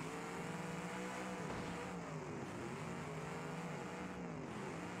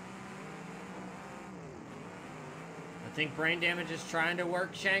 I think brain damage is trying to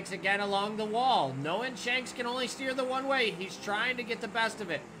work Shanks again along the wall. Knowing Shanks can only steer the one way, he's trying to get the best of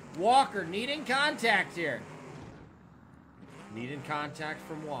it. Walker needing contact here. Needing contact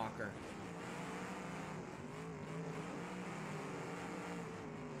from Walker.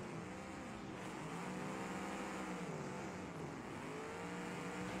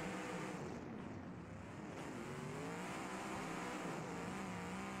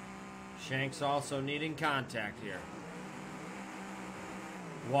 Shanks also needing contact here.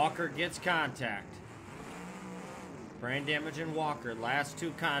 Walker gets contact. Brain damage and Walker, last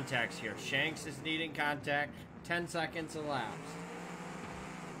two contacts here. Shanks is needing contact. 10 seconds elapsed.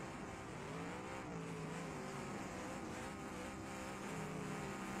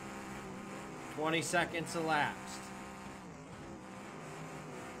 $20 seconds elapsed.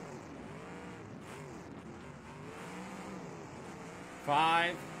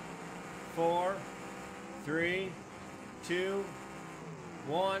 Five, 4, 3, 2,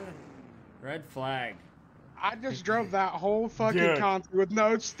 1. Red flag. I just drove that whole fucking concert with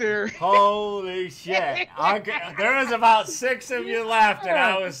no steer. Holy shit. There was about 6 of you left, and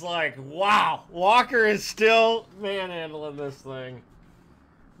I was like, wow. Walker is still manhandling this thing.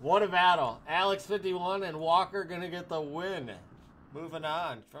 What a battle. Alex 51 and Walker going to get the win. Moving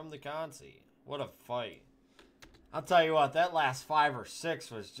on from the consi. What a fight. I'll tell you what, that last 5 or 6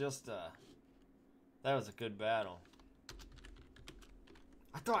 was just that was a good battle.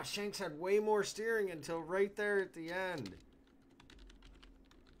 I thought Shanks had way more steering until right there at the end.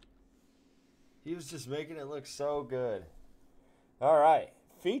 He was just making it look so good. All right,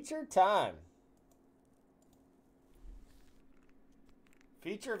 feature time.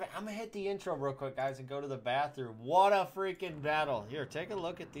 Feature of, I'm gonna hit the intro real quick, guys, and go to the bathroom. What a freaking battle. Here, take a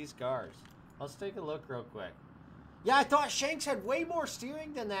look at these cars. Let's take a look real quick. Yeah, I thought Shanks had way more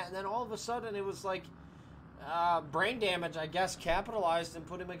steering than that, and then all of a sudden it was like brain damage, I guess, capitalized and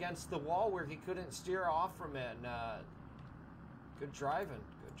put him against the wall where he couldn't steer off from it. And good driving.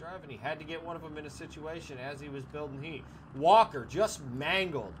 Good driving. He had to get one of them in a situation as he was building heat. Walker just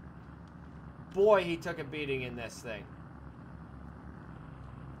mangled. Boy, he took a beating in this thing.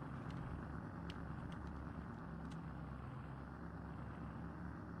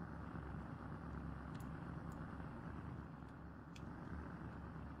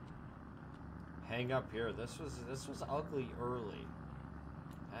 Hang up here. This was ugly early.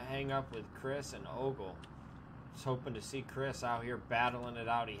 I hang up with Chris and Ogle. Was hoping to see Chris out here battling it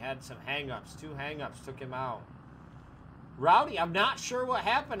out. He had some hang-ups. 2 hang-ups took him out. Rowdy, I'm not sure what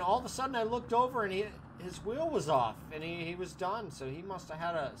happened. All of a sudden I looked over and his wheel was off and he was done. So he must have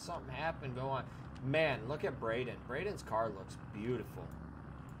had something happen go on. Man, look at Braden. Braden's car looks beautiful.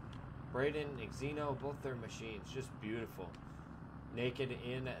 Braden, Xeno, both their machines, just beautiful. Naked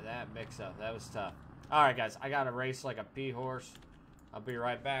in that mix-up. That was tough. All right, guys. I got to race like a pea horse. I'll be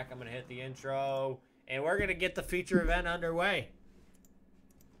right back. I'm going to hit the intro, and we're going to get the feature event underway.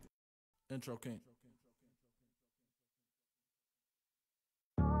 Intro King.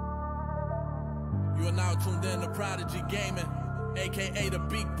 You are now tuned in to Prodigy Gaming, a.k.a. the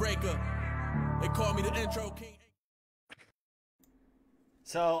Beat Breaker. They call me the Intro King.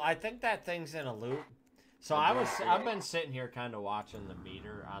 So I think that thing's in a loop. So I've been sitting here kind of watching the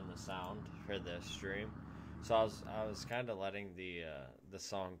meter on the sound for this stream. So I was kind of letting the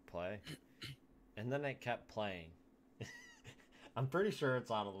song play, and then it kept playing. I'm pretty sure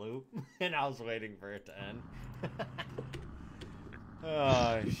it's on a loop, and I was waiting for it to end.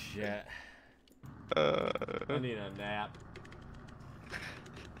 Oh shit! I need a nap.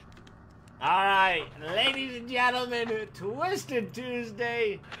 All right, ladies and gentlemen, Twisted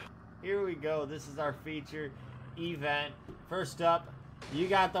Tuesday. Here we go. This is our feature event. First up, you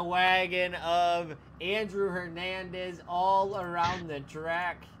got the wagon of Andrew Hernandez all around the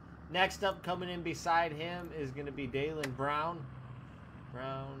track. Next up, coming in beside him is going to be Dalen Brown.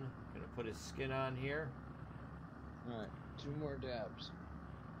 Brown, going to put his skin on here. All right, 2 more dabs.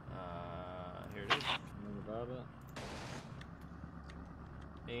 Here it is.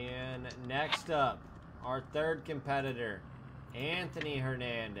 And next up, our third competitor, Anthony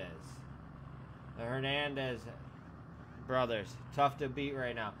Hernandez. The Hernandez brothers. Tough to beat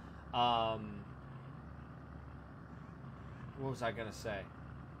right now. What was I going to say?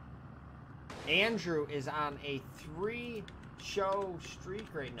 Andrew is on a 3-show streak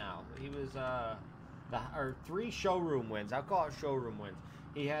right now. He was, 3 showroom wins. I'll call it showroom wins.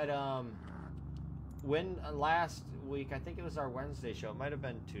 He had, win last week. I think it was our Wednesday show. It might have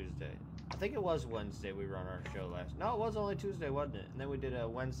been Tuesday. I think it was Wednesday we run our show last. No, it was only Tuesday, wasn't it? And then we did a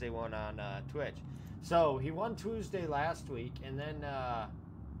Wednesday one on Twitch. So he won Tuesday last week, and then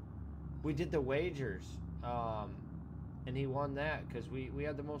we did the wagers, and he won that because we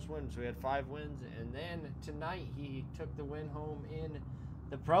had the most wins. We had 5 wins, and then tonight he took the win home in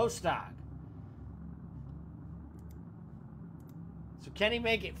the Pro Stock. So can he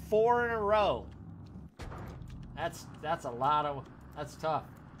make it 4 in a row? That's a lot of. That's tough.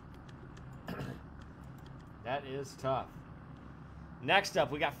 That is tough. Next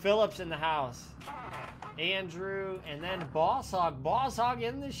up, we got Phillips in the house. Andrew, and then Boss Hog. Boss Hog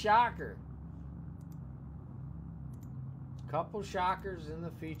in the shocker. Couple shockers in the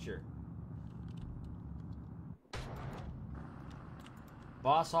feature.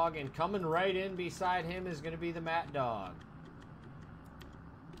 Boss Hog, and coming right in beside him is going to be the Matt Dog.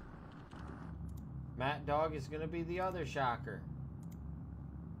 Matt Dog is going to be the other shocker.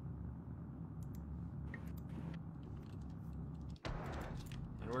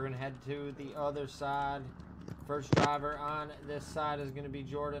 And we're going to head to the other side. First driver on this side is going to be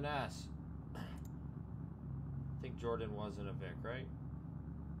Jordan S. I think Jordan was in a Vic, right?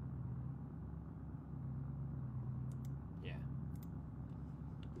 Yeah.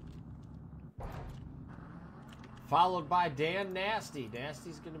 Followed by Dan Nasty.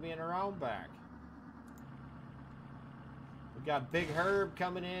 Nasty's going to be in her own back. We got Big Herb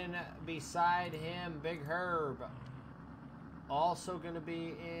coming in beside him. Big Herb also going to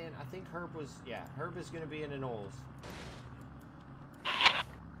be in, I think Herb was, yeah, Herb is going to be in an Knowles.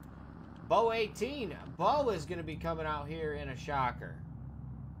 Bo 18. Bo is going to be coming out here in a shocker.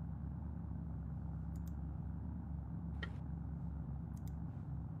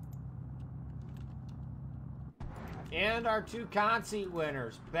 And our 2 conceit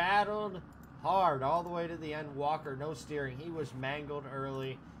winners battled hard all the way to the end. Walker, no steering. He was mangled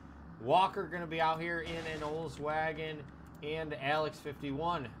early. Walker going to be out here in an Volkswagen, and Alex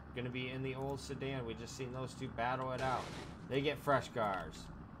 51 going to be in the old sedan. We just seen those two battle it out. They get fresh cars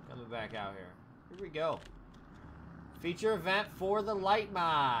coming back out here. Here we go. Feature event for the light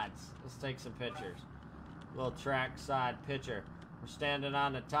mods. Let's take some pictures. Little track side picture. We're standing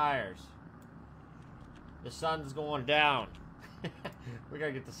on the tires. The sun's going down. We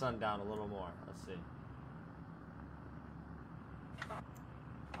gotta get the sun down a little more. Let's see.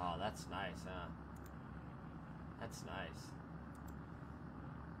 Oh, that's nice, huh? That's nice.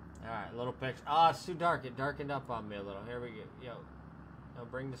 Alright, little picture. Oh, it's too dark. It darkened up on me a little. Here we go. Yo,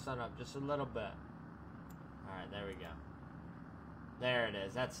 bring the sun up just a little bit. Alright, there we go. There it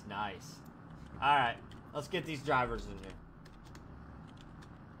is. That's nice. Alright, let's get these drivers in here.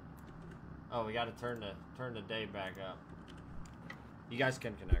 Oh, we gotta turn the day back up. You guys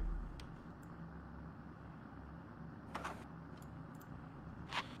can connect.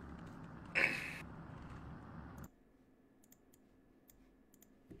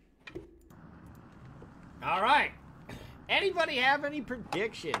 All right. Anybody have any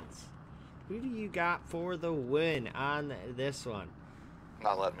predictions? Who do you got for the win on this one?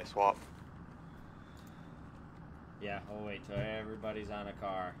 Not letting me swap. Yeah, we'll wait till everybody's on a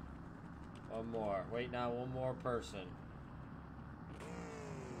car. One more. Wait now, one more person.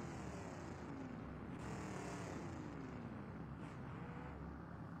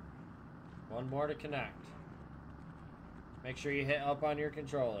 One more to connect. Make sure you hit up on your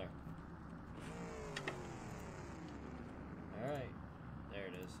controller. Alright. There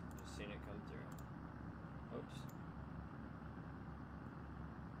it is. Just seen it come through. Oops.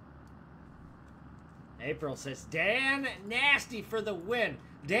 April says, Dan Nasty for the win.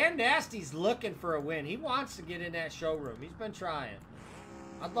 Dan Nasty's looking for a win. He wants to get in that showroom. He's been trying.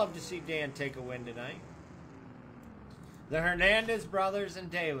 I'd love to see Dan take a win tonight. The Hernandez brothers and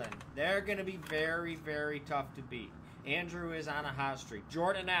Dalen. They're going to be very, very tough to beat. Andrew is on a hot streak.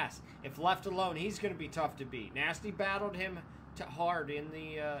 Jordan S., if left alone, he's going to be tough to beat. Nasty battled him hard in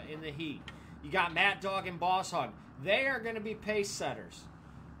the heat. You got Matt Dog and Boss Hog. They are going to be pace setters.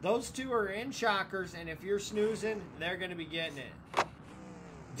 Those two are in shockers, and if you're snoozing, they're going to be getting it.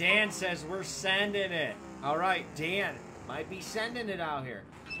 Dan says we're sending it. All right, Dan might be sending it out here.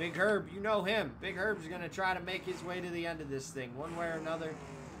 Big Herb, you know him. Big Herb's going to try to make his way to the end of this thing. One way or another,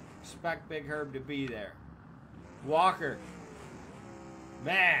 expect Big Herb to be there. Walker.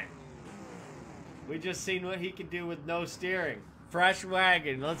 Man. We just seen what he can do with no steering. Fresh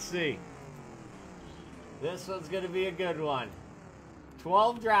wagon. Let's see. This one's going to be a good one.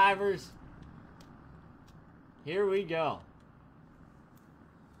 12 drivers. Here we go.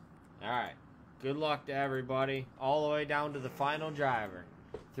 All right. Good luck to everybody. All the way down to the final driver.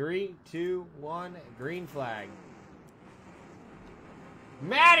 3, 2, 1, green flag.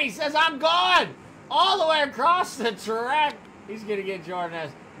 Matty says, I'm going all the way across the track. He's going to get Jordan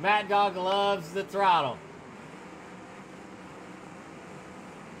S. Matt Dog loves the throttle.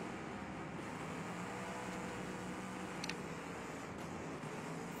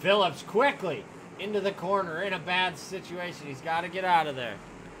 Phillips quickly into the corner in a bad situation. He's got to get out of there.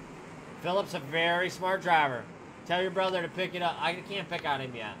 Phillips a very smart driver. Tell your brother to pick it up. I can't pick on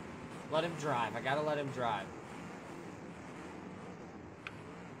him yet. Let him drive. I got to let him drive.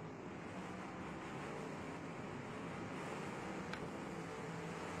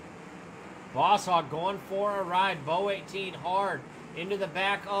 Boss Hog going for a ride. Bow 18 hard into the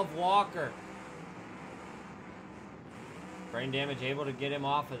back of Walker. Brain damage able to get him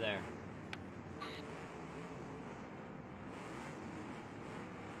off of there.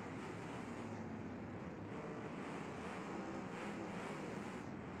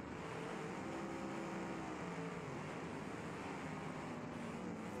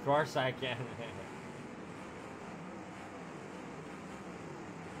 Of course I can.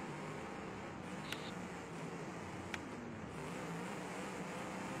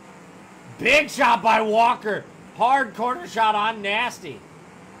 Big shot by Walker. Hard corner shot on Nasty.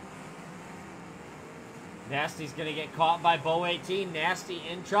 Nasty's going to get caught by Bow 18. Nasty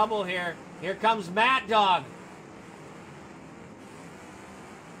in trouble here. Here comes Matt Dog.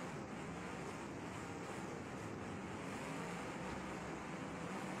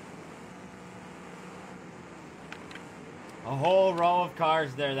 A whole row of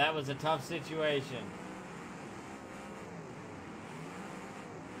cars there. That was a tough situation.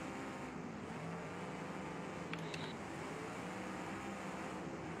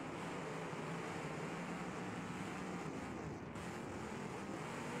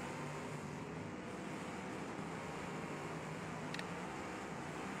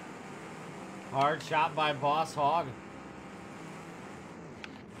 Hard shot by Boss Hog.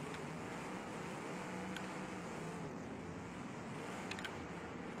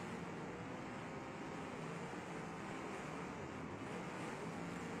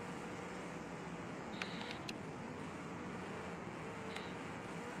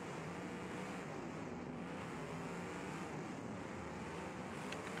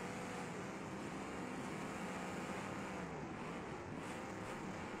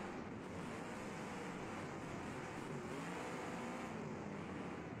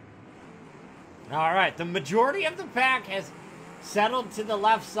 All right, the majority of the pack has settled to the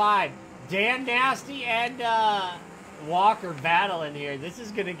left side. Dan Nasty and Walker battling here. This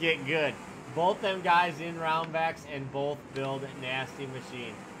is going to get good. Both them guys in roundbacks and both build nasty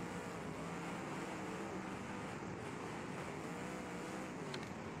machines.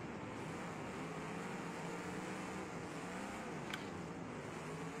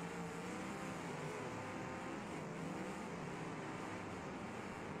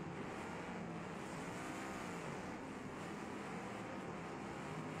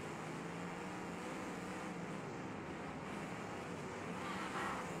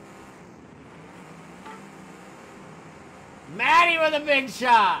 Matty with a big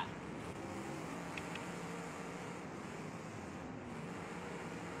shot.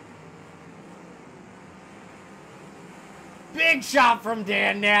 Big shot from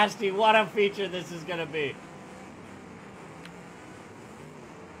Dan Nasty. What a feature this is going to be.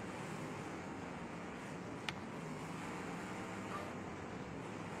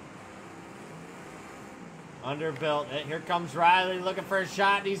 Underbuilt. Here comes Riley looking for a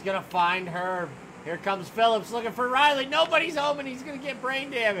shot, and he's going to find Herb. Here comes Phillips looking for Riley. Nobody's home, and he's going to get brain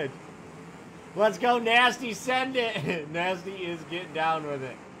damage. Let's go, Nasty. Send it. Nasty is getting down with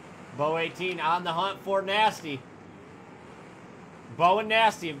it. Bo 18 on the hunt for Nasty. Bo and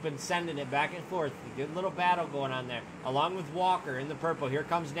Nasty have been sending it back and forth. A good little battle going on there. Along with Walker in the purple. Here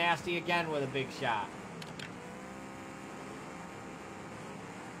comes Nasty again with a big shot.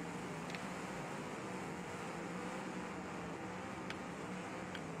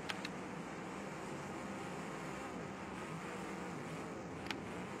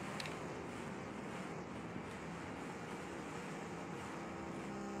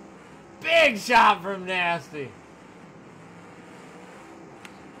 Big shot from Nasty.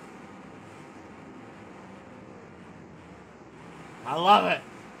 I love it.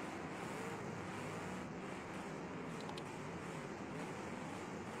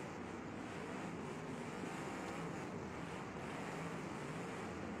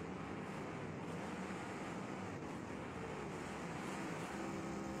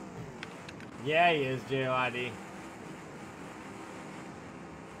 Yeah, he is, JOID.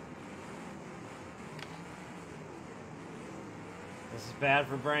 This is bad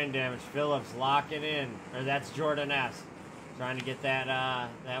for brain damage. Phillips locking in. Or that's Jordan S. Trying to get that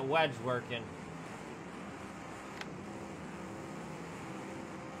that wedge working.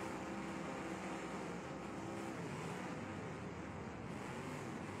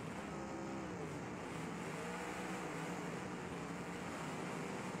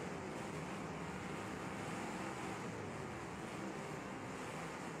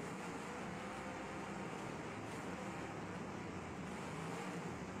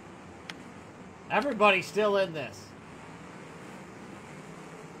 Everybody's still in this.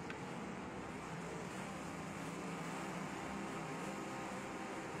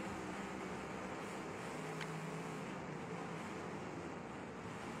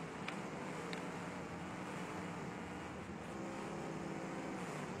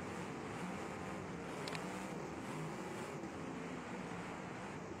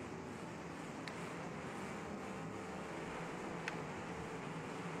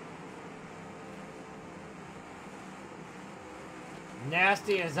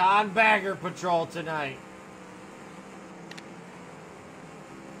 Nasty is on bagger patrol tonight.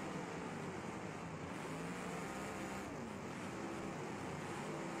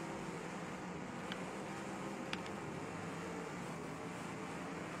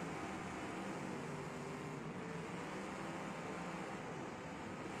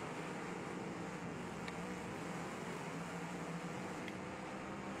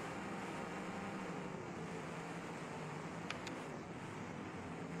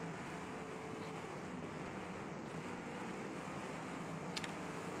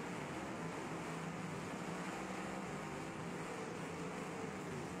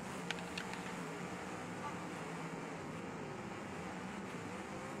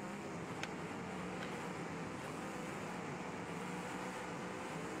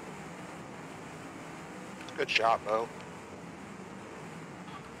 Good shot, Bo.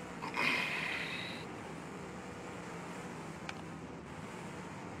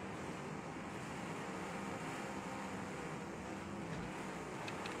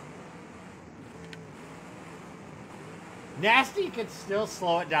 Nasty could still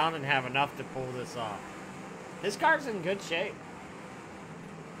slow it down and have enough to pull this off. His car's in good shape.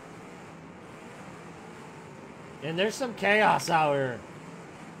 And there's some chaos out here.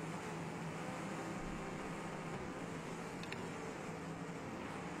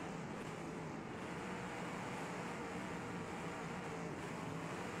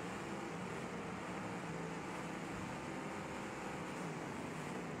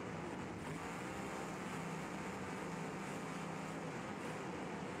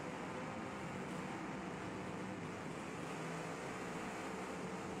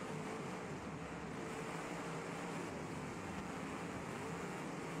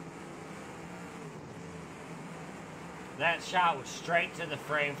 That shot was straight to the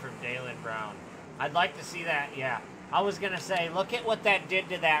frame from Dalen Brown. I'd like to see that, yeah. I was going to say, look at what that did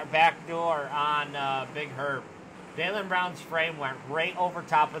to that back door on Big Herb. Dalen Brown's frame went right over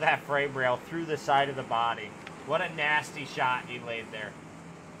top of that frame rail through the side of the body. What a nasty shot he laid there.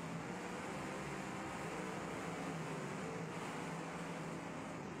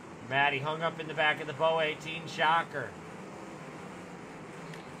 Matty hung up in the back of the Bow 18 shocker.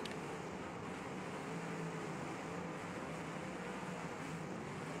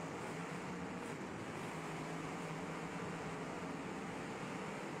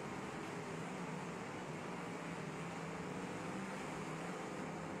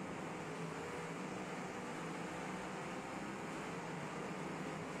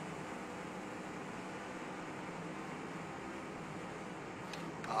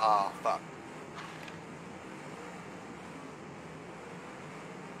 Oh, fuck.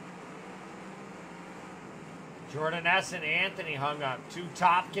 Jordan S. and Anthony hung up. Two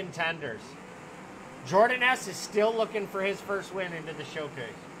top contenders. Jordan S. is still looking for his first win into the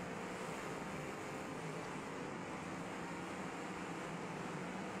showcase.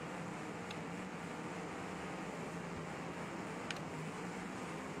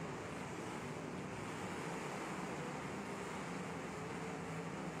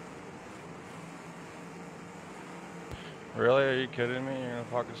 Really? Are you kidding me? You're gonna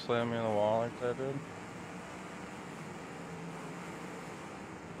fucking slam me in the wall like that, dude?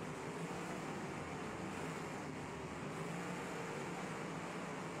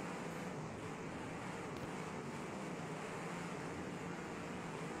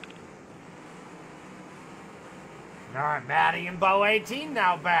 All right, Matty and Bow 18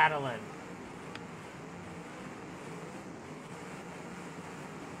 now battling.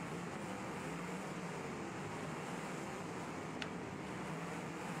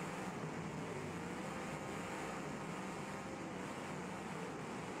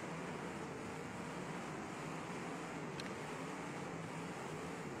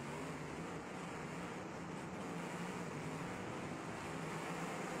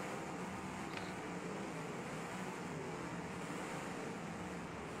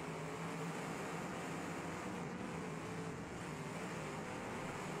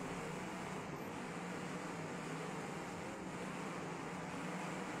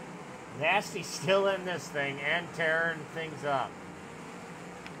 Nasty's still in this thing and tearing things up.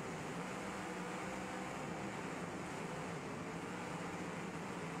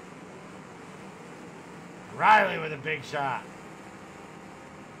 Riley with a big shot.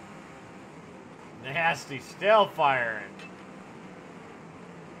 Nasty still firing.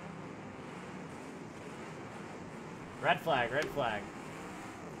 Red flag, red flag.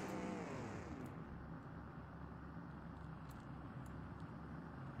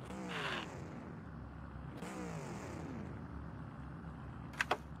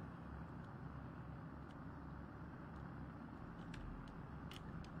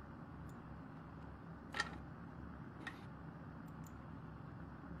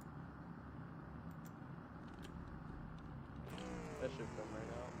 That should come right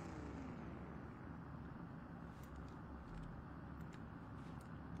out.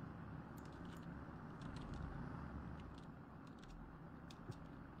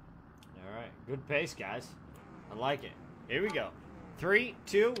 All right, good pace, guys. I like it. Here we go. 3,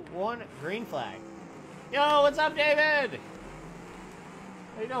 2, 1, green flag. Yo, what's up, David?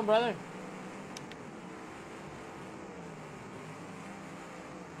 How you doing, brother?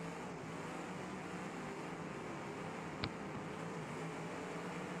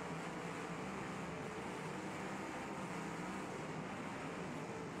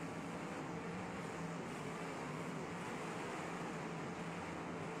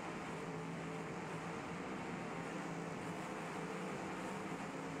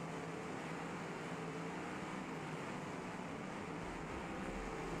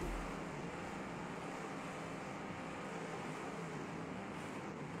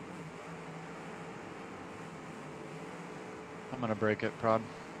 gonna break it, prod.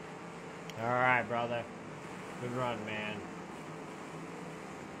 All right, brother. Good run, man.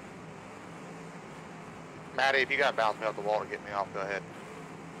 Matty, if you got to bounce me off the wall to get me off, go ahead.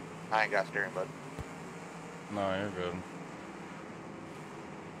 I ain't got steering, bud. No, you're good.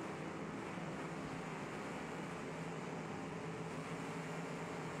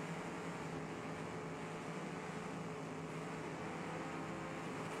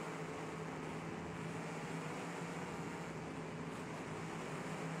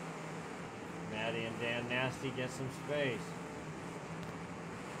 Maddie and Dan Nasty get some space.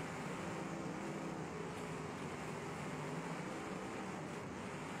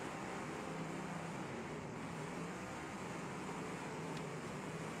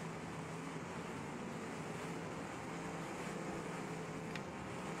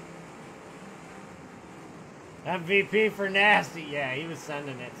 MVP for Nasty. Yeah, he was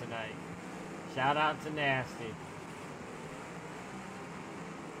sending it tonight. Shout out to Nasty.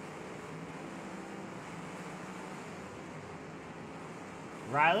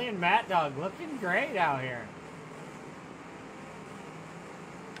 Riley and Matt Dog looking great out here.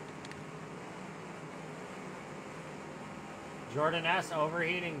 Jordan S.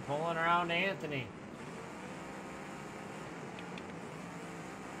 overheating, pulling around Anthony.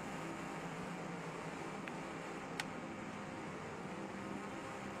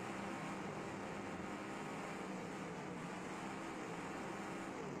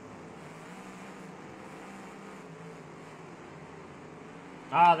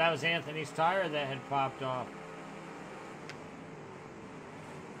 Oh, that was Anthony's tire that had popped off.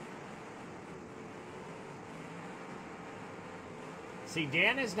 See,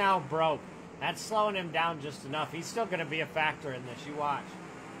 Dan is now broke. That's slowing him down just enough. He's still going to be a factor in this. You watch.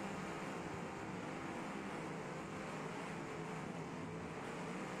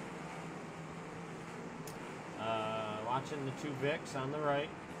 Watching the two Vics on the right.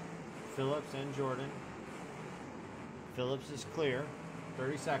 Phillips and Jordan. Phillips is clear.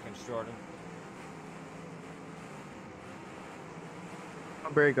 30 seconds, Jordan.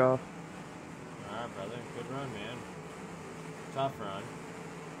 I'll break off. Alright, brother. Good run, man. Tough run.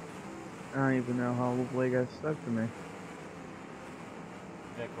 I don't even know how Blake got stuck to me.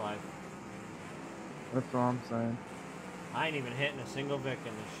 Vic life. That's all I'm saying. I ain't even hitting a single Vic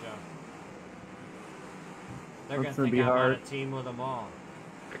in this show. They're That's gonna gonna think be I'm hard. on a team with them all.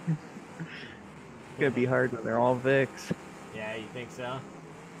 It's gonna be hard when they're all Vicks. Yeah, you think so?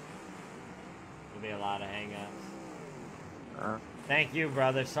 There'll be a lot of hang-ups. Thank you,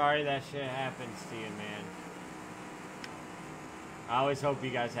 brother. Sorry that shit happens to you, man. I always hope you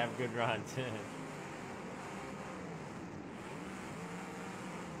guys have good runs.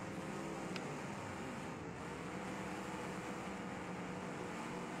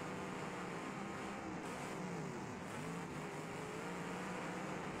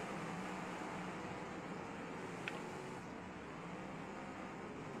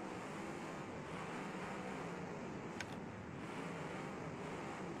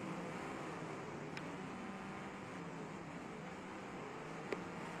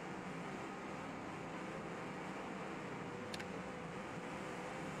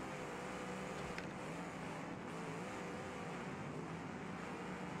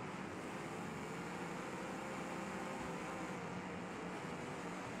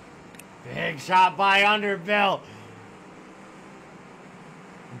 Big shot by Underbill.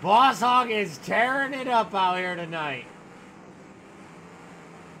 Boss Hog is tearing it up out here tonight.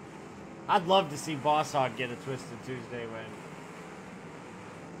 I'd love to see Boss Hog get a Twisted Tuesday win.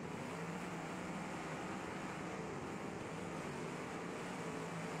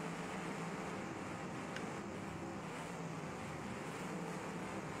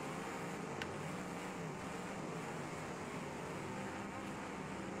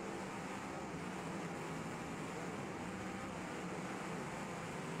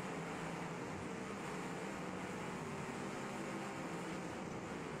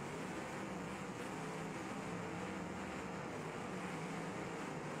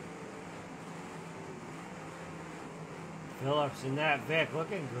 Phillips and that Vic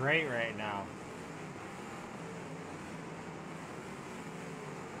looking great right now.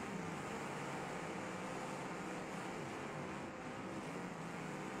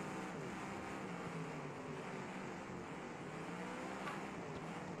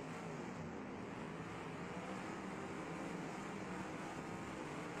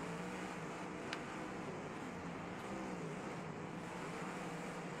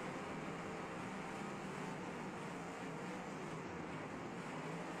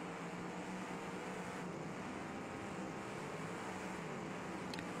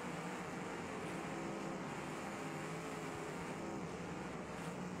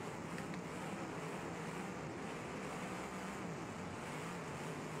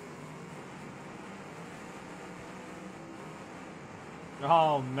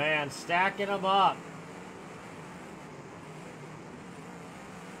 Oh man, stacking them up.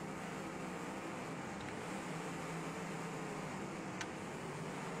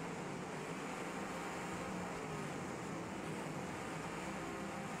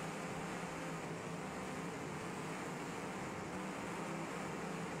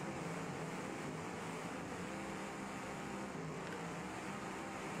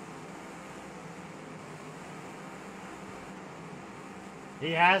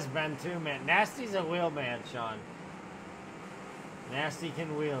 He has been too, man. Nasty's a wheel man, Sean. Nasty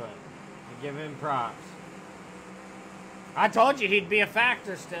can wheel it. I give him props. I told you he'd be a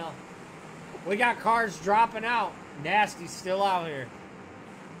factor still. We got cars dropping out. Nasty's still out here.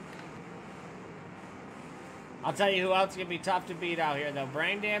 I'll tell you who else is going to be tough to beat out here, though.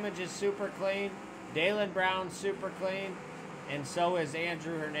 Brain Damage is super clean. Dalen Brown's super clean. And so is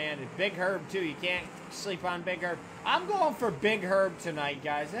Andrew Hernandez. Big Herb, too. You can't sleep on Big Herb. I'm going for Big Herb tonight,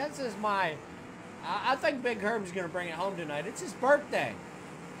 guys. That's just my... I think Big Herb's going to bring it home tonight. It's his birthday.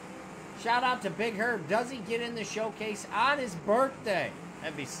 Shout out to Big Herb. Does he get in the showcase on his birthday?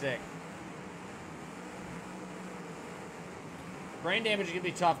 That'd be sick. Brain Damage is going to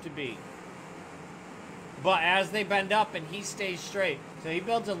be tough to beat. But as they bend up and he stays straight. So he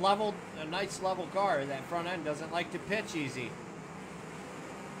builds a nice level car. That front end doesn't like to pitch easy.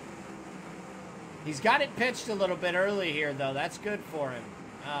 He's got it pitched a little bit early here, though. That's good for him.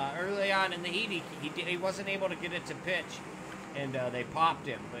 Early on in the heat, he wasn't able to get it to pitch, and they popped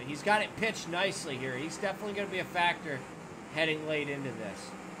him. But he's got it pitched nicely here. He's definitely going to be a factor heading late into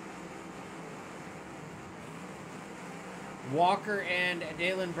this. Walker and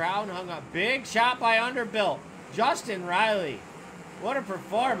Dalen Brown hung up. Big shot by Underbuilt. Justin Riley. What a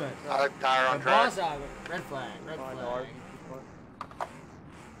performance. Tire on track. Red flag. Red flag.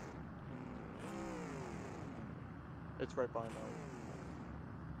 It's right behind ours.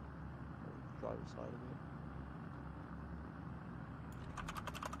 Driver's side of it.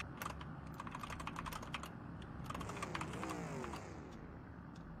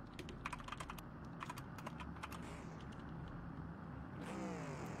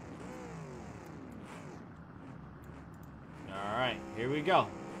 All right, here we go.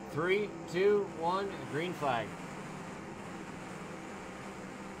 3, 2, 1, green flag.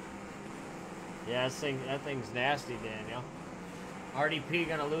 Yeah, that thing's nasty, Daniel. RDP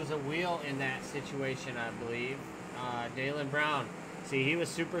gonna lose a wheel in that situation, I believe. Dalen Brown. See, he was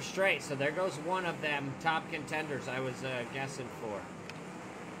super straight, so there goes one of them top contenders I was guessing for.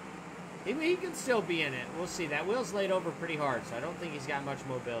 He can still be in it. We'll see. That wheel's laid over pretty hard, so I don't think he's got much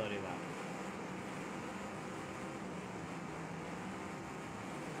mobility left.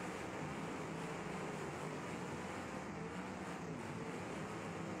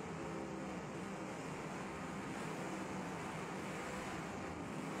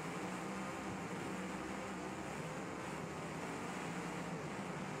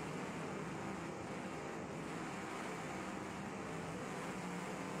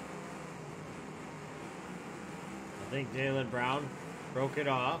 I think Dalen Brown broke it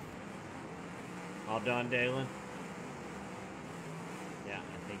off. All done, Dalen. Yeah,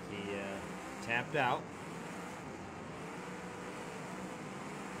 I think he tapped out.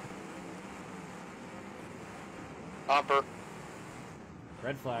 Bumper.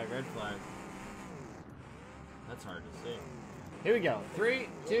 Red flag, red flag. That's hard to see. Here we go. 3,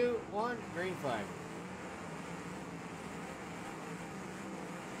 2, 1, green flag.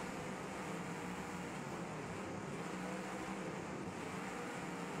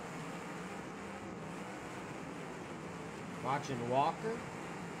 Watching Walker.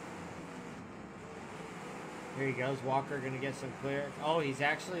 Here he goes. Walker going to get some clearance. Oh, he's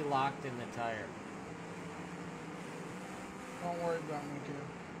actually locked in the tire. Don't worry about me, kid.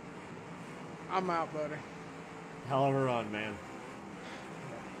 I'm out, buddy. Hell of a run, man.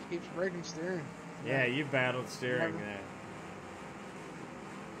 Keeps breaking steering. Yeah, you battled steering Never. there.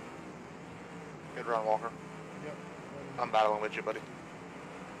 Good run, Walker. Yep. I'm battling with you, buddy.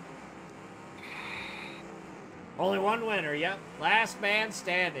 Only one winner, yep. Last man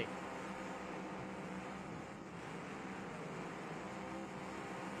standing.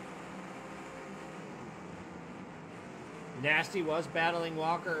 Nasty was battling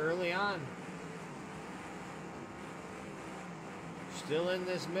Walker early on. Still in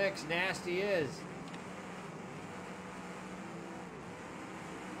this mix, Nasty is.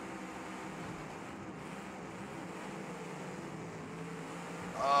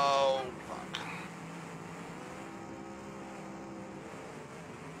 Oh, fuck.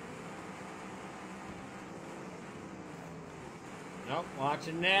 Nope,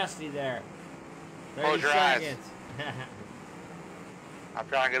 watching Nasty there. 30 Close your eyes. seconds. I'm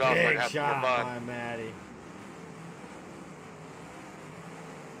trying to get off so I Big can have some more shot fun. by Maddie.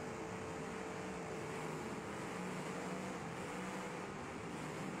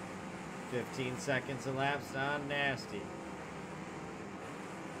 "15 seconds elapsed on Nasty."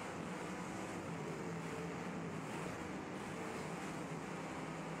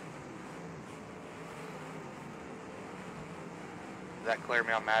 Does that clear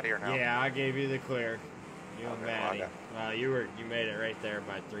me on Maddie or no? Yeah, I gave you the clear. You and Okay, Maddie. okay. Well, you made it right there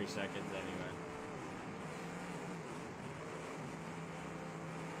by 3 seconds anyway.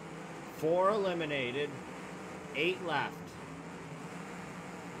 4 eliminated, 8 left.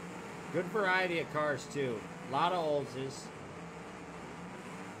 Good variety of cars too. A lot of Oldses.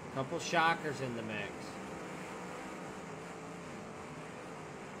 Couple shockers in the mix.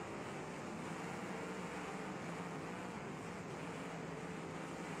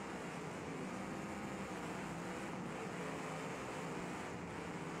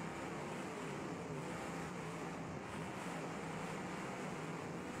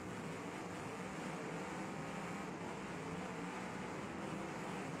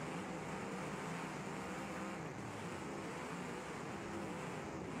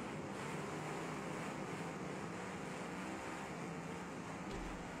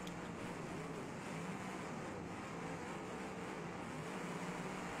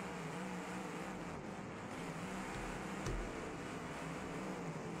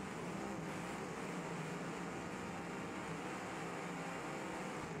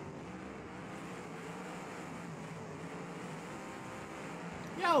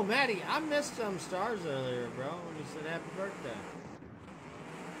 Yo, Maddie, I missed some stars earlier, bro, when you said happy birthday.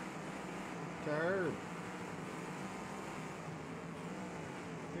 To Herb.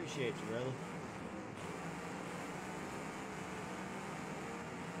 Appreciate you, brother.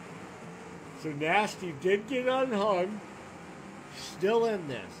 So Nasty did get unhung. Still in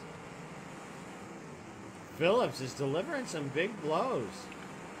this. Phillips is delivering some big blows.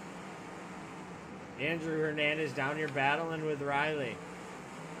 Andrew Hernandez down here battling with Riley.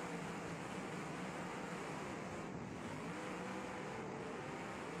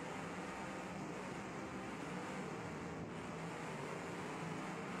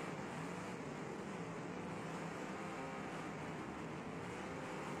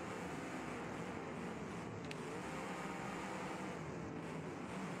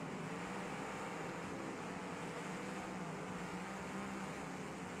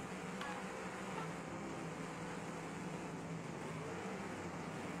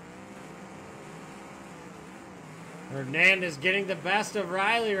 Hernandez getting the best of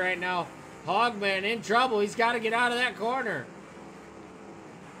Riley right now. Hogman in trouble. He's got to get out of that corner.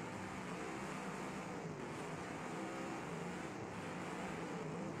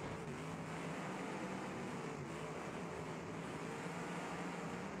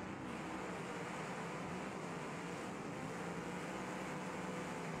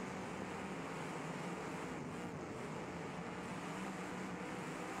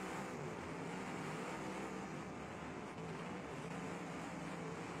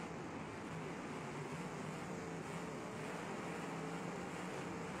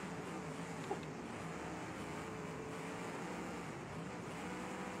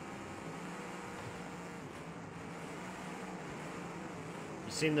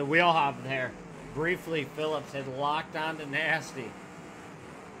 Seen the wheel hop there. Briefly, Phillips had locked onto Nasty.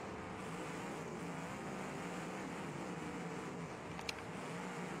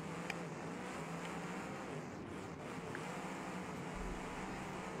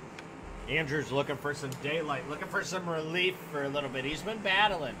 Andrew's looking for some daylight, looking for some relief for a little bit. He's been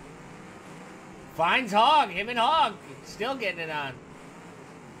battling. Finds Hog. Him and Hog still getting it on.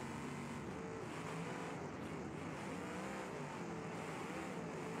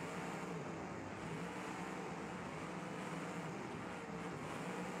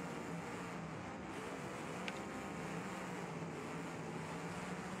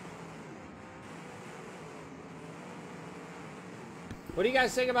 What do you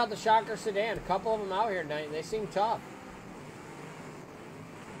guys think about the Shocker sedan? A couple of them out here tonight, and they seem tough.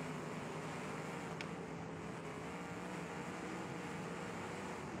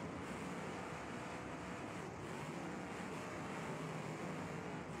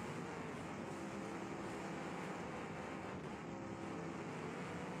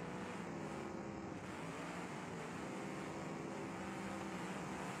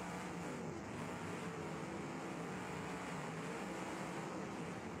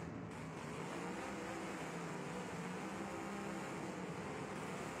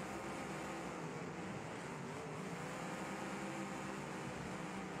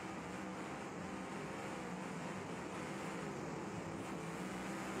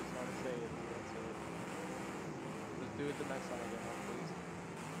 with the next time I get home,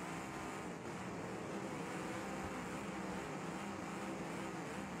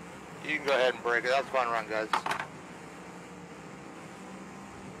 please. You can go ahead and break it. That was a fun run, guys.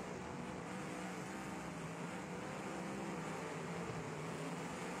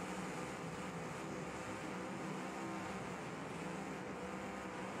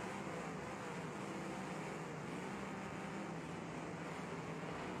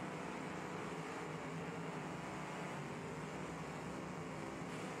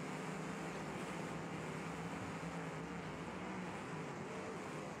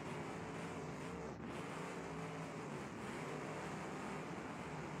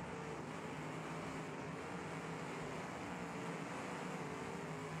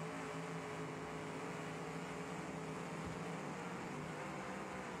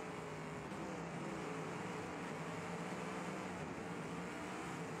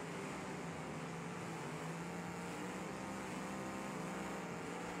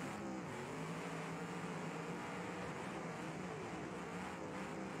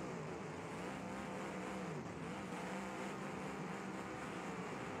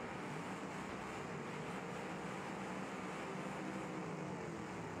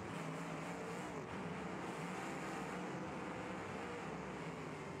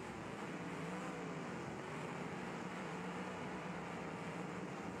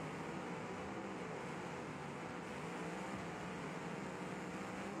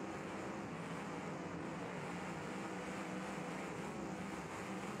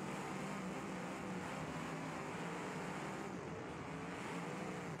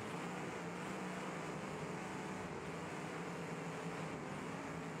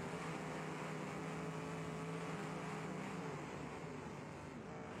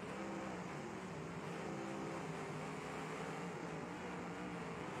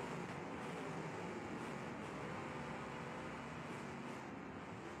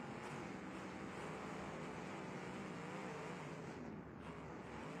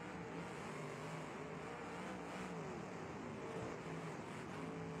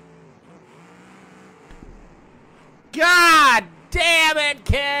 God damn it,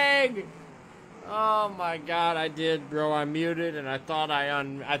 King! Oh my God, I did, bro. I muted, and I thought I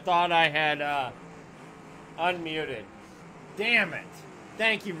had unmuted. Damn it!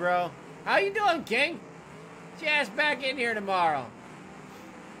 Thank you, bro. How you doing, King? Get your ass back in here tomorrow.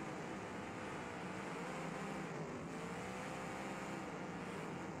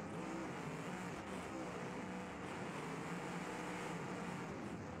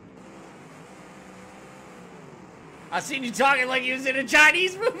 I seen you talking like you was in a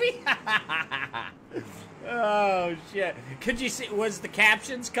Chinese movie. Oh shit! Could you see? Was the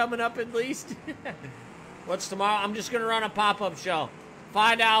captions coming up at least? What's tomorrow? I'm just gonna run a pop-up show.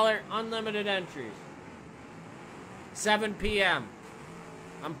 $5 unlimited entries. 7 p.m.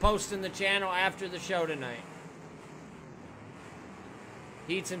 I'm posting the channel after the show tonight.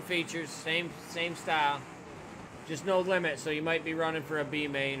 Heats and features, same style. Just no limit, so you might be running for a B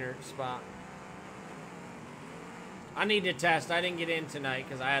main or spot. I need to test. I didn't get in tonight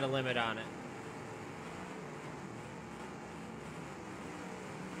because I had a limit on it.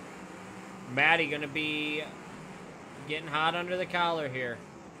 Matty gonna be getting hot under the collar here.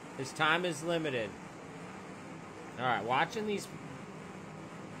 His time is limited. Alright, watching these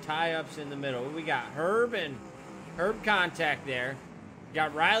tie-ups in the middle. We got Herb contact there.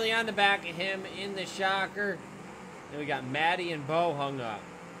 Got Riley on the back of him in the shocker. Then we got Matty and Bo hung up.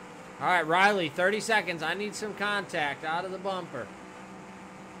 All right, Riley, 30 seconds. I need some contact out of the bumper.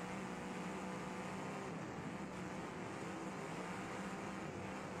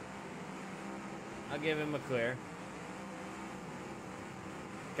 I'll give him a clear.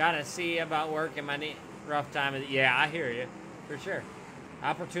 Gotta see about working my rough time. Yeah, I hear you. For sure.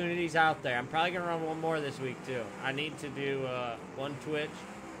 Opportunities out there. I'm probably going to run one more this week, too. I need to do one Twitch,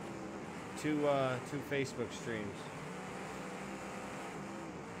 two Facebook streams.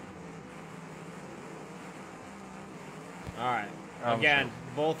 All right. Again,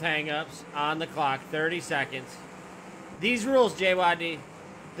 both hang-ups on the clock. 30 seconds. These rules, JYD.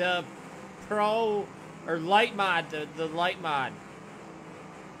 The pro or light mod, the light mod.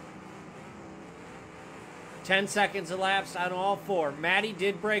 10 seconds elapsed on all four. Matty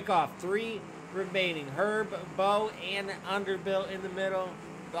did break off. 3 remaining. Herb, Bo, and Underbill in the middle.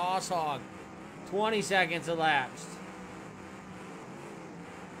 Boss Hog. 20 seconds elapsed.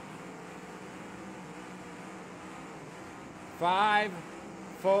 Five,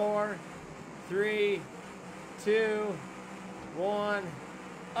 4, 3, 2, 1.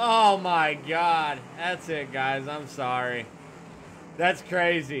 Oh my God. That's it, guys. I'm sorry. That's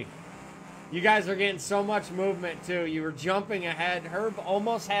crazy. You guys are getting so much movement, too. You were jumping ahead. Herb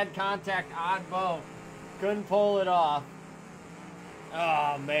almost had contact on Bo. Couldn't pull it off.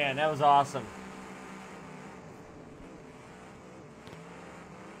 Oh, man, that was awesome.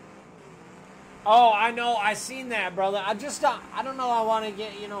 Oh, I know. I seen that, brother. I don't know. I want to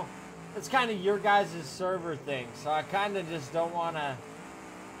get, it's kind of your guys' server thing. So I kind of just don't want to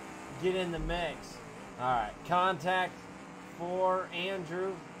get in the mix. All right. Contact for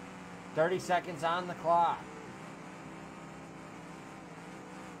Andrew. 30 seconds on the clock.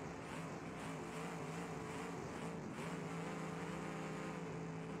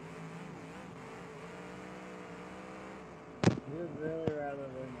 You'd really rather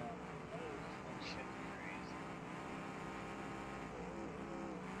win that. Shit, crazy.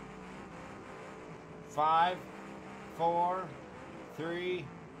 5, 4, 3,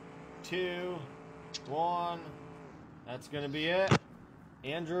 2, 1. That's going to be it.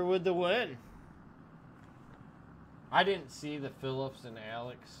 Andrew with the win. I didn't see the Phillips and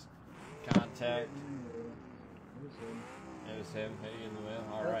Alex contact. It was him hitting the win.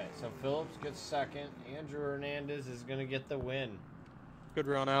 All right, so Phillips gets second. Andrew Hernandez is going to get the win. Good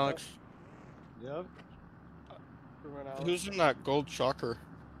run, Alex. Yep. Good run, Alex. Who's in that gold shocker?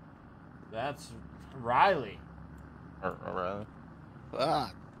 That's Riley. Riley.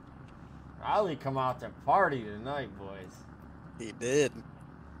 Ah. Riley come out to party tonight, boys. He did.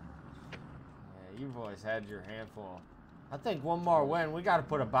 Yeah, you boys had your handful. I think one more win. We got to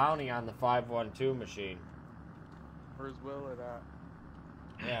put a bounty on the 512 machine. Where's Willett at?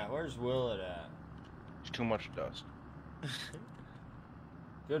 Yeah, where's Willett at? It's too much dust.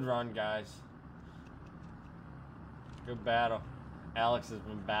 Good run, guys. Good battle. Alex has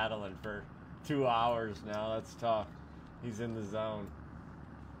been battling for 2 hours now. That's tough. He's in the zone.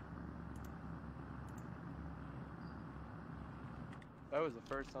 That was the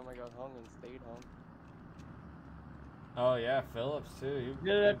first time I got hung and stayed hung. Oh yeah, Phillips too. You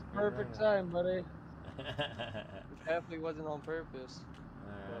did it at the perfect time, buddy. It definitely wasn't on purpose.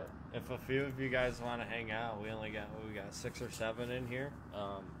 If a few of you guys want to hang out, we got 6 or 7 in here.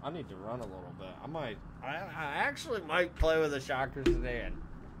 I need to run a little bit. I actually might play with the shockers today.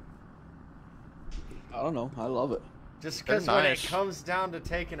 I don't know. I love it. Just because when it comes down to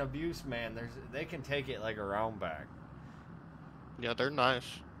taking abuse, man, they can take it like a round back. Yeah, they're nice.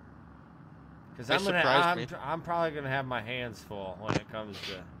 Because I'm probably gonna have my hands full when it comes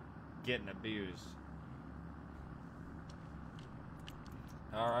to getting abused.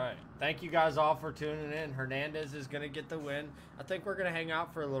 All right, thank you guys all for tuning in. Hernandez is gonna get the win. I think we're gonna hang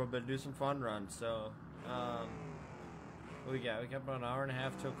out for a little bit, do some fun runs. So, what we got? We got about an hour and a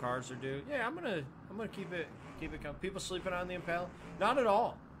half till cars are due. Yeah, I'm gonna keep it coming. People sleeping on the Impala? Not at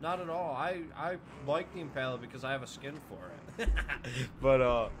all. Not at all. I like the Impala because I have a skin for it.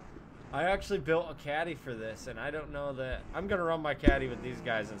 But I actually built a caddy for this, and I don't know that I'm gonna run my caddy with these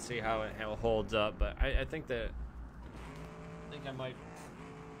guys and see how it holds up. But I think I might.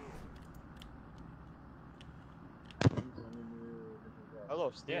 I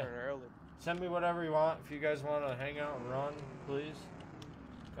love steering early. Send me whatever you want. If you guys want to hang out and run, please.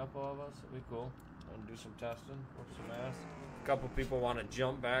 A couple of us, it'd be cool. Want to do some testing, whoop some ass. A couple people want to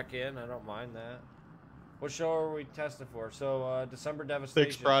jump back in. I don't mind that. What show are we testing for? So, December Devastation.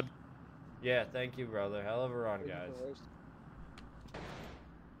 Big Spread. Yeah, thank you, brother. Hell of a run, guys.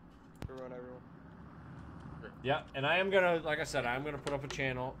 Good run, everyone. Yeah, and I am gonna, like I said, I'm gonna put up a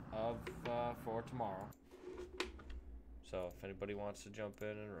channel for tomorrow. So if anybody wants to jump in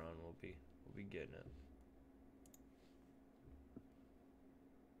and run, we'll be getting it.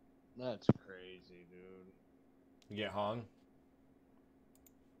 That's crazy, dude. You get hung?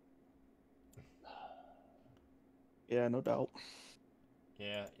 Yeah, no doubt.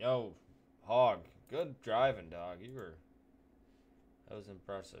 Yeah, yo, Hog, good driving, dog. That was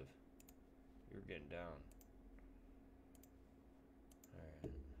impressive. You were getting down.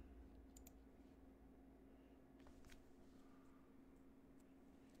 Alright.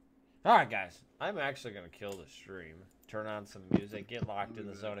 Alright, guys. I'm actually going to kill the stream. Turn on some music. Get locked in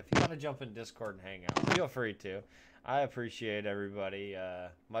the zone. If you want to jump in Discord and hang out, feel free to. I appreciate everybody.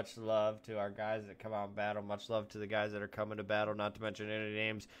 Much love to our guys that come out and battle. Much love to the guys that are coming to battle. Not to mention any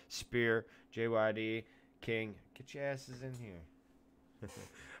names. Spear, JYD, King. Get your asses in here.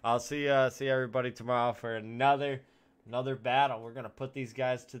 I'll see everybody tomorrow for another battle. We're going to put these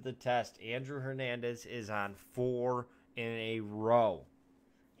guys to the test. Andrew Hernandez is on 4 in a row.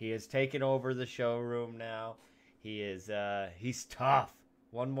 He has taken over the showroom now. He's tough.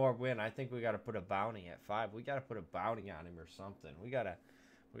 One more win. I think we got to put a bounty at 5. We got to put a bounty on him or something. We got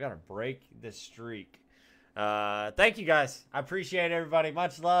to break this streak. Thank you guys. I appreciate everybody.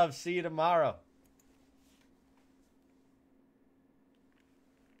 Much love. See you tomorrow.